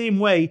exact same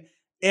way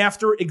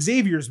after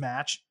Xavier's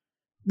match,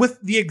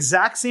 with the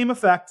exact same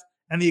effect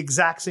and the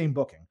exact same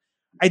booking.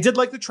 I did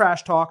like the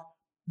trash talk.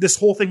 This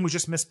whole thing was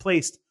just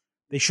misplaced.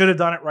 They should have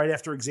done it right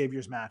after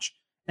Xavier's match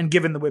and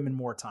given the women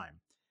more time.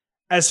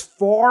 As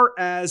far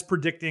as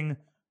predicting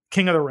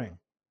King of the Ring,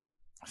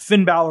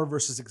 Finn Balor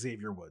versus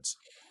Xavier Woods.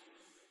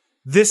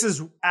 This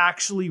is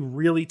actually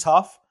really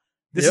tough.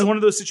 This is one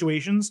of those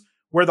situations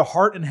where the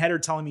heart and head are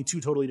telling me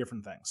two totally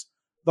different things.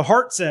 The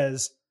heart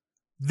says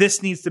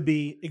this needs to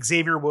be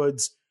Xavier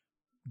Woods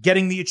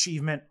getting the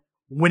achievement,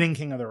 winning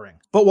King of the Ring.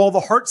 But while the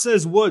heart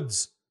says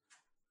Woods,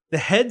 the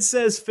head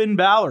says Finn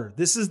Balor.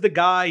 This is the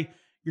guy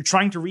you're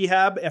trying to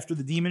rehab after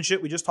the demon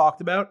shit we just talked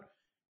about.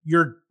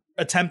 You're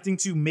attempting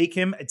to make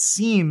him, it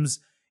seems,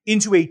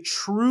 into a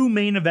true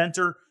main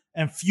eventer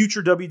and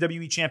future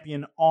WWE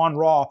champion on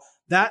Raw.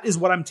 That is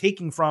what I'm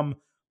taking from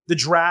the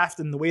draft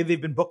and the way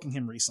they've been booking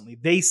him recently.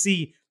 They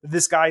see that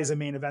this guy is a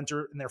main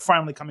eventer and they're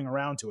finally coming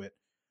around to it.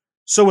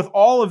 So with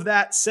all of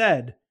that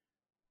said,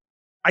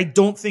 I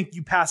don't think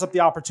you pass up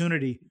the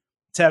opportunity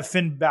to have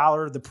Finn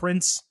Balor, the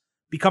prince,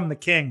 become the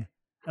king.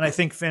 And I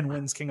think Finn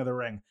wins King of the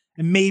Ring.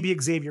 And maybe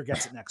Xavier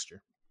gets it next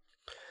year.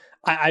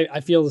 I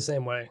feel the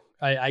same way.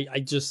 I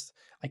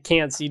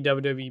can't see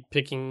WWE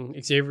picking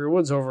Xavier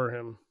Woods over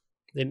him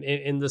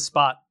in this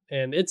spot.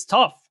 And it's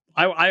tough.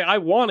 I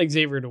want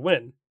Xavier to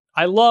win.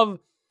 I love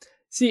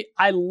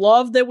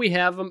that we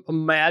have a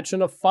match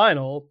and a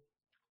final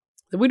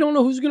that we don't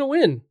know who's going to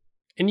win.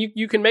 And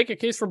you can make a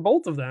case for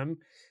both of them.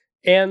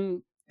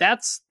 And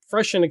that's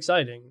fresh and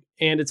exciting.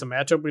 And it's a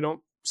matchup we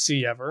don't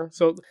see ever.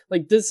 So,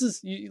 like, this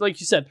is,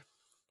 like you said,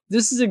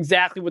 this is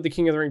exactly what the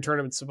King of the Ring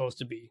tournament's supposed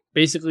to be.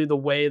 Basically, the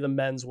way the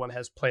men's one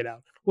has played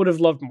out. Would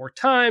have loved more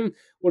time.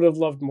 Would have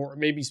loved more,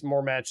 maybe some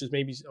more matches.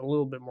 Maybe a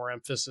little bit more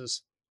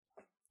emphasis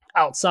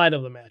outside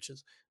of the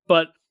matches.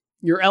 But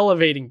you're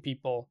elevating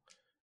people.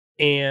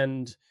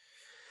 And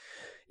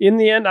in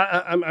the end,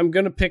 I'm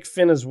going to pick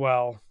Finn as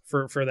well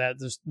for that.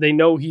 They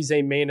know he's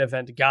a main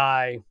event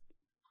guy.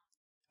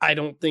 I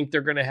don't think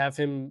they're going to have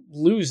him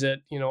lose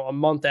it, a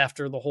month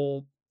after the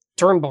whole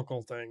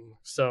turnbuckle thing.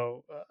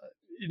 So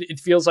it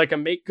feels like a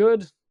make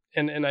good,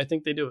 and I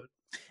think they do it.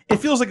 It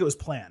feels like it was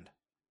planned.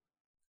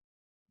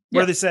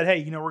 where they said,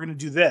 hey, we're going to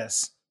do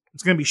this.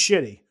 It's going to be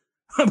shitty,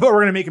 but we're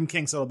going to make him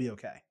king, so it'll be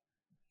okay.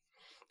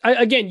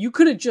 Again, you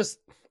could have just,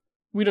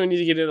 we don't need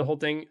to get into the whole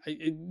thing.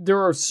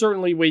 There are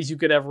certainly ways you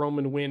could have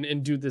Roman win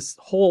and do this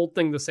whole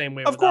thing the same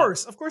way. Of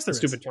course there is.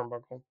 Stupid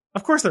turnbuckle.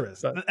 Of course there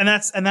is. But, and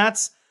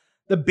that's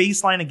the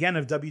baseline again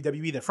of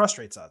WWE that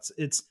frustrates us.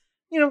 It's,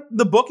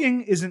 the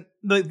booking isn't,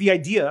 the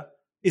idea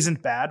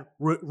isn't bad.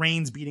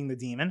 Reigns beating the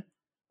Demon.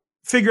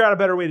 Figure out a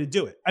better way to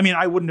do it. I mean,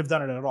 I wouldn't have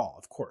done it at all,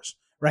 of course,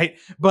 right?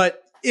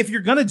 But if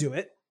you're going to do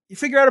it, you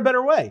figure out a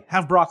better way.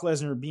 Have Brock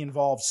Lesnar be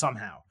involved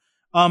somehow.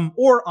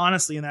 Or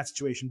honestly, in that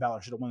situation,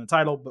 Balor should have won the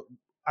title, but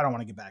I don't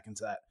want to get back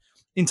into that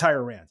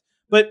entire rant.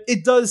 But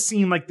it does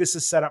seem like this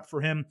is set up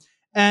for him.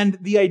 And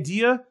the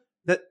idea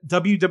that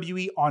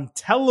WWE on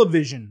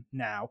television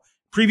now,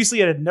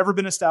 previously it had never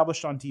been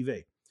established on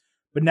TV,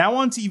 but now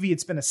on TV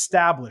it's been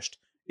established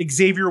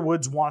Xavier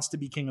Woods wants to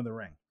be King of the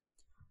Ring.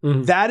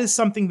 Mm-hmm. That is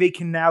something they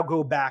can now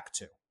go back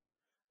to.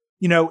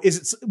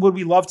 Would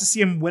we love to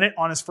see him win it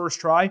on his first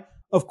try?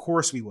 Of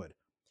course we would.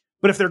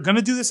 But if they're going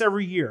to do this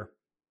every year,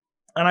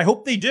 and I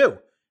hope they do,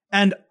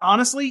 and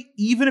honestly,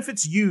 even if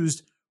it's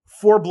used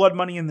for Blood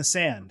Money in the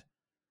Sand,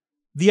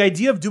 the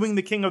idea of doing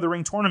the King of the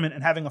Ring tournament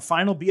and having a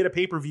final be at a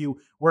pay-per-view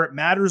where it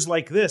matters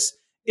like this,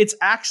 it's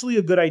actually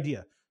a good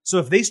idea. So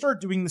if they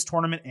start doing this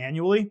tournament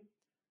annually,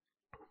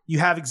 you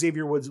have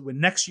Xavier Woods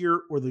win next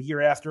year or the year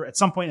after, at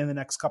some point in the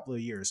next couple of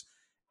years.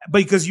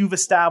 Because you've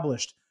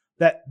established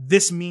that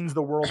this means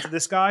the world to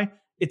this guy,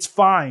 it's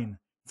fine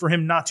for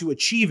him not to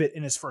achieve it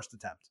in his first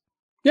attempt.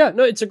 Yeah,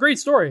 no, it's a great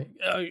story.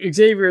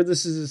 Xavier,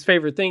 this is his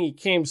favorite thing. He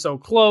came so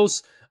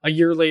close. A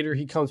year later,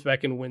 he comes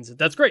back and wins it.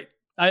 That's great.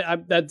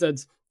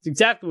 That's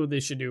exactly what they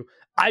should do.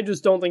 I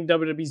just don't think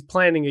WWE's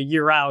planning a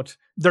year out.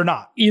 They're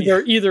not.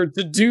 Either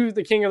to do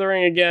the King of the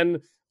Ring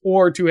again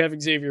or to have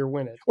Xavier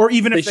win it. Or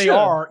even if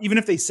even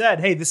if they said,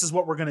 hey, this is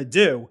what we're going to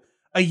do,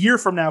 a year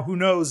from now, who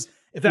knows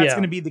if that's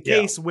going to be the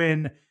case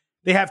when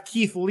they have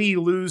Keith Lee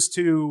lose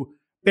to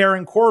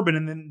Baron Corbin,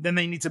 and then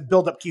they need to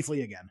build up Keith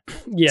Lee again.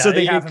 Yeah, so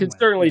it could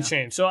certainly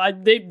change. So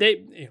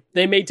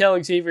they may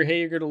tell Xavier, "Hey,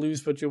 you're going to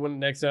lose, but you'll win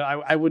next."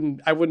 I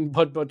wouldn't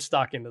put much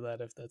stock into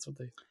that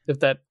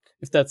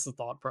if that's the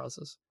thought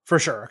process. For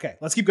sure. Okay,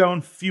 let's keep going.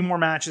 A few more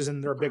matches,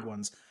 and they're big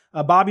ones.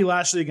 Bobby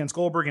Lashley against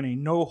Goldberg in a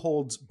no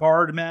holds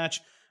barred match.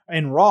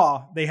 In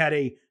Raw, they had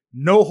a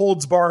no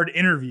holds barred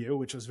interview,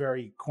 which was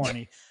very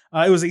corny.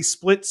 It was a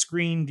split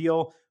screen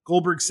deal.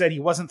 Goldberg said he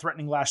wasn't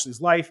threatening Lashley's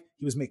life.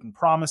 He was making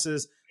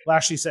promises.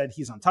 Lashley said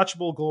he's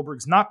untouchable.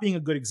 Goldberg's not being a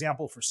good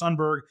example for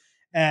Sunberg,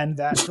 and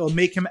that he'll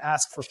make him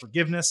ask for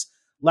forgiveness.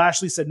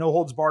 Lashley said no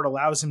holds barred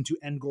allows him to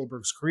end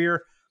Goldberg's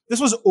career. This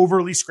was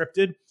overly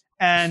scripted,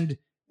 and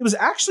it was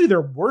actually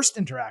their worst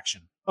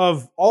interaction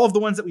of all of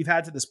the ones that we've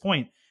had to this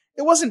point.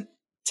 It wasn't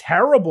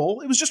terrible.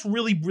 It was just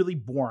really, really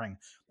boring.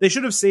 They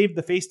should have saved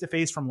the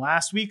face-to-face from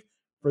last week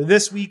for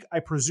this week.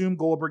 I presume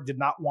Goldberg did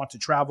not want to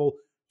travel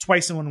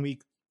twice in 1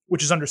 week,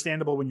 which is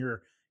understandable when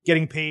you're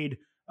getting paid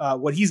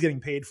what he's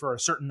getting paid for a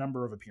certain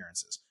number of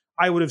appearances.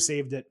 I would have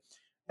saved it.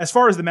 As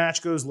far as the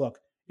match goes, look,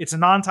 it's a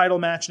non-title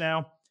match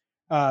now.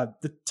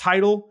 The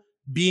title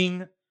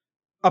being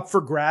up for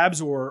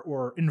grabs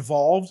or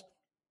involved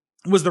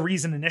was the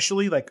reason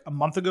initially, like a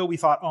month ago, we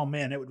thought, oh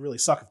man, it would really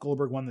suck if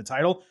Goldberg won the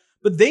title.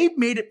 But they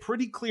made it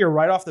pretty clear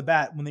right off the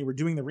bat when they were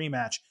doing the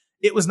rematch,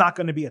 it was not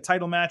going to be a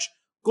title match.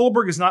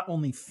 Goldberg is not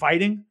only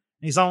fighting, and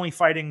he's not only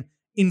fighting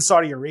in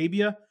Saudi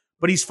Arabia,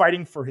 but he's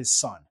fighting for his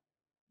son.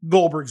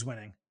 Goldberg's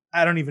winning.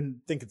 I don't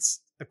even think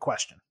it's a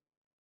question.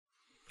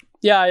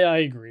 Yeah, I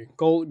agree.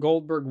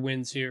 Goldberg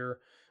wins here.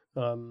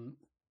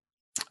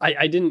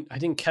 I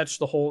didn't catch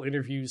the whole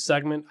interview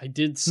segment. I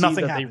did see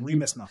nothing that happened. You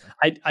missed nothing.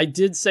 I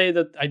did see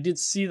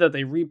that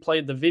they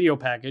replayed the video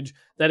package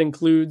that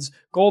includes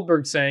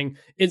Goldberg saying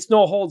it's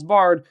no holds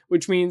barred,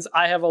 which means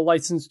I have a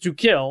license to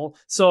kill.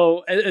 So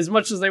as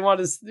much as they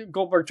wanted,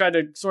 Goldberg tried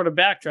to sort of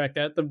backtrack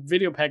that. The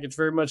video package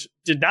very much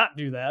did not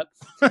do that.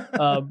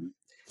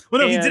 Well,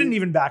 no, he didn't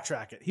even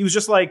backtrack it. He was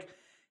just like,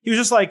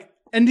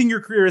 ending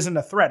your career isn't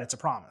a threat; it's a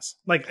promise.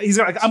 Like he's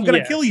like, I'm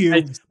going to kill you,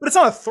 but it's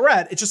not a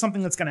threat. It's just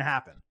something that's going to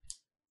happen.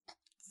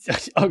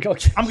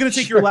 Okay. I'm going to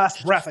take your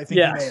last breath. I think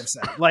you may have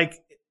said.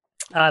 Like,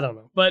 I don't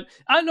know, but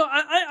I know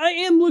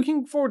I am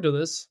looking forward to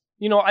this.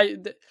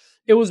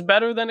 It was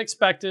better than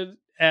expected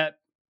at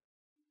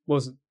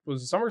was it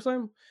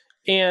SummerSlam,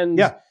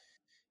 and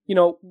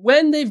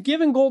when they've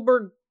given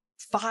Goldberg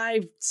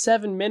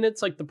 5-7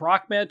 minutes, like the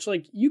Brock match,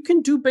 like you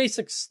can do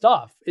basic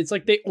stuff. It's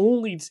like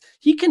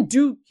he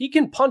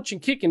can punch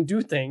and kick and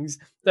do things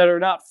that are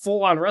not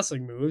full on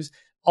wrestling moves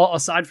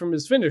aside from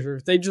his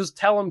finishers. They just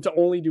tell him to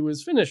only do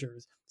his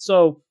finishers.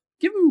 So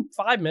give him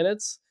 5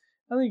 minutes.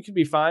 I think he could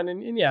be fine.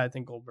 And yeah, I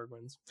think Goldberg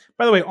wins.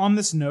 By the way, on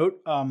this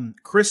note,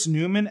 Chris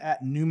Newman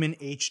at Newman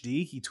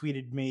HD, he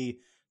tweeted me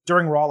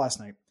during Raw last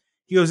night.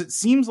 He goes, it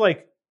seems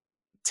like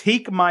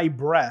Take My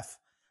Breath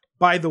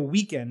by The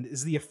Weeknd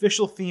is the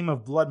official theme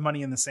of Blood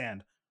Money in the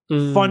Sand.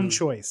 Fun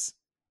choice.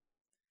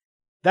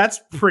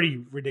 That's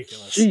pretty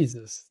ridiculous.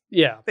 Jesus.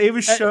 Yeah. They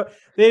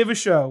have a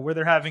show where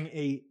they're having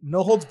a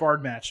no holds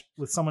barred match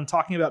with someone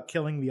talking about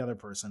killing the other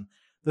person.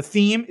 The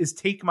theme is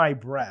Take My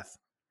Breath.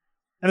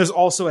 And there's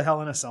also a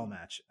Hell in a Cell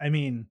match. I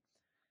mean,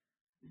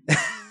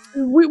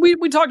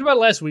 we talked about it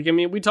last week. I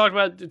mean, we talked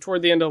about it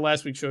toward the end of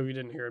last week's show if you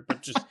didn't hear it,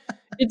 but just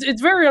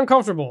it's very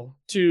uncomfortable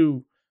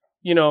to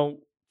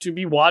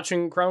be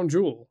watching Crown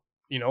Jewel.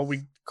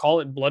 We call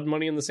it Blood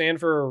Money in the Sand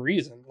for a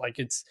reason. Like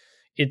it's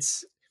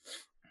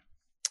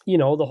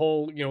the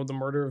whole, the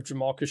murder of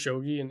Jamal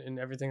Khashoggi and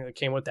everything that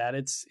came with that.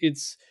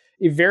 It's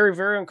a very,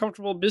 very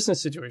uncomfortable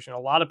business situation. A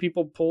lot of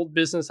people pulled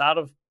business out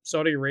of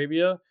Saudi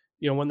Arabia,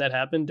 when that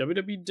happened.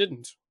 WWE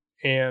didn't.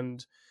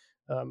 And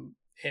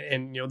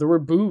there were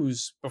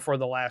boos before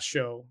the last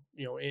show,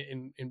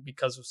 in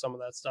because of some of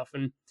that stuff.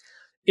 And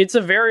it's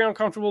a very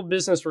uncomfortable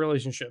business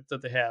relationship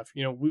that they have.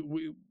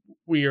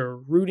 We are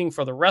rooting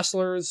for the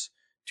wrestlers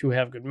to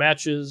have good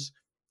matches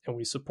and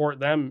we support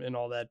them and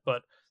all that.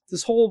 But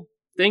this whole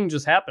thing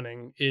just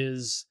happening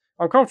is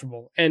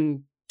uncomfortable.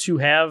 And to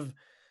have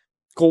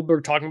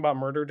Goldberg talking about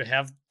murder, to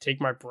have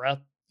Take My Breath,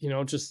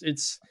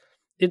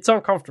 it's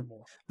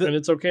uncomfortable. And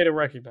it's okay to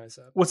recognize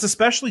that. What's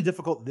especially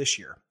difficult this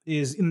year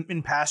is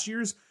in past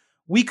years,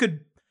 we could,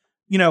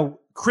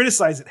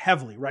 criticize it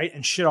heavily, right?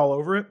 And shit all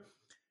over it.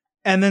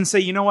 And then say,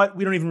 you know what?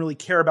 We don't even really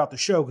care about the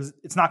show because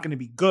it's not going to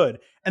be good.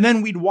 And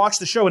then we'd watch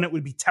the show and it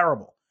would be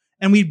terrible.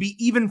 And we'd be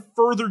even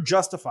further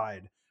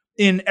justified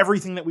in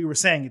everything that we were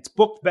saying. It's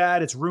booked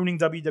bad. It's ruining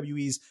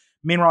WWE's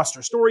main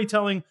roster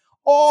storytelling.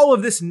 All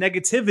of this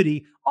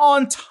negativity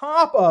on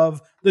top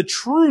of the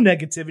true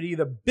negativity,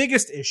 the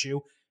biggest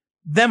issue,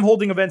 them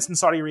holding events in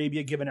Saudi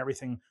Arabia, given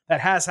everything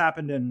that has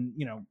happened and,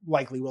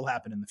 likely will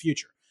happen in the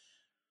future.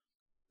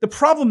 The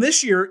problem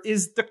this year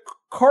is the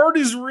card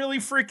is really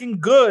freaking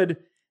good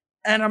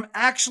and I'm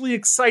actually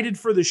excited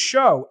for the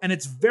show. And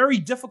it's very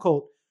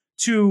difficult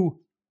to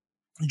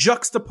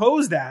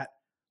juxtapose that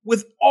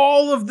with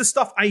all of the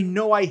stuff I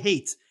know I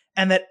hate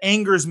and that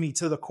angers me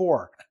to the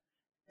core.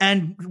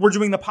 And we're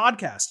doing the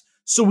podcast,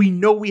 so we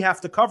know we have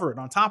to cover it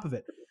on top of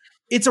it.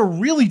 It's a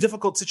really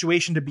difficult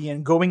situation to be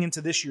in going into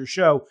this year's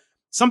show,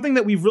 something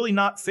that we've really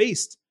not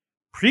faced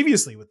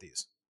previously with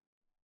these.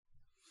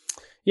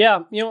 Yeah,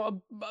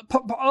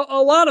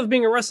 a lot of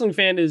being a wrestling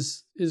fan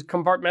is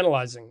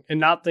compartmentalizing and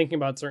not thinking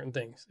about certain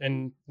things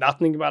and not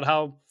thinking about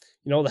how,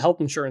 the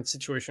health insurance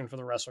situation for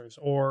the wrestlers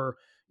or,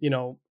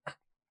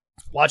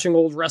 watching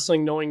old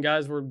wrestling, knowing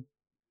guys were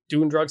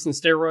doing drugs and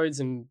steroids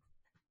and,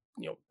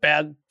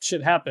 bad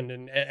shit happened.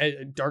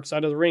 And Dark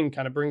Side of the Ring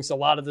kind of brings a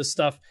lot of this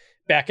stuff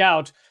back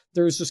out.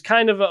 There's just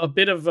kind of a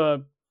bit of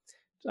a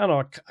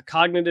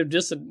cognitive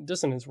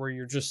dissonance where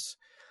you're just,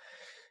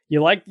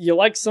 you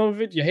like some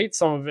of it, you hate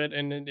some of it.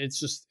 And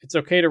it's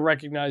okay to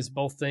recognize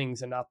both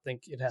things and not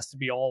think it has to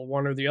be all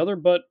one or the other.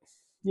 But,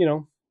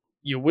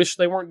 you wish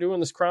they weren't doing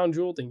this Crown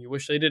Jewel thing. You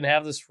wish they didn't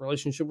have this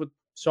relationship with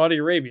Saudi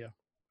Arabia,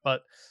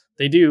 but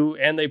they do.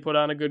 And they put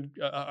on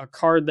a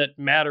card that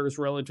matters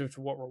relative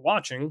to what we're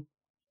watching.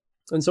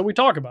 And so we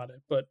talk about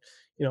it, but,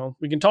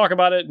 we can talk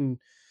about it and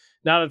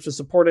not have to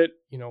support it.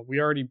 We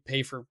already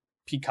pay for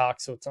Peacock,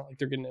 so it's not like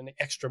they're getting any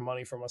extra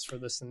money from us for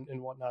this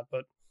and whatnot.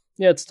 But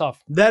yeah, it's tough.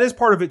 That is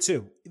part of it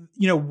too.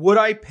 Would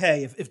I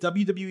pay if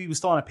WWE was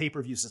still on a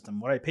pay-per-view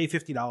system? Would I pay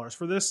 $50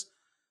 for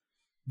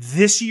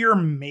this year?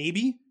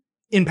 Maybe.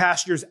 In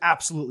past years,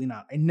 absolutely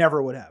not. I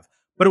never would have.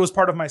 But it was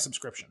part of my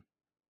subscription,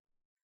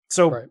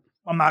 so right.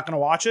 I'm not going to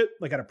watch it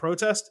like at a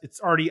protest.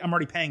 I'm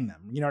already paying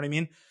them. You know what I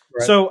mean?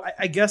 Right. So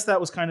I guess that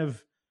was kind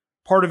of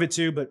part of it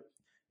too. But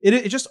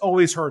it just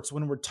always hurts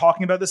when we're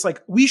talking about this.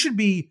 Like, we should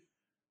be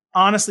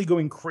honestly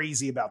going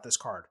crazy about this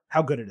card,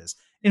 how good it is.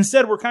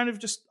 Instead, we're kind of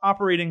just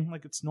operating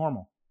like it's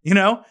normal,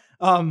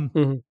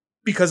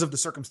 because of the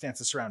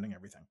circumstances surrounding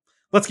everything.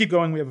 Let's keep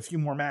going. We have a few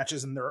more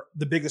matches, and they're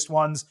the biggest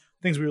ones,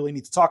 things we really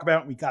need to talk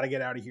about. And we got to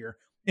get out of here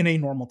in a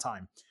normal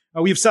time.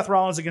 We have Seth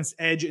Rollins against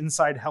Edge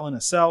inside Hell in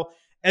a Cell.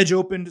 Edge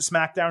opened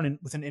SmackDown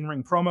with an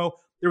in-ring promo.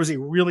 There was a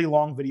really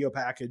long video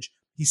package.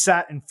 He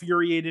sat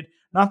infuriated.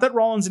 Not that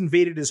Rollins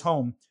invaded his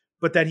home,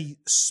 but that he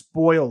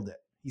spoiled it.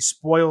 He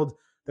spoiled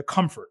the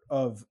comfort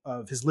of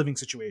his living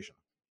situation.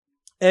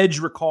 Edge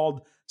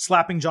recalled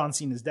slapping John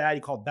Cena's dad. He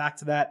called back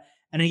to that.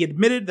 And he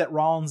admitted that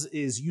Rollins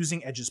is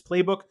using Edge's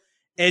playbook.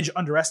 Edge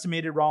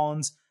underestimated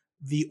Rollins,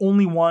 the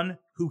only one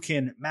who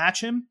can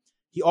match him.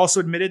 He also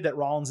admitted that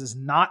Rollins is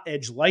not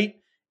Edge light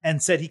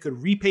and said he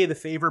could repay the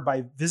favor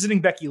by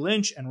visiting Becky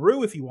Lynch and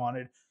Rue if he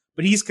wanted,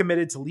 but he's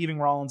committed to leaving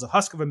Rollins a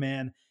husk of a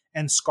man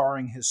and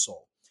scarring his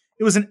soul.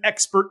 It was an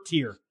expert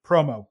tier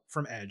promo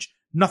from Edge.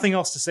 Nothing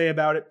else to say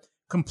about it.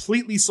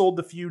 Completely sold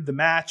the feud, the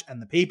match, and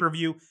the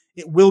pay-per-view.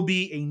 It will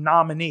be a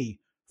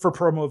nominee for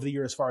promo of the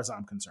year as far as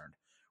I'm concerned.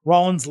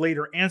 Rollins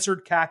later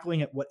answered,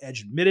 cackling at what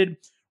Edge admitted.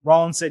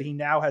 Rollins said he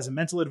now has a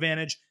mental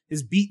advantage.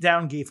 His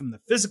beatdown gave him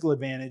the physical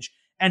advantage,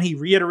 and he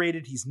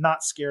reiterated he's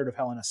not scared of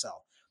Hell in a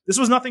Cell. This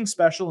was nothing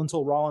special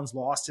until Rollins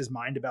lost his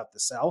mind about the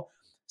cell,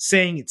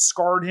 saying it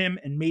scarred him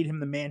and made him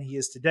the man he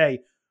is today,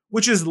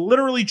 which is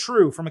literally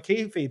true from a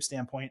kayfabe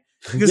standpoint,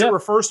 because It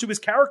refers to his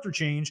character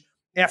change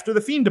after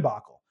the Fiend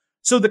debacle.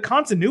 So the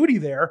continuity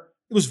there,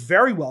 it was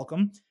very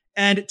welcome,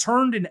 and it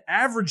turned an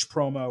average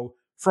promo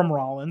from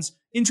Rollins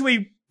into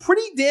a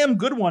pretty damn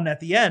good one at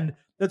the end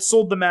that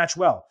sold the match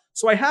well.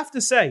 So I have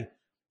to say,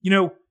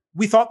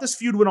 we thought this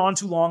feud went on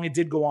too long. It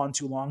did go on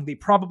too long. They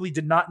probably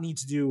did not need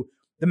to do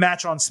the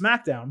match on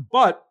SmackDown,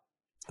 but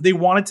they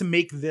wanted to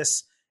make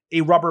this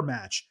a rubber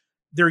match.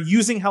 They're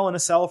using Hell in a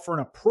Cell for an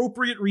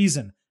appropriate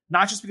reason,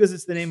 not just because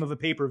it's the name of a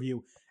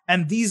pay-per-view.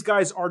 And these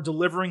guys are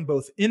delivering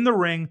both in the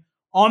ring,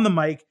 on the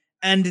mic,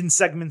 and in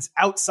segments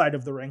outside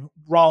of the ring,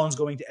 Rollins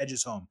going to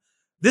Edge's home.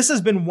 This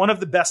has been one of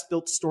the best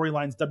built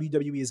storylines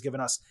WWE has given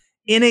us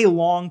in a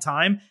long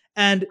time.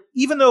 And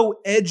even though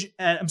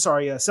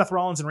Seth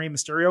Rollins and Rey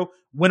Mysterio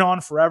went on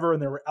forever,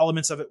 and there were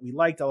elements of it we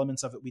liked,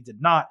 elements of it we did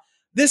not,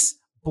 this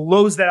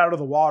blows that out of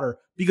the water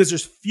because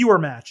there's fewer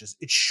matches.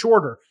 It's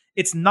shorter.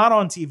 It's not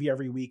on TV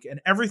every week,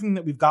 and everything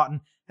that we've gotten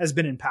has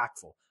been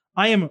impactful.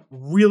 I am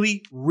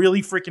really,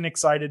 really freaking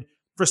excited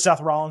for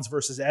Seth Rollins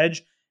versus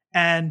Edge,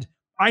 and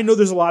I know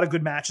there's a lot of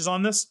good matches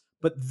on this,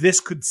 but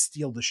this could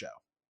steal the show.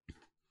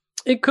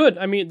 It could.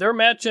 I mean, their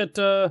match at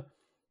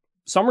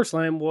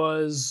SummerSlam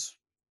was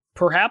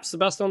perhaps the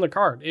best on the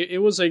card.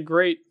 It was a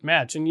great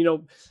match. And,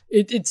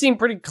 it seemed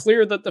pretty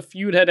clear that the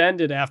feud had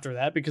ended after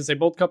that because they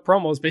both cut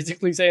promos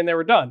basically saying they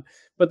were done.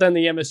 But then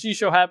the MSG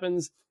show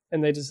happens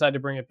and they decide to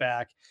bring it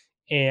back.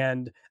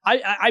 And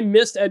I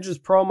missed Edge's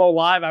promo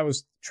live. I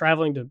was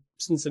traveling to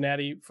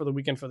Cincinnati for the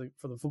weekend for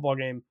the football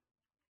game.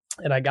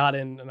 And I got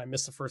in and I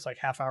missed the first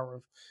half hour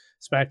of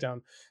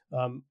SmackDown.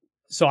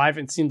 So I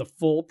haven't seen the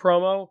full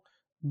promo,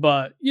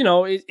 but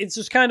it's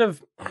just kind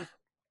of,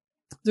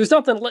 there's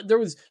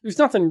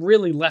nothing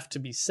really left to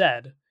be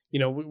said.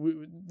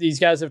 These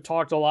guys have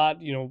talked a lot.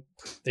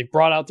 They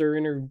brought out their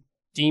inner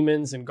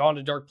demons and gone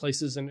to dark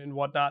places and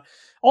whatnot.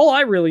 All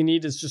I really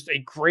need is just a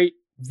great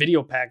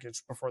video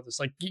package before this.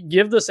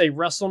 Give this a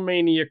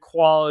WrestleMania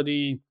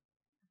quality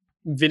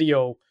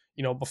video,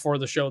 before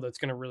the show that's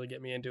going to really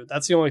get me into it.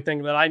 That's the only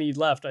thing that I need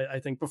left,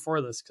 I think,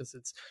 before this, because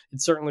it's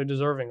certainly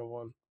deserving of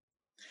one.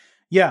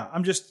 Yeah,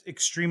 I'm just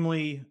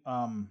extremely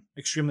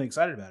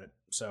excited about it.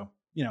 So,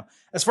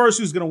 as far as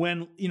who's going to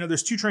win,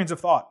 there's two trains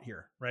of thought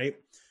here, right?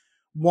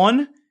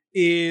 One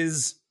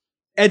is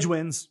Edge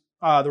wins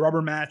the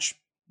rubber match.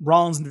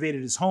 Rollins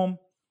invaded his home.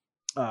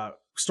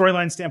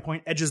 Storyline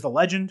standpoint, Edge is the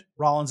legend.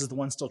 Rollins is the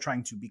one still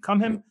trying to become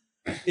him.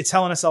 It's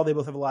Hell in a Cell. They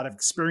both have a lot of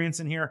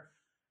experience in here.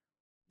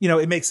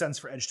 It makes sense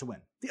for Edge to win.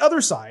 The other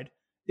side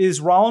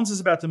is Rollins is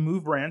about to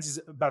move brands. He's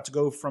about to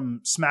go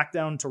from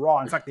SmackDown to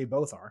Raw. In fact, they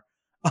both are.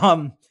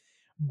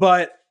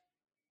 But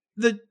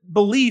the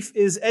belief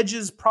is Edge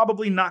is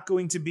probably not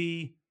going to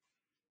be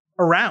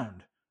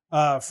around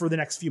for the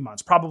next few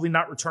months. Probably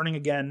not returning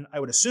again, I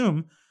would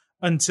assume,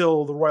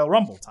 until the Royal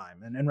Rumble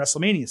time and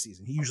WrestleMania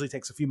season. He usually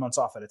takes a few months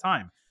off at a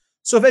time.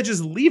 So if Edge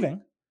is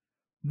leaving,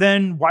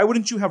 then why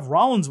wouldn't you have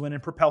Rollins win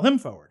and propel him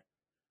forward?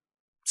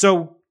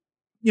 So,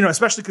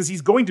 especially because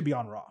he's going to be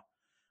on Raw.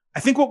 I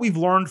think what we've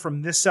learned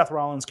from this Seth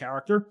Rollins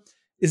character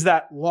is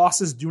that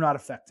losses do not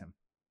affect him.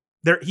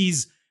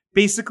 He's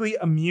basically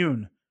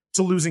immune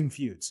to losing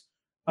feuds.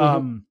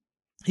 Mm-hmm.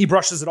 He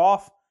brushes it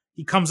off.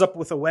 He comes up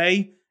with a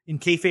way in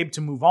kayfabe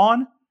to move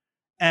on,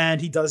 and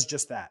he does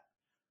just that.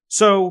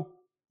 So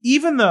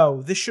even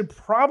though this should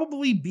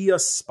probably be a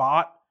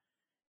spot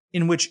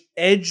in which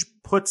Edge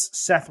puts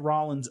Seth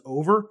Rollins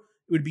over,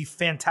 it would be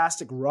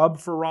fantastic rub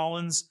for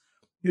Rollins.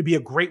 It would be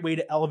a great way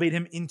to elevate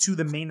him into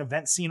the main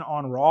event scene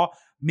on Raw.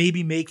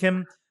 Maybe make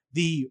him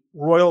the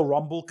Royal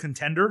Rumble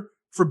contender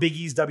for Big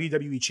E's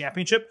WWE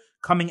Championship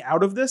coming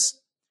out of this.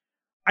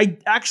 I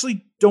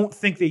actually don't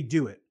think they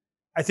do it.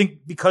 I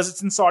think because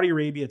it's in Saudi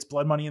Arabia, it's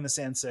Blood Money in the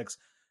Sand 6,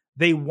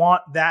 they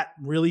want that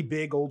really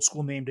big old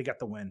school name to get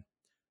the win.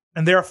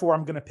 And therefore,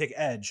 I'm going to pick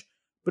Edge.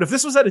 But if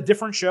this was at a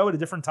different show at a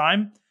different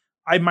time,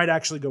 I might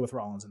actually go with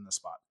Rollins in this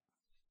spot.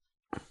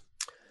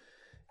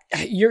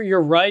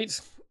 You're right.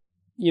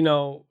 In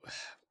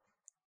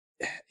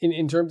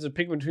terms of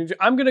picking between,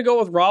 I'm going to go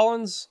with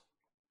Rollins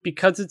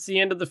because it's the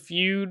end of the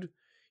feud.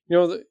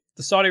 The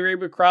Saudi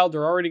Arabia crowd,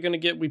 they're already going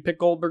to we pick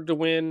Goldberg to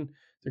win.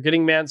 They're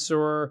getting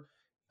Mansoor.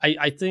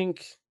 I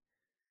think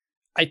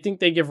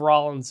they give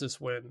Rollins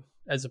this win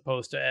as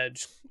opposed to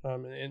Edge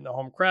in the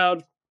home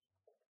crowd.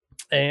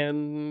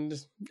 And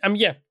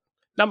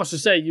not much to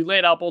say. You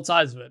laid out both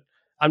sides of it.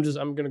 I'm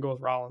going to go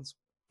with Rollins.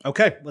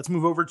 Okay, let's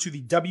move over to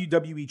the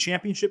WWE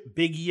Championship.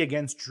 Big E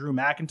against Drew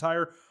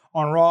McIntyre.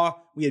 On Raw,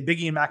 we had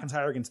Big E and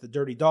McIntyre against the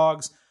Dirty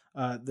Dogs.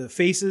 The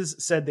faces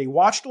said they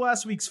watched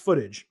last week's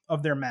footage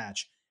of their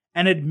match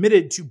and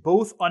admitted to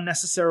both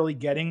unnecessarily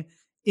getting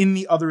in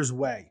the other's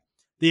way.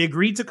 They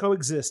agreed to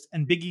coexist,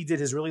 and Big E did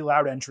his really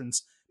loud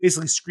entrance,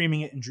 basically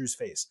screaming it in Drew's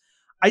face.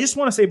 I just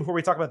want to say before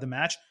we talk about the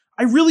match,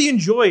 I really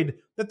enjoyed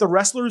that the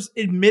wrestlers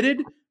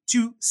admitted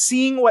to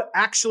seeing what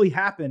actually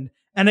happened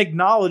and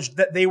acknowledged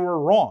that they were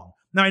wrong.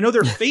 Now, I know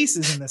they're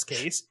faces in this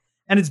case,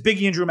 and it's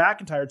Big E and Drew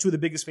McIntyre, two of the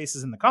biggest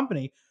faces in the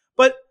company,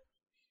 but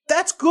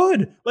that's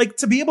good.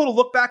 To be able to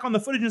look back on the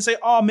footage and say,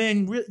 oh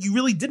man, you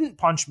really didn't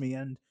punch me,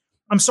 and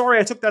I'm sorry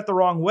I took that the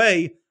wrong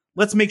way.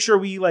 let's make sure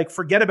we like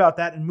forget about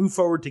that and move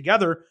forward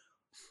together.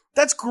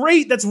 That's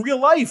great. That's real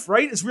life,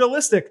 right? It's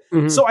realistic.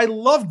 Mm-hmm. So I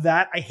loved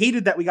that. I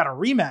hated that we got a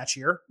rematch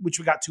here, which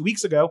we got 2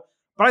 weeks ago,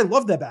 but I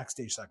loved that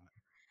backstage segment.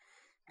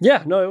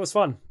 Yeah, no, it was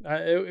fun.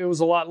 It was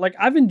a lot. Like,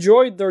 I've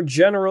enjoyed their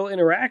general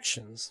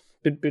interactions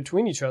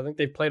between each other. I think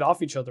they've played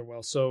off each other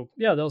well. So,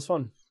 yeah, that was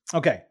fun.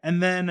 Okay,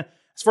 and then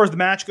as far as the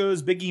match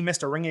goes, Big E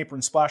missed a ring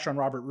apron splash on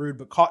Robert Roode,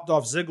 but caught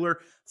Dolph Ziggler,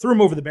 threw him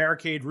over the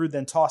barricade. Roode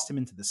then tossed him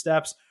into the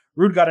steps.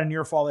 Roode got a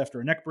near fall after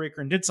a neck breaker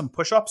and did some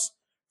push-ups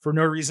for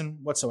no reason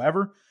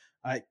whatsoever.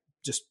 I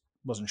just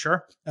wasn't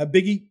sure.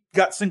 Big E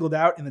got singled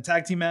out in the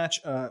tag team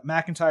match.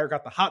 McIntyre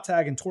got the hot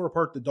tag and tore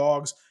apart the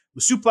Dogs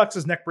with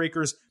suplexes, neck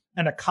breakers,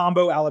 and a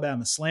combo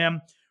Alabama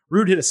slam.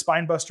 Roode hit a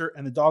spine buster,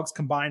 and the Dogs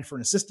combined for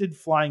an assisted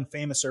flying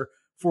Famouser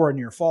for a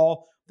near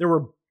fall. They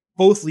were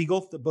both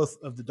legal, both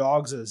of the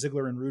Dogs,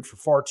 Ziggler and Roode, for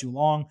far too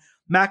long.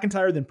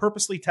 McIntyre then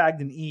purposely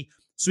tagged an E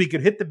so he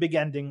could hit the big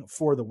ending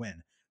for the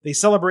win. They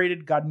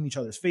celebrated, got in each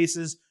other's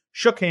faces,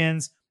 shook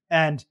hands,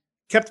 and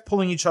kept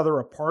pulling each other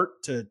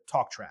apart to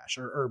talk trash,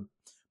 or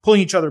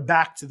pulling each other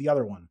back to the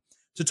other one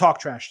to talk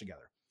trash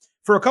together.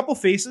 For a couple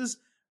faces,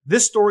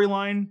 this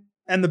storyline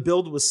and the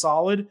build was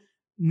solid.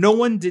 No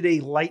one did a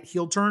light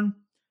heel turn.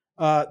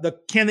 The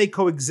can they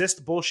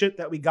coexist bullshit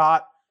that we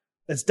got,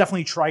 that's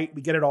definitely trite.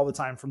 We get it all the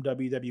time from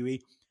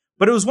WWE.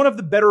 But it was one of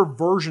the better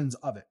versions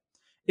of it.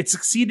 It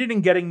succeeded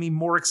in getting me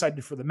more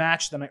excited for the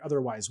match than I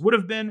otherwise would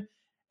have been.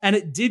 And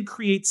it did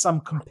create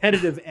some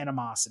competitive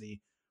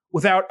animosity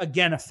without,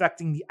 again,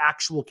 affecting the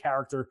actual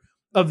character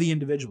of the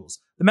individuals.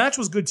 The match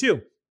was good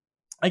too.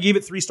 I gave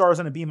it 3 stars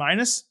and a B-.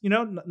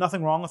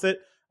 Nothing wrong with it.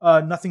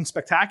 Nothing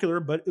spectacular,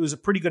 but it was a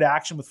pretty good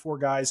action with 4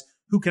 guys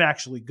who can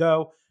actually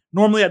go.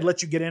 Normally, I'd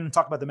let you get in and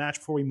talk about the match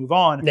before we move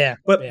on.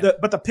 But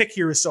the pick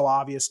here is so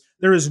obvious.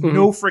 There is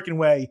no freaking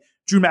way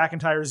Drew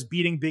McIntyre is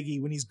beating Big E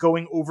when he's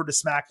going over to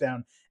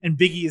SmackDown. And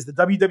Big E is the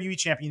WWE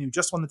champion who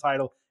just won the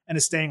title and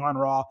is staying on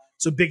Raw.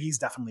 So Big E's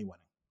definitely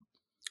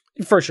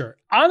winning. For sure.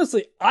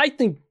 Honestly, I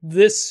think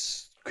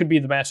this could be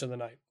the match of the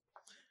night.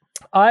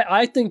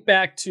 I think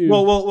back to...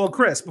 Well,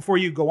 Chris, before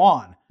you go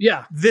on.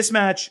 Yeah. This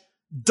match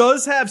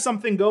does have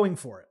something going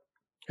for it.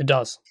 It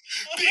does.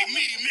 Big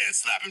meaty man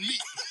slapping me.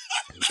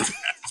 That's what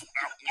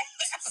I want.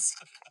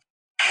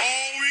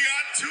 Oh, we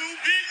got 2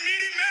 big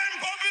meaty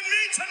men bumping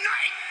me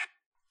tonight.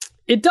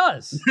 It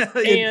does.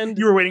 And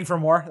you were waiting for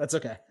more? That's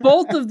okay.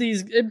 both of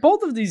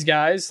these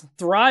guys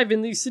thrive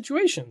in these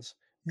situations.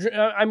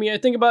 I mean, I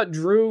think about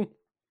Drew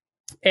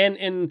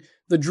and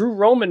the Drew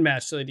Roman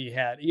match that he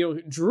had.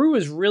 Drew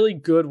is really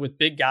good with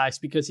big guys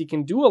because he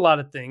can do a lot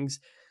of things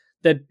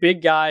that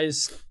big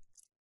guys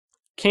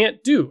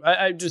can't do.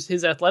 Just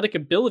his athletic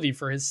ability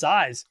for his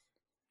size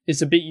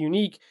is a bit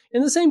unique.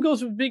 And the same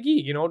goes with Big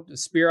E, to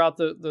spear out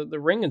the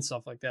ring and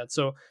stuff like that.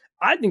 So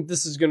I think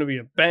this is going to be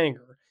a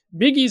banger.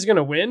 Big E's going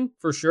to win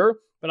for sure,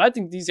 but I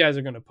think these guys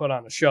are going to put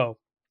on a show.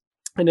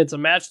 And it's a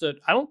match that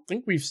I don't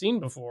think we've seen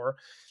before.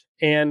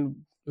 And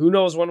who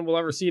knows when we'll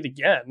ever see it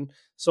again.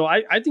 So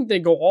I think they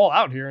go all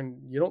out here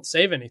and you don't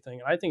save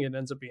anything. I think it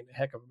ends up being a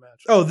heck of a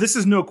match. Oh, this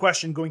is no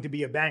question going to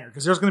be a banger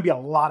because there's going to be a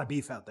lot of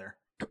beef out there.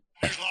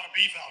 There's a lot of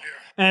beef out here.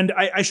 And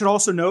I should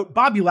also note,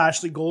 Bobby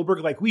Lashley,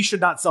 Goldberg, we should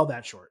not sell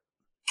that short.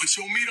 Put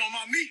your meat on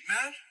my meat,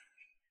 man.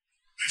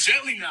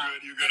 Gently now.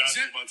 You're good.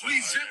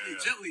 Please,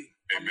 gently.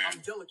 Hey, I'm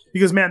delicate.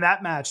 Because, man,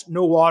 that match,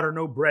 no water,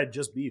 no bread,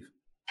 just beef.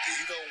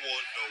 He don't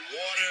want no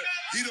water.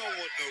 He don't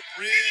want no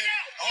bread.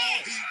 All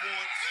he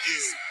wants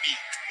is meat.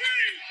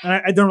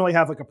 And I don't really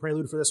have a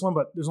prelude for this one,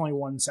 but there's only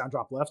one sound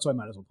drop left, so I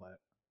might as well play it.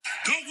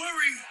 Don't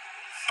worry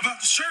about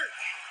the shirt.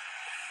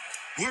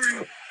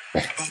 Worry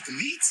about the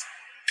meat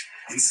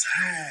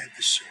inside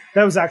the shirt.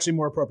 That was actually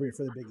more appropriate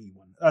for the Big E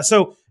one.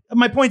 So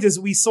my point is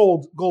we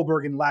sold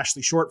Goldberg and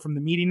Lashley short from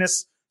the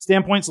meatiness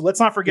standpoint. So let's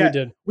not forget,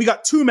 we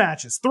got 2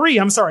 matches. 3,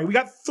 I'm sorry. We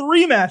got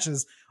 3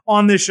 matches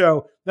on this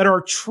show that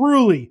are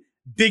truly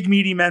big,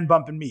 meaty men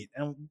bumping meat.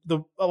 And the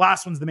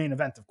last one's the main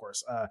event, of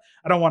course. I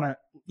don't want to,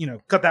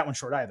 cut that one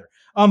short either.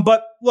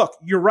 But look,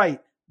 you're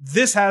right.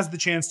 This has the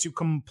chance to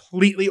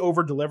completely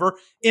over-deliver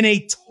in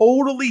a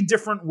totally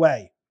different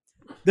way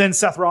than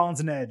Seth Rollins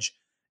and Edge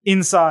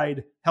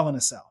inside Hell in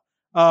a Cell.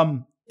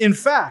 In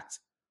fact,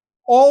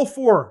 all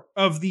 4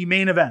 of the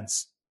main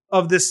events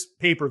of this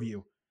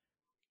pay-per-view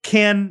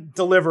can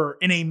deliver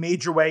in a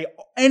major way.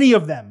 Any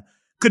of them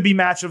could be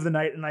match of the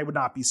night, and I would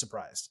not be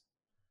surprised.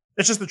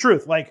 That's just the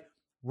truth.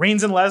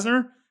 Reigns and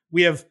Lesnar,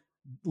 we have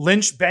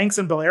Lynch, Banks,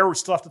 and Belair. We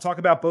still have to talk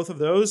about both of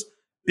those.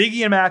 Big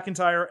E and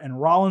McIntyre, and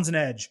Rollins and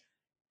Edge.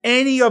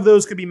 Any of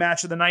those could be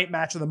match of the night,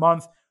 match of the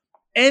month.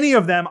 Any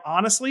of them,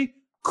 honestly,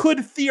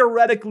 could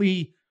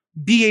theoretically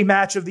be a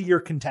match of the year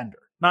contender.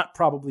 Not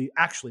probably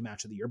actually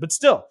match of the year, but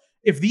still,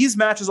 if these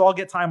matches all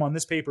get time on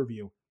this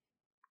pay-per-view,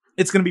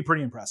 it's going to be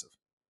pretty impressive.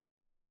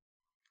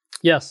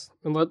 Yes,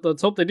 and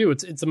let's hope they do.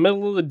 It's the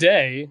middle of the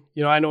day.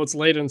 I know it's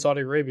late in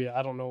Saudi Arabia.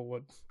 I don't know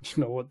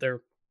what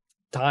their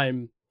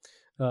time,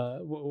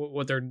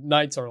 what their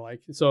nights are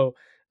like. So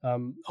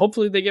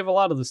hopefully they give a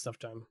lot of this stuff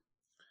time.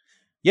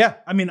 Yeah,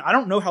 I mean, I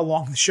don't know how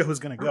long the show is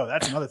going to go.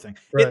 That's another thing.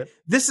 Right.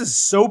 This is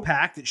so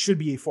packed; it should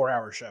be a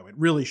 4-hour show. It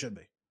really should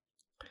be.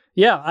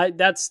 Yeah,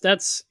 that's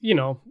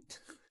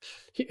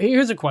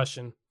Here's a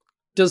question: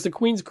 does the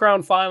Queen's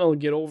Crown final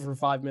get over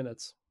 5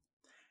 minutes?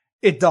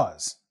 It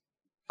does.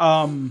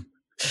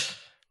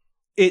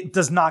 It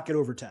does not get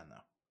over 10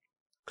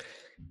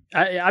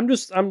 though.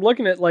 I'm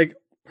looking at like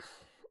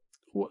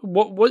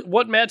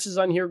what matches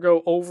on here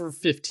go over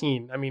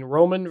 15. I mean,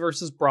 Roman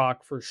versus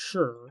Brock for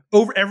sure.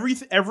 Over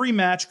every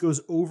match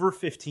goes over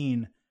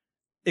 15,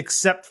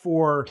 except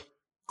for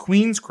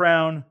Queen's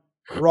Crown,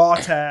 Raw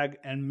Tag,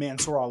 and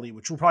Mansoor Ali,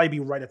 which will probably be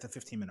right at the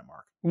 15-minute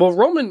mark. Well,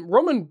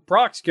 Roman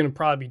Brock's going to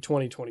probably be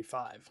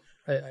 20-25.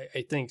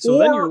 I think so.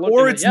 Then you're looking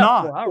or at, it's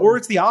not, or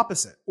it's the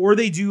opposite, or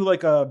they do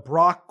like a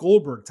Brock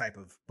Goldberg type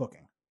of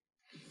booking.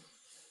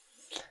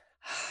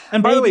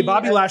 And by the way,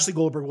 Bobby Lashley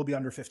Goldberg will be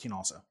under 15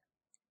 also.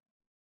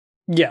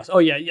 Yes. Oh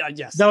yeah.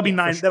 Yes. That'll be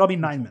 9. Sure. That'll be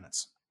 9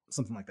 minutes,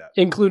 something like that,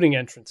 including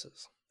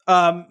entrances.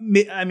 I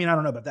mean, I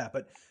don't know about that,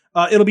 but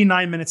it'll be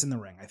 9 minutes in the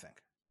ring, I think.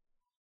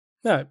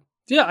 All right.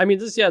 Yeah. I mean,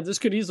 this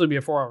could easily be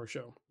a 4-hour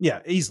show. Yeah,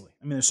 easily.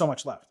 I mean, there's so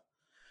much left.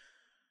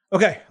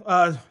 Okay,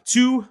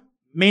 2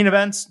 main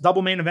events,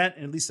 double main event,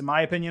 and at least in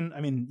my opinion,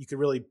 I mean, you could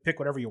really pick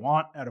whatever you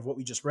want out of what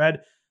we just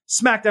read.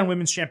 SmackDown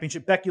Women's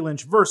Championship, Becky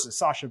Lynch versus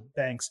Sasha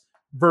Banks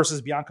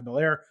versus Bianca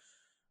Belair.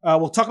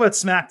 We'll talk about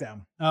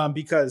SmackDown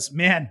because,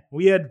 man,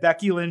 we had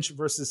Becky Lynch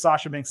versus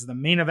Sasha Banks as the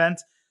main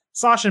event.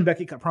 Sasha and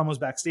Becky cut promos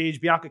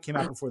backstage. Bianca came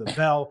out before the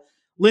bell.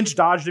 Lynch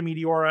dodged a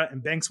Meteora,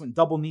 and Banks went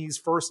double knees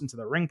first into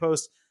the ring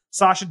post.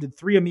 Sasha did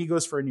 3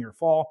 amigos for a near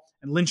fall,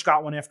 and Lynch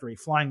got one after a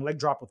flying leg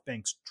drop with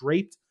Banks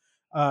draped.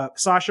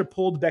 Sasha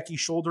pulled Becky's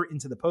shoulder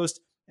into the post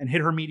and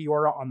hit her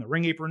Meteora on the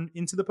ring apron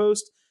into the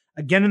post,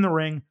 again in the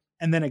ring,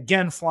 and then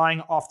again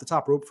flying off the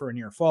top rope for a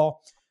near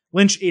fall.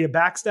 Lynch ate a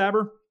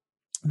backstabber,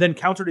 then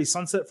countered a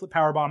sunset flip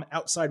powerbomb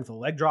outside with a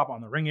leg drop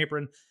on the ring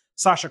apron.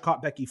 Sasha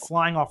caught Becky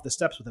flying off the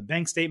steps with a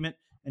bank statement,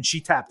 and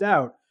she tapped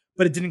out,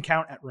 but it didn't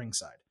count at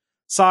ringside.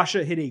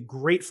 Sasha hit a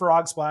great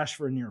frog splash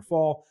for a near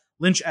fall.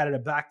 Lynch added a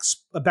back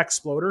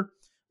exploder,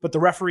 but the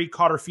referee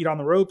caught her feet on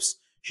the ropes.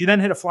 She then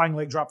hit a flying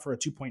leg drop for a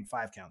 2.5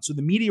 count. So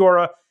the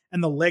Meteora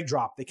and the leg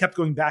drop, they kept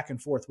going back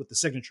and forth with the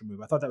signature move.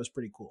 I thought that was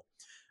pretty cool.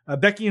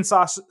 Becky and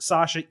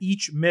Sasha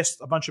each missed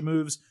a bunch of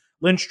moves.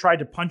 Lynch tried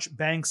to punch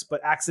Banks,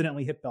 but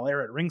accidentally hit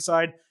Belair at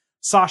ringside.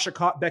 Sasha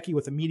caught Becky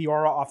with a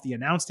Meteora off the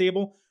announce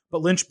table,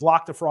 but Lynch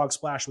blocked a frog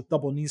splash with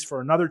double knees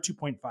for another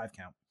 2.5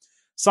 count.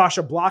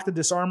 Sasha blocked a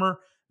disarmer,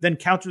 then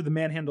countered the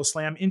manhandle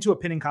slam into a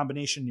pinning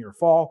combination near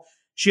fall.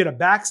 She had a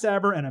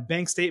backstabber and a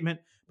bank statement,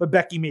 but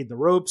Becky made the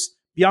ropes.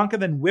 Bianca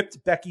then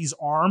whipped Becky's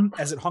arm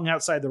as it hung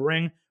outside the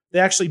ring. They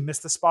actually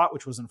missed the spot,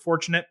 which was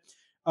unfortunate.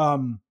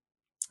 And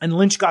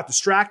Lynch got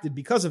distracted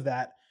because of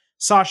that.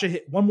 Sasha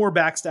hit one more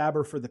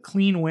backstabber for the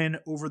clean win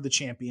over the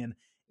champion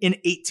in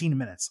 18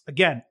 minutes.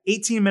 Again,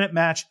 18-minute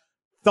match.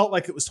 Felt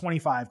like it was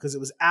 25 because it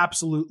was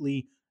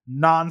absolutely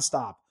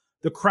nonstop.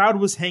 The crowd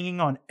was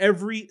hanging on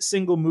every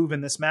single move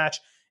in this match.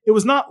 It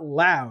was not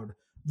loud,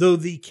 though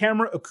the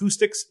camera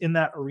acoustics in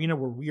that arena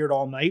were weird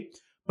all night,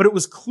 but it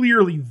was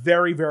clearly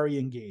very, very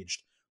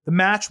engaged. The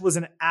match was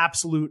an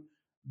absolute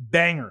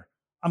banger.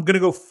 I'm going to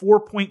go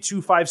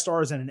 4.25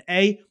 stars and an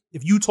A.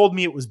 If you told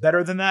me it was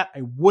better than that,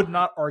 I would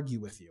not argue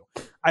with you.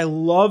 I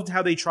loved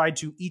how they tried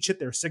to each hit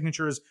their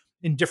signatures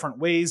in different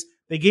ways.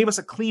 They gave us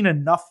a clean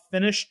enough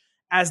finish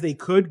as they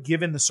could,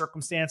 given the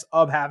circumstance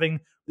of having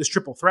this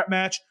triple threat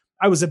match.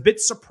 I was a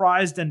bit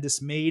surprised and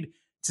dismayed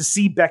to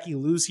see Becky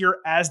lose here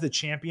as the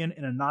champion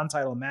in a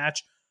non-title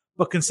match.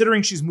 But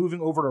considering she's moving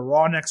over to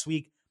Raw next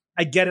week,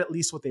 I get at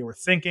least what they were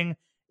thinking.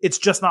 It's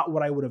just not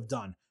what I would have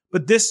done.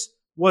 But this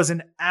was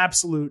an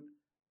absolute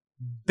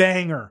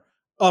banger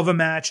of a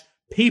match.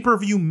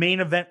 Pay-per-view main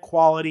event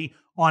quality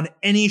on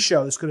any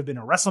show. This could have been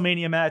a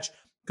WrestleMania match,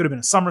 could have been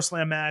a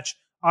SummerSlam match,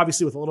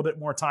 obviously with a little bit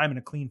more time and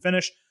a clean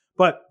finish.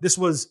 But this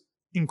was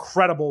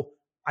incredible.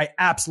 I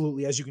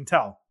absolutely, as you can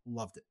tell,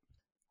 loved it.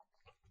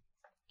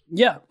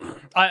 Yeah,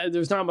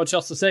 there's not much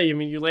else to say. I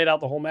mean, you laid out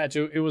the whole match.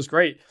 It was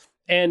great.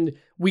 And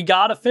we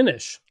got a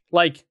finish.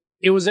 Like,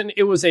 it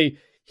was a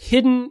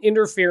hidden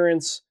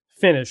interference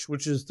finish,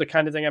 which is the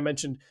kind of thing I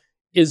mentioned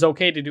is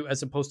okay to do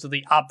as opposed to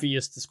the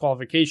obvious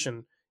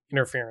disqualification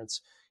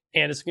interference.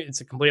 And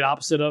it's a complete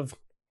opposite of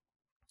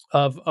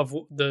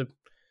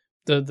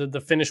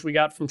the finish we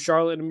got from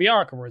Charlotte and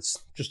Bianca, where it's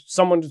just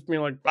someone just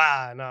being like,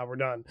 we're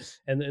done.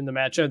 And the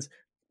match ends.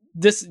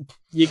 This,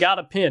 you got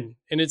a pin,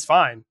 and it's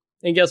fine.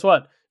 And guess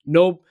what?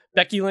 No,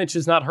 Becky Lynch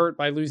is not hurt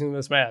by losing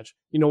this match.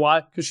 You know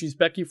why? Because she's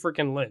Becky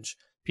freaking Lynch.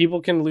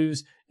 People can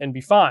lose and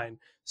be fine.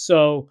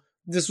 So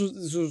this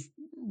was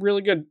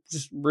really good.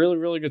 Just really,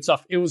 really good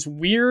stuff. It was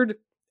weird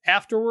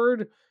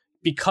afterward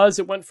because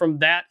it went from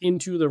that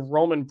into the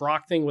Roman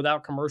Brock thing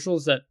without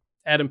commercials, that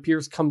Adam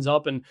Pearce comes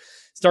up and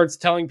starts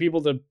telling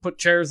people to put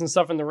chairs and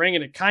stuff in the ring.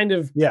 And it kind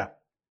of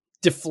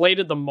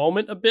deflated the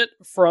moment a bit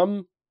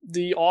from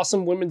the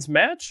awesome women's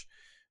match.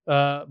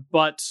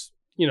 But,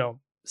 you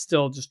know,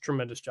 still just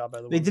tremendous job by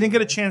the way. They didn't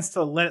get a chance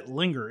to let it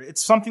linger.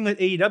 It's something that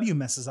AEW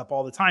messes up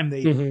all the time.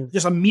 They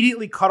just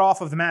immediately cut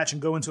off of the match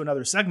and go into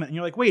another segment. And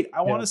you're like, wait,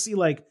 I want to see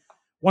like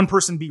one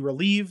person be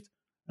relieved,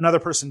 another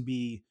person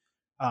be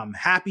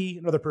happy,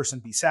 another person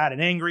be sad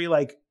and angry.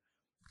 Like,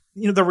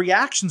 you know, the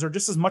reactions are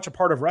just as much a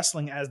part of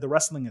wrestling as the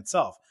wrestling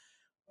itself.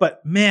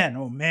 But man,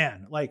 oh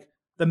man, like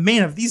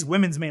these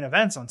women's main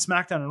events on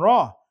SmackDown and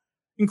Raw,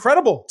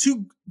 incredible.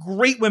 2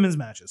 great women's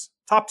matches,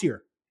 top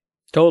tier.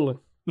 Totally. It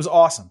was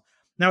awesome.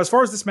 Now, as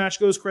far as this match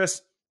goes,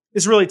 Chris,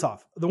 it's really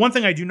tough. The one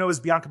thing I do know is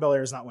Bianca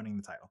Belair is not winning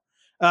the title.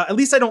 At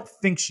least I don't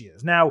think she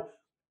is. Now,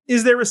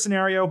 is there a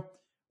scenario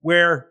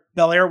where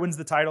Belair wins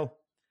the title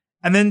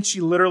and then she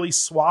literally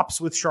swaps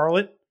with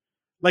Charlotte,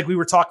 like we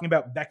were talking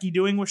about Becky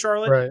doing with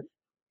Charlotte? Right.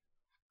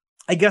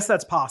 I guess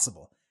that's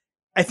possible.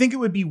 I think it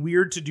would be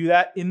weird to do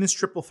that in this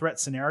triple threat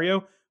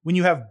scenario when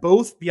you have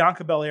both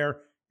Bianca Belair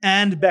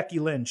and Becky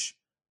Lynch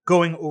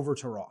going over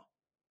to Raw.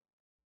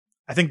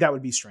 I think that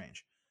would be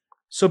strange.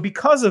 So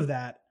because of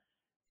that,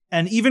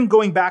 and even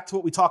going back to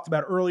what we talked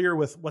about earlier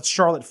with what's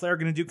Charlotte Flair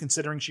going to do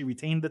considering she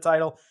retained the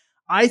title,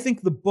 I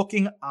think the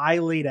booking I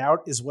laid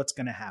out is what's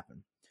going to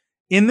happen.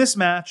 In this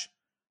match,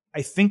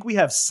 I think we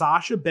have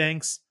Sasha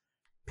Banks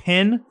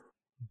pin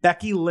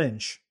Becky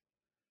Lynch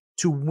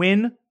to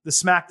win the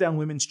SmackDown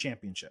Women's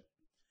Championship.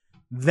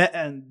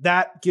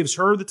 That gives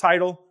her the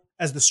title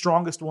as the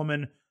strongest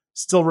woman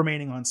still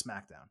remaining on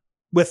SmackDown,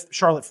 with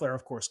Charlotte Flair,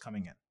 of course,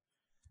 coming in.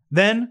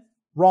 Then,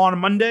 Raw on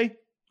Monday,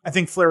 I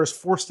think Flair is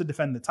forced to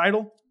defend the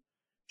title.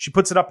 She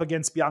puts it up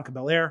against Bianca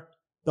Belair.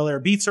 Belair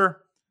beats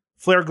her.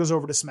 Flair goes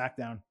over to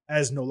SmackDown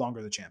as no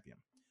longer the champion.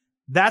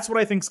 That's what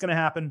I think is going to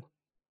happen.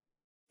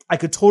 I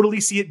could totally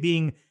see it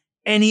being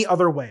any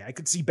other way. I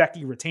could see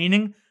Becky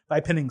retaining by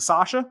pinning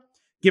Sasha.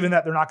 Given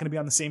that they're not going to be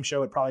on the same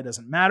show, it probably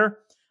doesn't matter.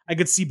 I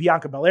could see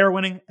Bianca Belair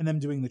winning and them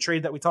doing the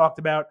trade that we talked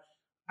about.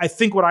 I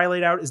think what I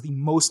laid out is the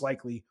most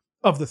likely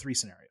of the 3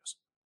 scenarios.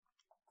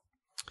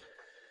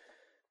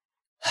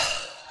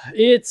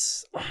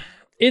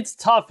 It's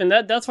tough, and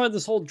that's why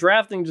this whole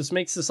drafting just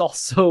makes this all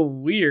so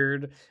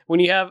weird.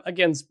 When you have,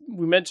 again,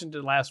 we mentioned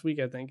it last week,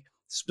 I think,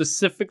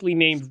 specifically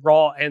named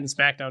Raw and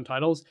SmackDown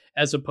titles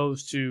as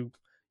opposed to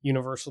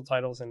Universal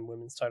titles and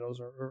women's titles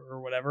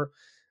or whatever,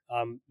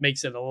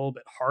 makes it a little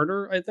bit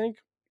harder, I think.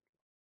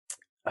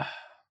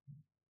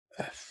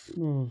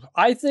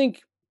 I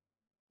think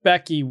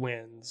Becky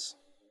wins.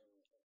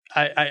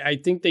 I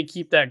think they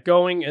keep that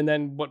going, and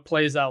then what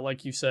plays out,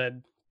 like you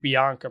said,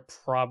 Bianca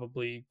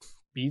probably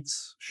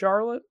beats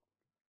Charlotte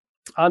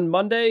on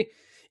Monday.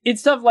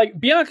 It's tough. Like,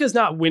 Bianca's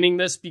not winning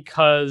this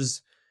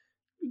because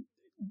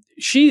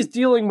she's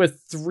dealing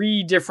with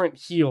 3 different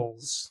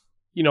heels,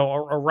 you know,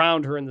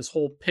 around her in this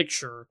whole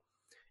picture.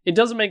 It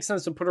doesn't make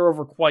sense to put her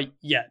over quite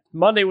yet.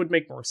 Monday would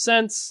make more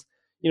sense.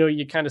 You know,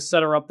 you kind of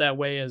set her up that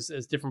way as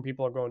different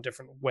people are going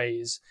different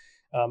ways.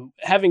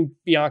 Having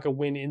Bianca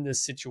win in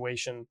this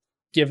situation,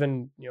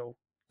 given, you know,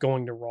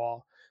 going to Raw,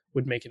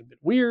 would make it a bit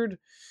weird.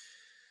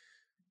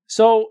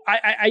 So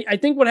I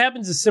think what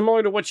happens is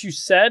similar to what you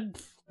said,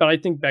 but I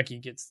think Becky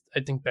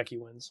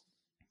wins.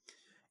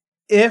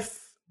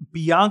 If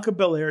Bianca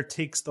Belair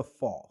takes the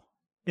fall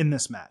in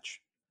this match,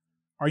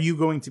 are you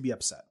going to be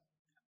upset?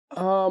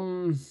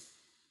 In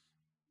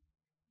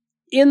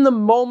the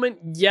moment,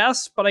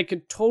 yes, but I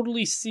could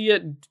totally see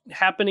it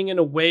happening in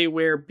a way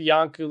where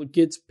Bianca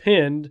gets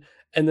pinned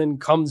and then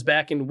comes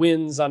back and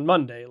wins on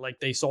Monday, like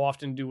they so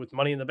often do with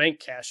Money in the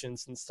Bank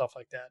cash-ins and stuff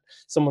like that.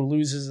 Someone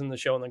loses in the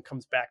show and then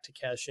comes back to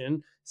cash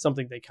in,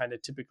 something they kind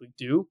of typically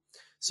do.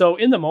 So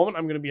in the moment,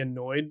 I'm going to be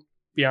annoyed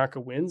Bianca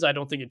wins. I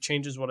don't think it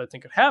changes what I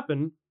think could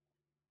happen,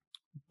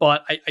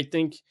 but I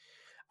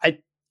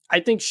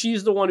think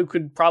she's the one who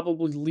could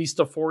probably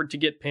least afford to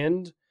get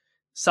pinned.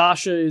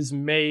 Sasha is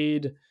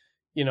made,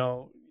 you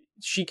know,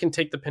 she can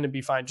take the pin and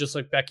be fine, just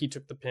like Becky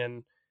took the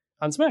pin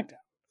on SmackDown.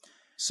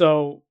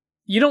 So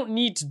you don't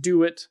need to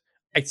do it.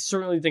 I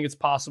certainly think it's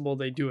possible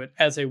they do it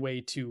as a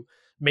way to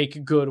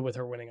make good with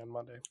her winning on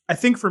Monday. I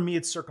think for me,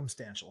 it's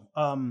circumstantial.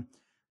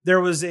 There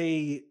was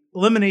a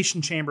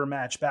Elimination Chamber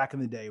match back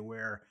in the day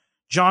where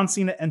John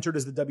Cena entered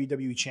as the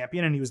WWE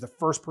champion and he was the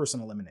first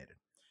person eliminated.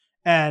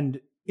 And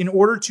in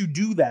order to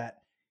do that,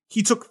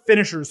 he took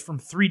finishers from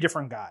 3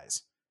 different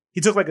guys.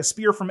 He took like a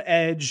spear from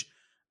Edge,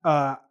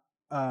 a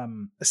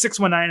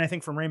 619, I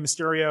think, from Rey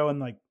Mysterio, and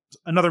like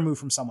another move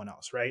from someone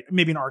else, right?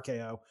 Maybe an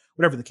RKO,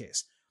 whatever the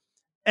case.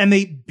 And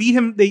they beat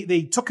him.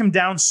 They took him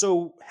down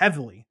so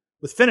heavily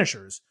with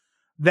finishers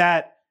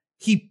that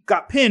he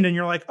got pinned. And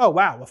you're like, oh,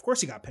 wow, of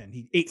course he got pinned.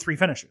 He ate 3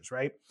 finishers,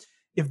 right?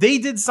 If they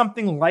did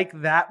something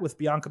like that with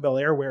Bianca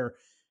Belair, where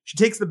she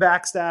takes the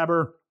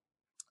backstabber,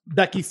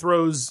 Becky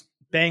throws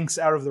Banks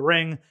out of the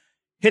ring,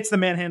 hits the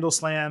manhandle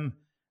slam,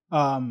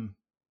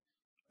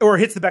 or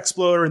hits the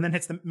Bexploder and then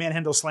hits the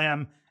manhandle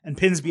slam and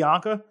pins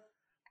Bianca,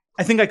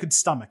 I think I could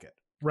stomach it,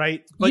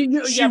 right? But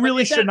she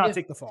really should not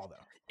take the fall, though.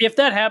 If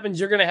that happens,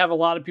 you're going to have a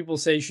lot of people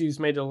say she's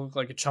made to look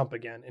like a chump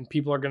again, and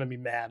people are going to be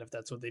mad if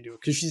that's what they do,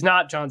 because she's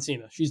not John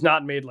Cena. She's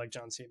not made like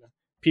John Cena.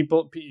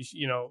 People,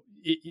 you know,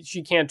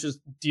 she can't just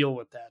deal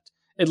with that.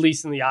 at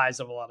least in the eyes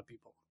of a lot of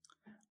people.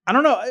 I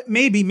don't know.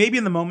 Maybe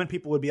in the moment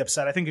people would be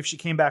upset. I think if she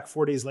came back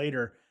 4 days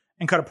later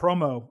and cut a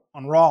promo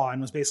on Raw and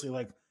was basically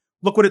like,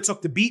 look what it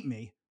took to beat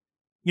me.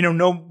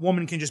 No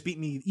woman can just beat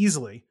me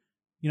easily.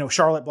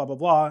 Charlotte, blah, blah,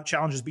 blah,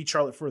 challenges beat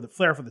Charlotte for the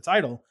Flair for the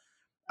title.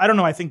 I don't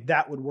know. I think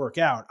that would work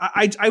out.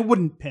 I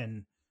wouldn't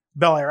pin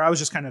Belair. I was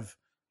just kind of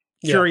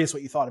curious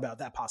what you thought about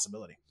that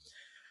possibility.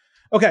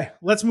 Okay,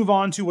 let's move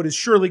on to what is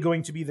surely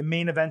going to be the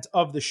main event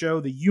of the show,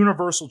 the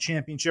Universal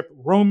Championship.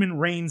 Roman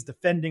Reigns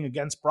defending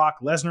against Brock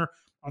Lesnar.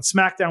 On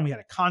SmackDown, we had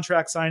a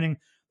contract signing.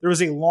 There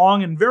was a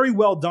long and very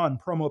well done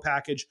promo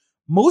package,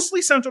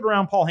 mostly centered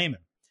around Paul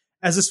Heyman,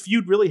 as this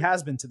feud really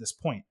has been to this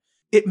point.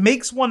 It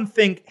makes one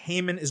think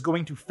Heyman is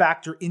going to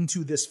factor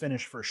into this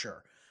finish for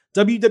sure.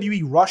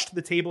 WWE rushed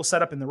the table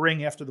set up in the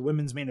ring after the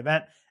women's main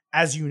event,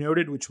 as you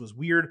noted, which was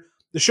weird.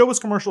 The show was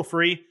commercial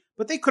free,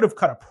 but they could have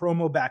cut a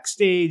promo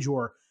backstage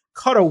or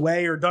cut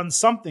away or done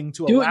something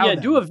to allow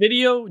them. Do a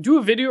video,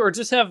 or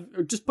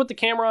just put the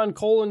camera on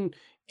Cole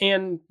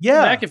and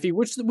McAfee,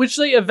 which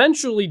they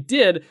eventually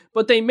did,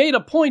 but they made a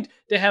point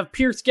to have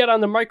Pierce get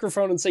on the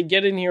microphone and say,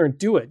 "Get in here and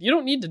do it." You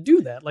don't need to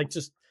do that.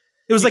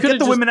 It was like, get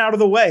the women out of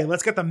the way.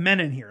 Let's get the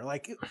men in here.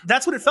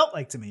 That's what it felt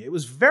like to me. It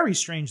was very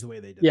strange the way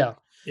they did it.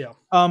 Yeah.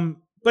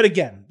 But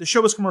again, the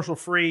show was commercial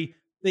free.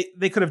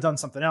 They could have done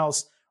something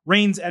else.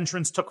 Reigns'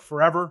 entrance took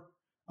forever,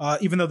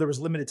 even though there was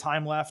limited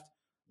time left.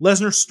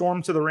 Lesnar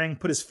stormed to the ring,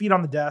 put his feet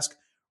on the desk.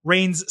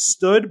 Reigns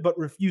stood, but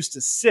refused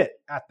to sit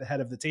at the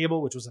head of the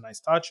table, which was a nice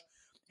touch.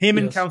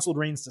 Heyman counseled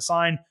Reigns to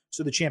sign,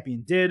 so the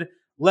champion did.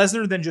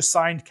 Lesnar then just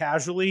signed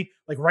casually,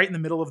 right in the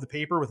middle of the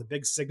paper with a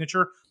big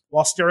signature,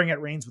 while staring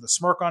at Reigns with a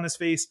smirk on his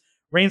face.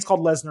 Reigns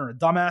called Lesnar a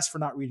dumbass for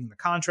not reading the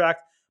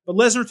contract, but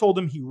Lesnar told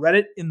him he read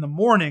it in the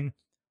morning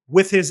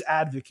with his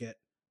advocate,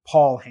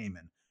 Paul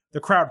Heyman. The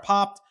crowd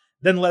popped,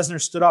 then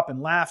Lesnar stood up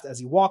and laughed as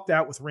he walked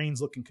out with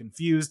Reigns looking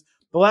confused.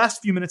 The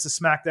last few minutes of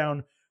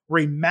SmackDown were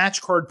a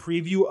match card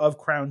preview of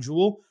Crown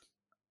Jewel.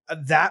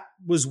 That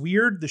was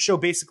weird. The show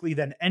basically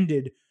then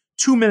ended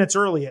 2 minutes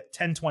early at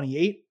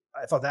 10:28.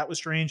 I thought that was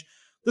strange.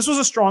 This was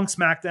a strong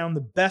SmackDown, the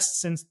best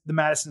since the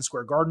Madison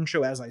Square Garden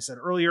show, as I said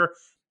earlier.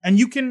 And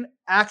you can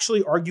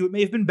actually argue it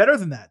may have been better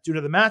than that due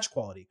to the match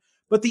quality.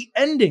 But the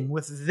ending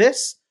with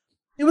this,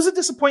 it was a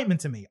disappointment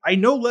to me. I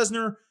know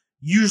Lesnar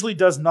usually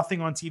does nothing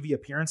on TV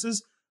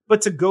appearances,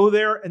 but to go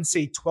there and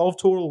say 12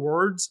 total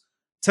words,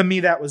 to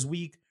me, that was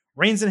weak.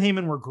 Reigns and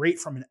Heyman were great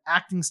from an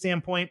acting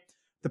standpoint.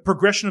 The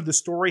progression of the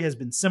story has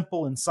been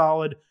simple and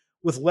solid,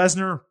 with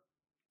Lesnar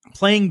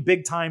playing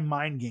big-time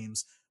mind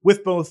games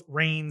with both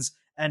Reigns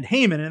and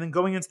Heyman. And then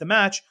going into the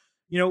match,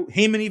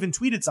 Heyman even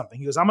tweeted something.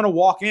 He goes, I'm going to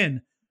walk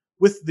in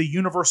with the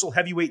Universal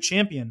Heavyweight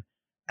Champion,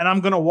 and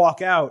I'm going to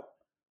walk out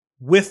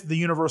with the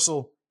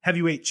Universal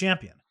Heavyweight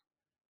Champion.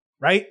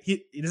 Right?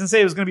 He doesn't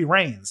say it was going to be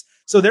Reigns.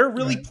 So they're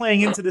really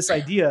playing into this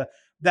idea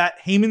that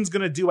Heyman's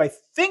going to do, I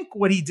think,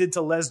 what he did to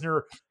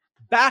Lesnar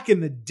back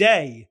in the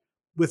day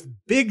with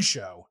Big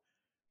Show,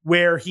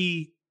 where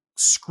he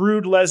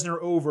screwed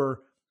Lesnar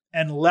over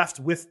and left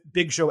with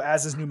Big Show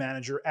as his new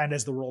manager and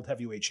as the World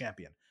Heavyweight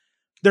Champion.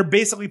 They're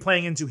basically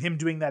playing into him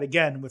doing that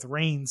again with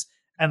Reigns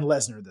and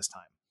Lesnar this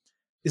time.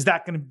 Is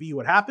that going to be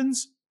what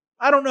happens?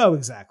 I don't know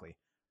exactly.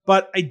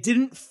 But I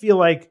didn't feel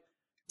like,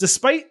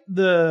 despite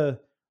the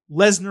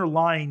Lesnar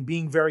line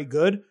being very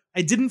good,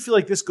 I didn't feel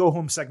like this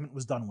go-home segment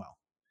was done well.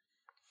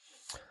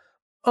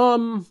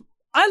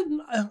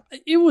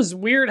 It was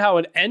weird how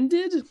it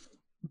ended,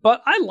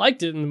 but I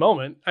liked it in the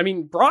moment. I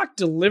mean, Brock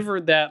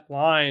delivered that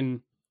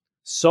line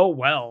so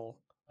well.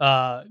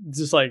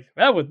 Just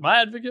with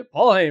my advocate,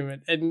 Paul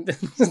Heyman, and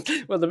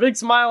with a big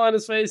smile on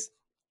his face,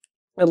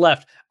 and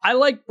left. I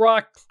like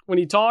Brock when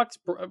he talks.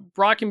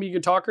 Brock can be a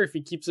good talker if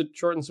he keeps it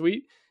short and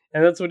sweet,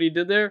 and that's what he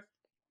did there.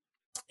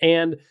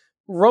 And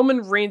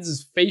Roman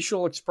Reigns'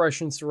 facial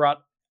expressions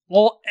throughout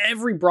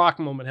every Brock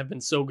moment have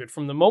been so good.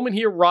 From the moment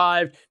he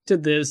arrived to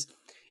this,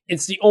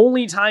 it's the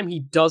only time he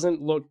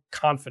doesn't look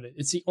confident.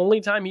 It's the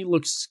only time he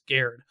looks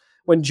scared.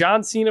 When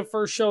John Cena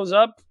first shows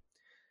up,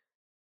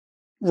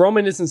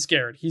 Roman isn't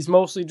scared. He's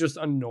mostly just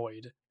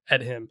annoyed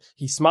at him.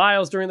 He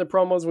smiles during the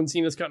promos when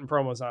Cena's cutting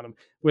promos on him.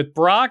 With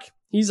Brock,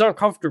 he's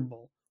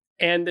uncomfortable.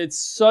 And it's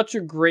such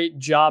a great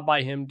job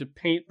by him to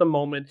paint the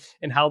moment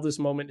and how this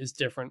moment is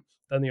different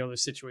than the other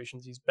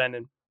situations he's been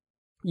in.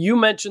 You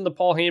mentioned the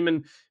Paul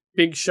Heyman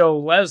Big Show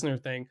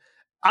Lesnar thing.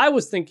 I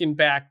was thinking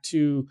back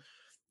to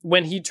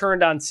when he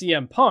turned on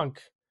CM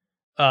Punk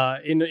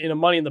in a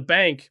Money in the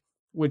Bank,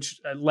 which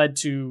led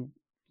to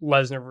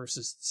Lesnar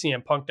versus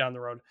CM Punk down the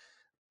road.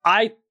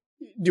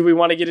 Do we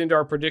want to get into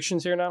our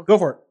predictions here now? Go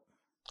for it.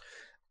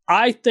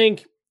 I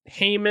think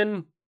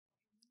Heyman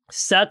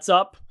sets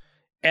up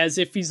as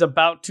if he's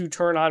about to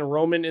turn on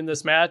Roman in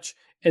this match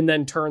and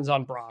then turns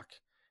on Brock.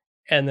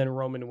 And then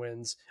Roman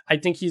wins. I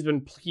think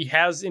he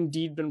has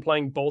indeed been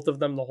playing both of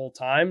them the whole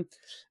time,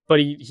 but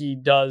he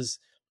does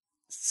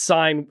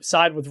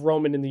side with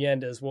Roman in the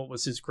end as what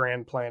was his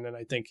grand plan. And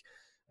I think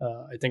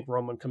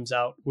Roman comes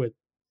out with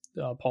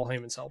Paul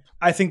Heyman's help.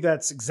 I think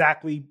that's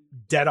exactly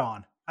dead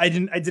on. I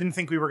didn't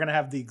think we were going to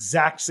have the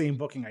exact same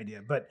booking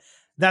idea, but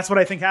That's what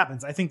I think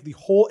happens. I think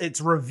it's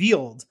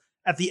revealed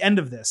at the end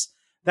of this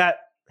that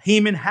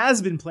Heyman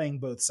has been playing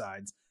both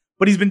sides,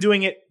 but he's been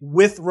doing it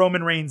with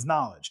Roman Reigns'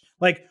 knowledge.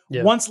 Like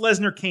once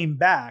Lesnar came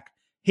back,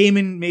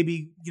 Heyman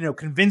maybe,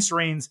 convinced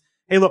Reigns,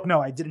 hey, look,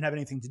 no, I didn't have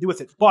anything to do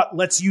with it, but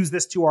let's use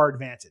this to our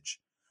advantage.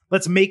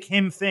 Let's make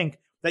him think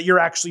that you're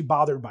actually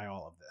bothered by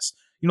all of this.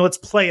 Let's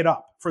play it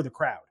up for the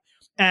crowd.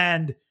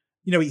 And,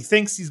 he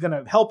thinks he's going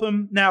to help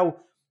him. Now,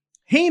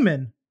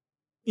 Heyman,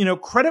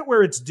 credit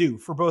where it's due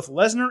for both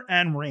Lesnar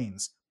and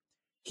Reigns.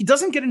 He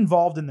doesn't get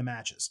involved in the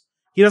matches.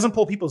 He doesn't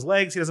pull people's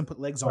legs. He doesn't put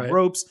legs on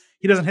ropes.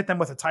 He doesn't hit them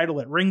with a title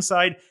at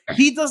ringside.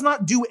 He does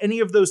not do any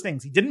of those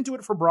things. He didn't do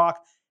it for Brock,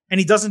 and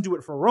he doesn't do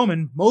it for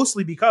Roman,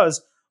 mostly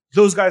because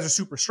those guys are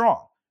super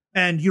strong.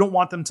 And you don't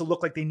want them to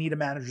look like they need a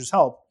manager's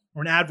help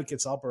or an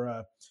advocate's help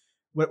or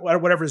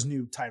whatever his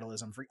new title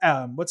is.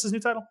 What's his new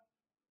title?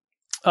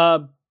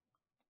 They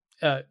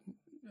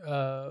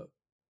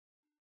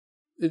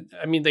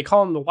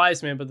call him the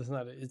wise man, but that's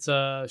not it.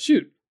 It's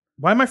shoot.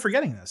 Why am I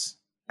forgetting this?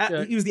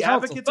 He was the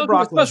advocate to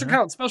Brock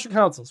Lesnar. Special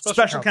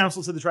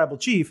counsel to the tribal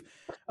chief,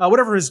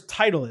 whatever his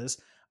title is.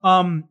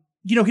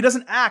 He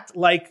doesn't act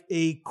like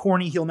a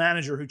corny heel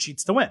manager who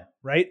cheats to win,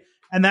 right?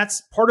 And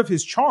that's part of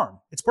his charm.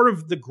 It's part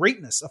of the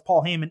greatness of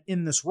Paul Heyman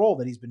in this role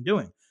that he's been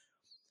doing.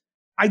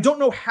 I don't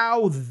know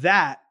how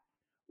that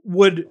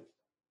would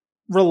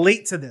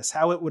relate to this,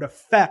 how it would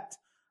affect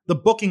the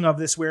booking of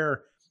this,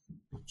 where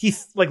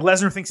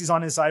Lesnar thinks he's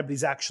on his side, but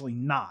he's actually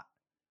not.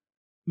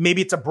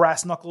 Maybe it's a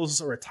brass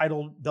knuckles or a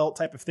title belt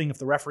type of thing if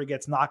the referee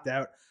gets knocked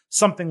out,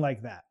 something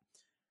like that.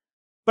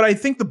 But I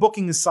think the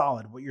booking is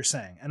solid, what you're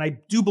saying. And I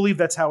do believe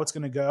that's how it's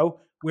going to go,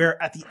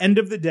 where at the end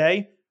of the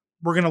day,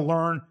 we're going to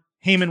learn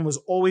Heyman was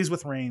always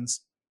with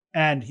Reigns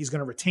and he's going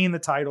to retain the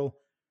title.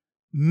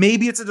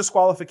 Maybe it's a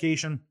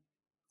disqualification.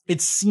 It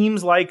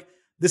seems like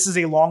this is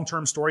a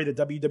long-term story that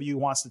WWE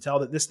wants to tell,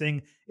 that this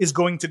thing is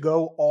going to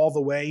go all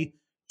the way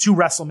to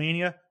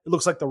WrestleMania. It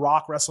looks like the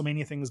Rock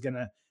WrestleMania thing is going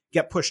to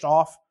get pushed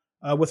off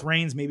with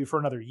Reigns maybe for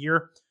another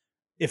year.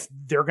 If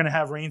they're going to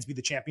have Reigns be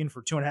the champion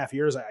for 2.5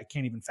 years, I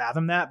can't even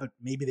fathom that, but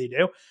maybe they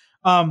do.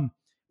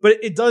 But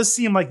it does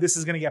seem like this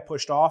is going to get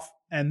pushed off,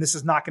 and this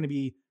is not going to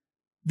be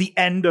the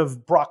end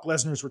of Brock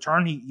Lesnar's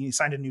return. He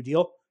signed a new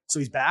deal, so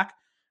he's back.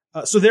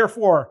 So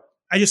therefore,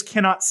 I just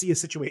cannot see a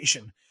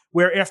situation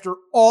where after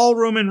all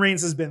Roman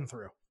Reigns has been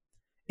through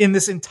in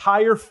this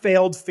entire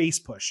failed face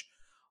push,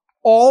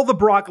 all the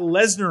Brock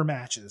Lesnar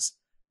matches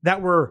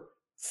that were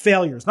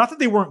failures, not that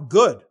they weren't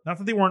good, not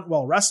that they weren't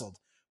well wrestled,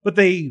 but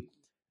they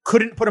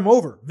couldn't put him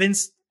over.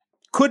 Vince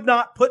could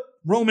not put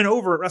Roman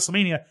over at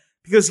WrestleMania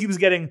because he was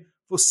getting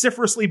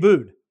vociferously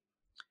booed.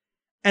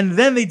 And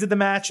then they did the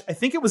match, I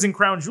think it was in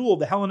Crown Jewel,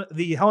 the Hell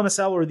in a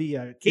Cell or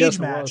the cage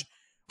match,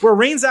 where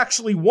Reigns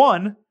actually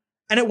won,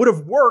 and it would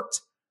have worked,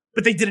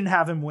 but they didn't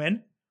have him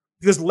win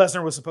because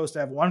Lesnar was supposed to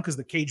have won because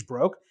the cage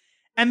broke.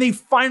 And they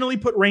finally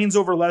put Reigns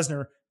over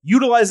Lesnar,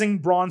 utilizing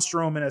Braun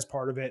Strowman as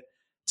part of it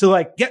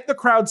to get the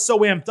crowd so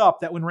amped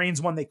up that when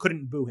Reigns won, they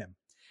couldn't boo him.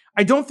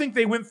 I don't think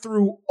they went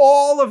through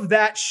all of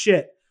that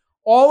shit,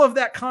 all of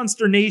that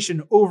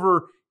consternation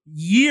over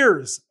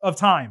years of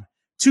time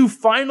to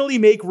finally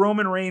make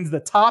Roman Reigns the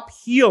top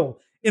heel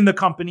in the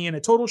company, and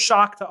a total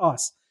shock to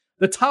us.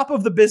 The top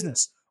of the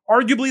business,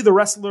 arguably the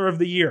wrestler of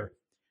the year,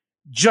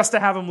 just to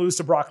have him lose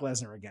to Brock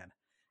Lesnar again.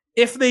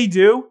 If they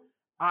do,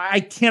 I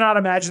cannot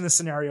imagine the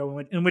scenario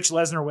in which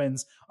Lesnar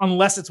wins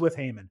unless it's with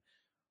Heyman.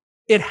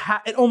 It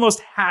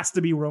almost has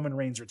to be Roman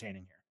Reigns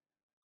retaining here.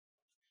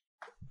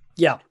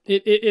 Yeah,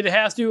 it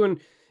has to. And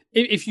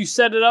if you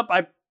set it up,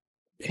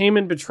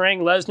 Heyman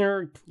betraying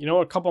Lesnar,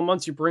 a couple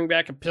months you bring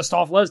back a pissed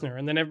off Lesnar,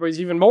 and then everybody's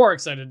even more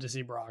excited to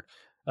see Brock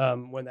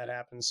when that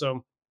happens.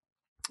 So,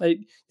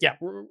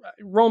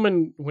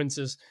 Roman wins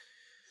this.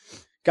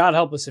 God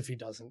help us if he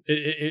doesn't.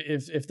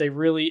 If they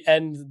really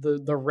end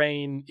the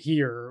reign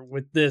here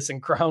with this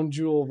and Crown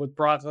Jewel with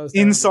Brock Lesnar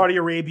in Saudi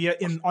Arabia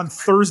on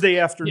Thursday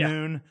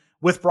afternoon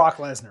with Brock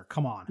Lesnar,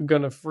 come on! I'm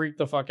gonna freak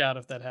the fuck out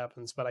if that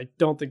happens, but I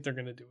don't think they're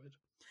gonna do it.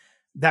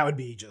 That would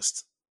be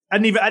just. I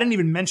didn't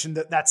even mention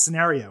that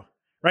scenario.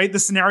 Right, the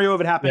scenario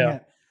of it happening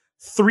at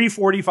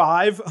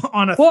 3:45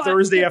 on a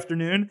Thursday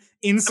afternoon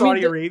in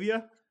Saudi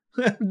Arabia.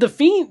 The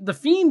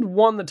Fiend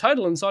won the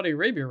title in Saudi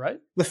Arabia, right?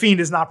 The Fiend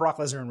is not Brock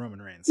Lesnar and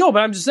Roman Reigns. No,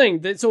 but I'm just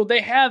saying that. So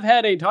they have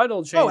had a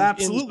title change. Oh,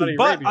 absolutely, in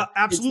Saudi Arabia.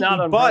 Absolutely, it's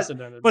not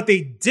unprecedented. But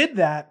they did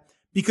that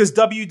because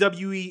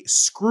WWE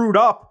screwed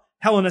up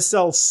Hell in a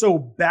Cell so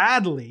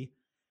badly,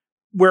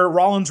 where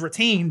Rollins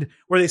retained,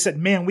 where they said,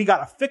 "Man, we got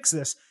to fix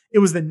this." It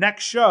was the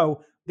next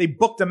show. They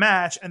booked a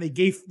match and they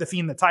gave the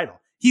Fiend the title.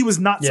 He was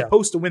not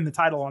supposed to win the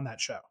title on that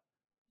show.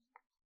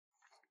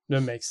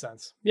 That makes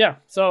sense. Yeah.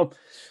 So,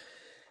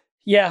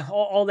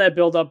 all that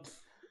build up,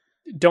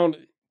 don't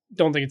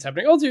think it's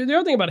happening. Also, the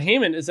other thing about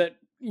Heyman is that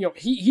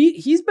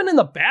he's been in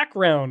the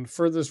background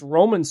for this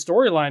Roman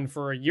storyline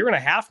for a year and a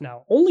half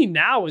now. Only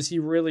now is he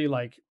really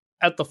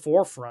at the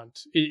forefront.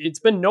 It's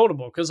been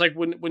notable because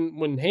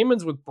when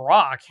Heyman's with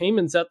Brock,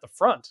 Heyman's at the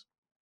front.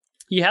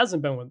 He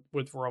hasn't been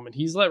with Roman.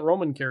 He's let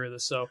Roman carry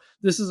this. So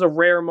this is a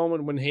rare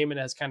moment when Heyman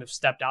has kind of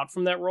stepped out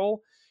from that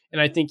role.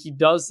 And I think he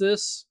does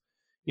this,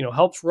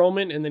 helps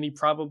Roman, and then he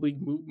probably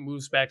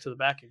moves back to the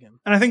back again.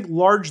 And I think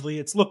largely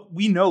it's, look,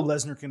 we know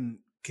Lesnar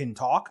can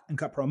talk and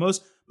cut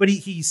promos, but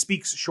he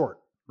speaks short,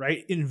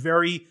 right? In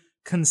very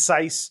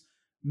concise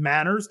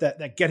manners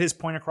that get his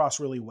point across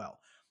really well.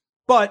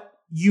 But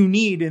you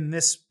need in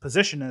this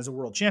position as a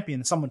world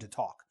champion someone to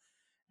talk.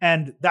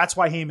 And that's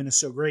why Heyman is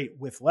so great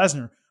with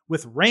Lesnar.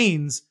 With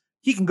Reigns,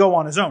 he can go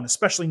on his own,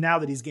 especially now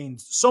that he's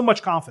gained so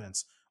much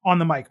confidence on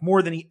the mic,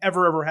 more than he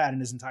ever had in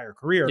his entire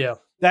career,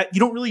 that you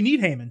don't really need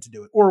Heyman to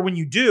do it. Or when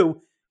you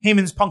do,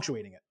 Heyman's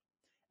punctuating it.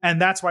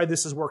 And that's why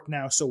this has worked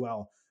now so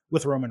well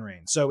with Roman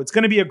Reigns. So it's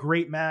going to be a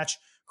great match.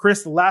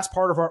 Chris, the last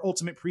part of our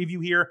ultimate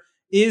preview here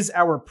is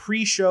our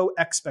pre-show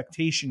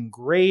expectation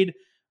grade.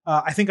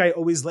 I think I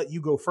always let you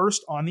go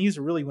first on these,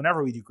 or really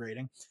whenever we do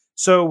grading.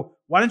 So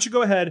why don't you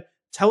go ahead,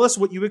 tell us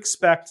what you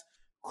expect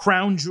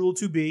Crown Jewel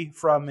to be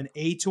from an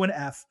A to an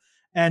F.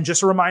 And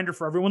just a reminder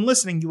for everyone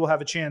listening, you will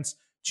have a chance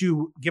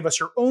to give us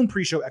your own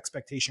pre-show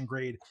expectation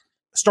grade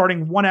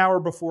starting 1 hour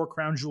before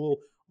Crown Jewel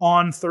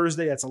on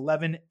Thursday. That's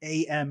 11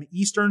 a.m.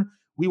 Eastern.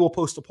 We will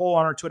post a poll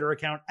on our Twitter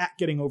account at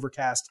Getting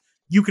Overcast.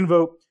 You can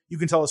vote. You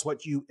can tell us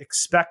what you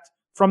expect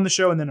from the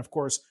show. And then, of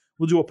course,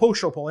 we'll do a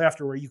post-show poll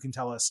after where you can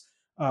tell us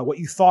what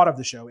you thought of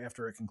the show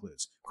after it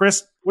concludes.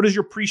 Chris, what is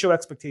your pre-show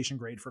expectation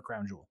grade for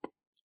Crown Jewel?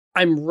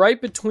 I'm right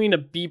between a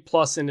B+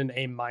 and an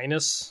A-.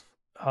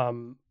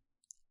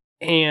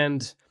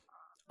 And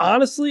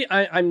honestly,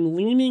 I'm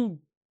leaning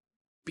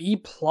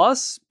B+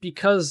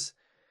 because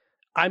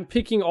I'm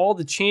picking all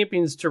the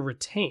champions to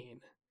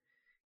retain.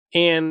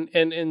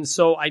 And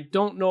so I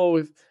don't know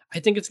if I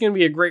think it's going to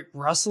be a great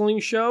wrestling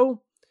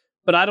show,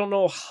 but I don't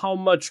know how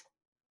much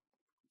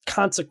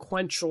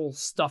consequential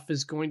stuff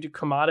is going to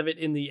come out of it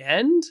in the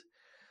end.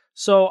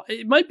 So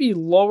it might be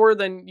lower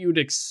than you'd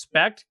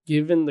expect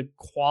given the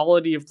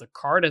quality of the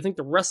card. I think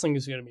the wrestling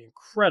is going to be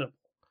incredible.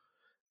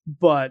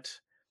 But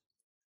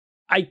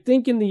I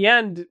think in the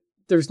end,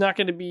 there's not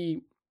going to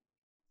be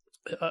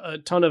a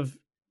ton of,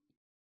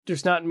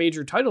 there's not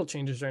major title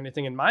changes or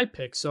anything in my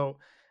pick. So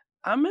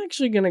I'm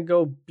actually going to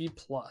go B+.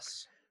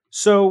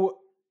 So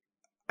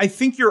I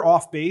think you're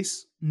off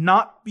base.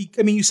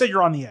 You said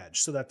you're on the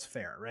edge, so that's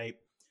fair, right?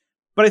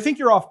 But I think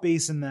you're off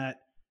base in that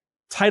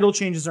title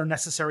changes are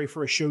necessary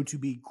for a show to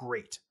be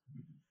great.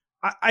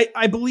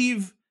 I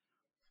believe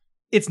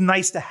it's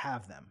nice to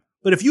have them.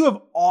 But if you have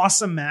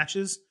awesome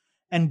matches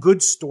and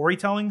good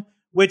storytelling,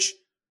 which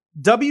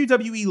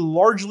WWE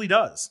largely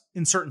does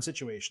in certain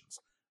situations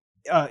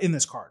in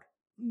this card,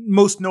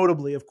 most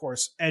notably, of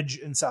course, Edge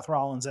and Seth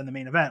Rollins and the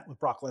main event with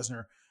Brock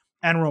Lesnar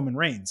and Roman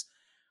Reigns.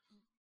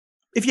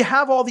 If you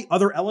have all the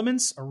other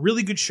elements, a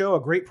really good show,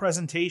 a great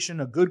presentation,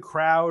 a good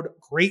crowd,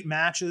 great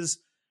matches,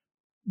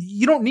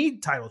 you don't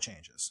need title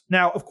changes.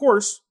 Now, of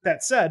course,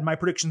 that said, my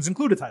predictions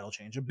include a title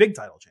change, a big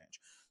title change.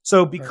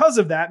 So because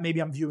of that, maybe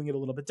I'm viewing it a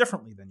little bit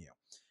differently than you.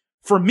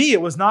 For me,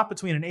 it was not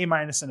between an A-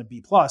 and a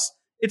B+.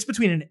 It's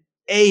between an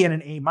A and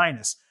an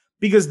A-,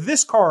 because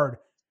this card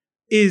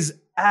is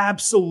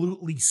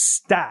absolutely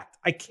stacked.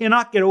 I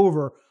cannot get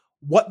over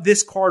what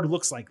this card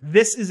looks like.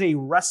 This is a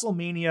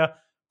WrestleMania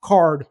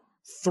card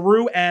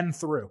through and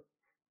through.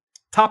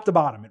 Top to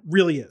bottom, it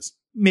really is.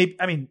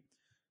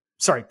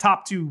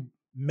 Top to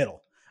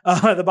middle.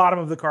 The bottom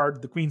of the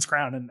card, the Queen's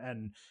Crown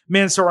and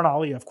Mansoor and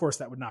Ali, of course,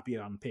 that would not be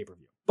on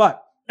pay-per-view.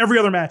 But every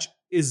other match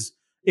is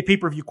a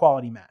pay-per-view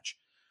quality match.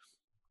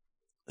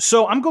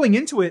 So I'm going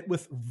into it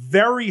with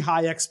very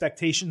high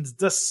expectations,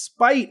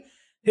 despite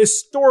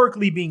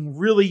historically being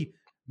really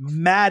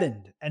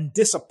maddened and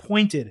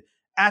disappointed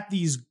at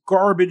these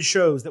garbage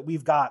shows that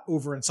we've got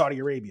over in Saudi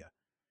Arabia.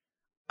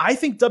 I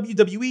think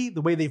WWE,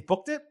 the way they've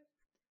booked it,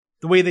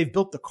 the way they've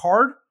built the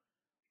card,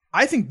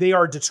 I think they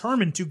are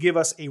determined to give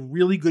us a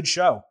really good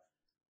show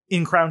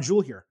in Crown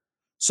Jewel here.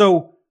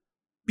 So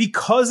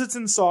because it's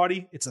in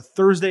Saudi, it's a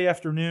Thursday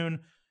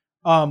afternoon,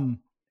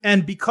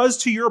 and because,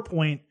 to your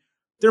point,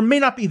 there may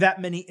not be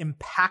that many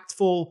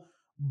impactful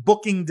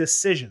booking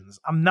decisions,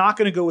 I'm not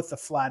going to go with the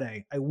flat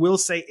A. I will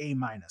say A-.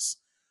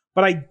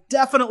 But I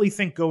definitely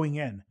think going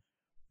in,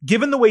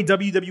 given the way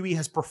WWE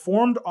has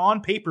performed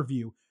on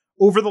pay-per-view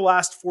over the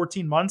last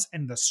 14 months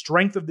and the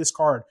strength of this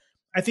card,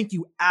 I think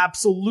you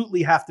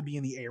absolutely have to be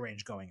in the A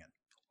range going in.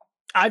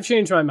 I've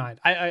changed my mind.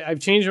 I've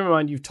changed my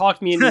mind. You've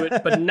talked me into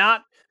it, but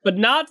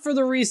not for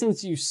the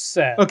reasons you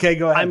said. Okay,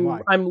 go ahead.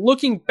 I'm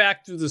looking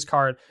back through this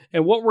card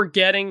and what we're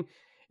getting.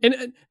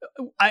 And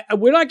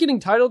we're not getting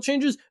title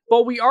changes,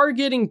 but we are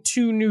getting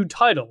 2 new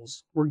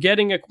titles. We're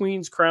getting a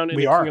Queen's Crown and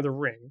a King of the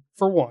Ring,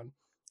 for one.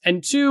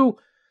 And 2,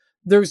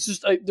 there's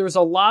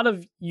a lot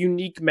of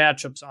unique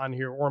matchups on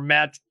here, or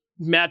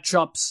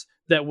matchups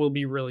that will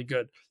be really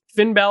good.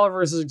 Finn Balor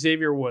versus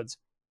Xavier Woods.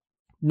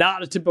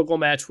 Not a typical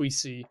match we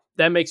see.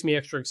 That makes me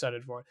extra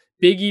excited for it.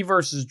 Big E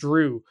versus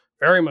Drew.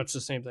 Very much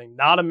the same thing.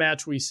 Not a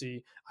match we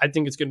see. I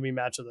think it's going to be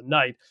match of the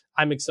night.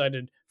 I'm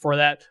excited for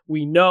that.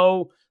 We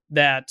know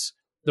that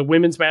The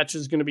women's match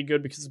is going to be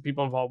good because of the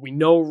people involved. We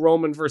know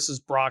Roman versus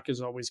Brock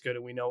is always good,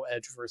 and we know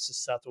Edge versus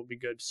Seth will be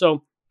good.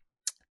 So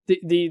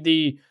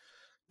the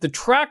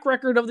track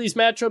record of these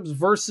matchups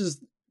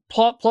versus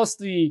plus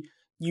the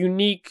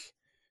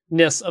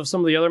uniqueness of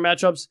some of the other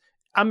matchups,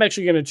 I'm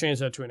actually going to change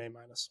that to an A-.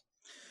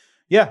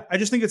 Yeah, I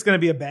just think it's going to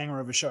be a banger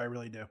of a show. I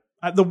really do.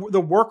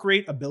 The work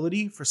rate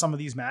ability for some of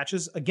these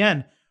matches,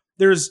 again,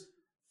 there's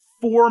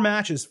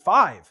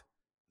 5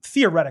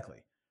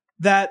 theoretically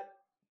that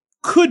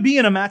could be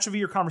in a match of the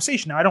year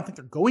conversation. Now, I don't think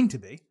they're going to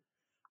be,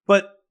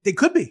 but they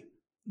could be.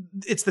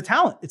 It's the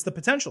talent. It's the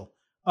potential.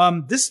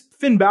 This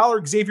Finn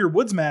Balor, Xavier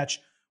Woods match,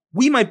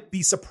 we might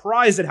be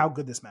surprised at how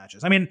good this match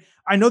is. I mean,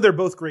 I know they're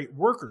both great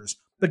workers,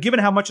 but given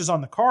how much is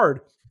on the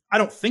card, I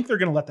don't think they're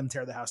going to let them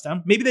tear the house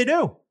down. Maybe they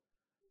do,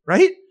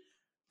 right?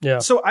 Yeah.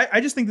 So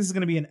I just think this is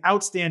going to be an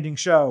outstanding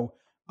show.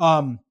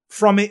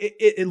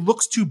 It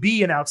looks to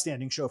be an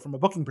outstanding show from a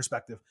booking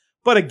perspective.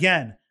 But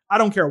again, I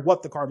don't care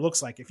what the card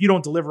looks like. If you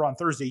don't deliver on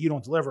Thursday, you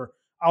don't deliver.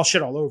 I'll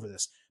shit all over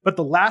this. But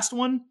the last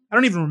one, I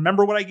don't even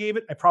remember what I gave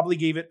it. I probably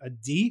gave it a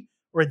D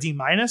or a D-.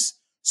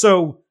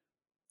 So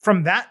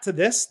from that to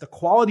this, the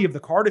quality of the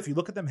card, if you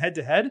look at them head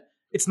to head,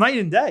 it's night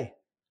and day.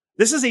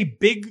 This is a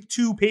big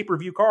 2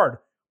 pay-per-view card.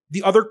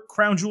 The other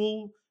Crown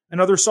Jewel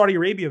and other Saudi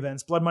Arabia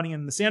events, Blood Money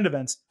and the Sand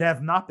events,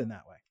 have not been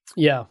that way.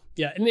 Yeah.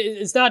 Yeah. And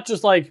it's not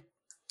just,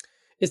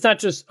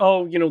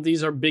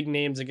 these are big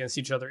names against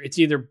each other. It's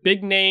either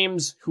big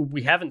names who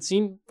we haven't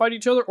seen fight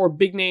each other or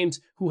big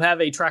names who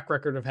have a track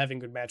record of having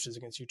good matches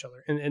against each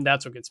other. And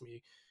that's what gets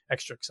me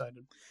extra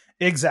excited.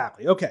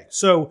 Exactly. Okay.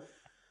 So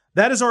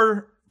that is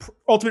our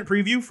ultimate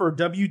preview for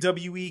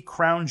WWE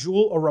Crown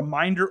Jewel. A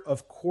reminder,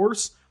 of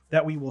course,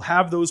 that we will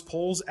have those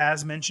polls,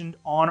 as mentioned,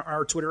 on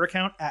our Twitter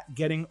account at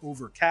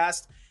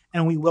GettingOverCast.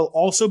 And we will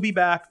also be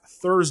back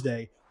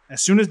Thursday as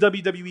soon as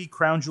WWE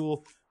Crown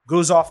Jewel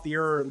goes off the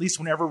air, or at least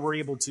whenever we're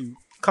able to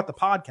cut the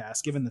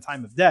podcast, given the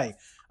time of day,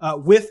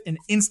 with an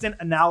instant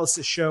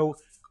analysis show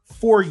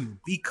for you.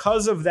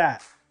 Because of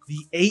that, the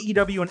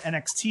AEW and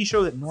NXT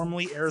show that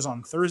normally airs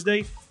on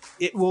Thursday,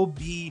 it will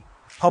be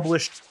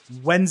published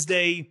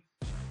Wednesday,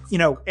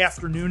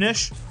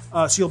 afternoonish.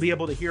 So you'll be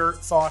able to hear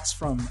thoughts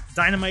from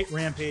Dynamite,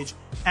 Rampage,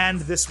 and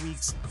this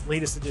week's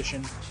latest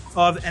edition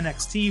of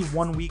NXT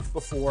 1 week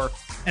before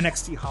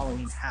NXT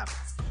Halloween Havoc.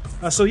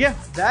 So yeah,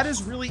 that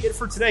is really it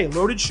for today.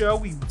 Loaded show.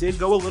 We did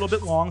go a little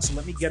bit long, so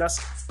let me get us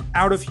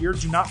out of here.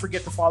 Do not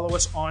forget to follow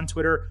us on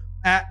Twitter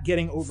at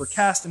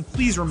GettingOverCast, and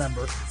please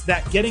remember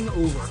that Getting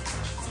Over.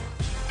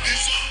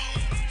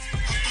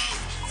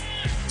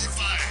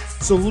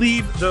 So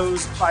leave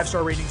those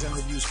 5-star ratings and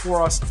reviews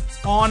for us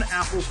on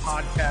Apple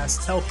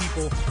Podcasts. Tell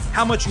people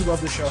how much you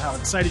love the show, how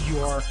excited you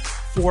are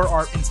for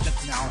our instant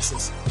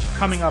analysis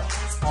coming up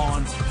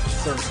on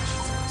Thursday.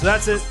 So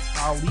that's it.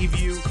 I'll leave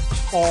you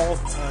all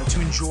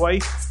to enjoy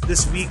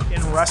this week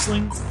in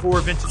wrestling. For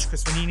Vintage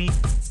Chris Vanini,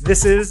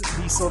 this is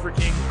the Silver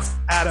King,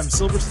 Adam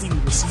Silverstein. We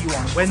will see you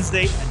on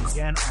Wednesday and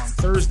again on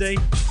Thursday.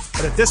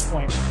 But at this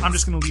point, I'm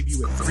just going to leave you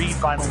with 3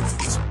 final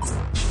moves.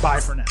 Bye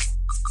for now.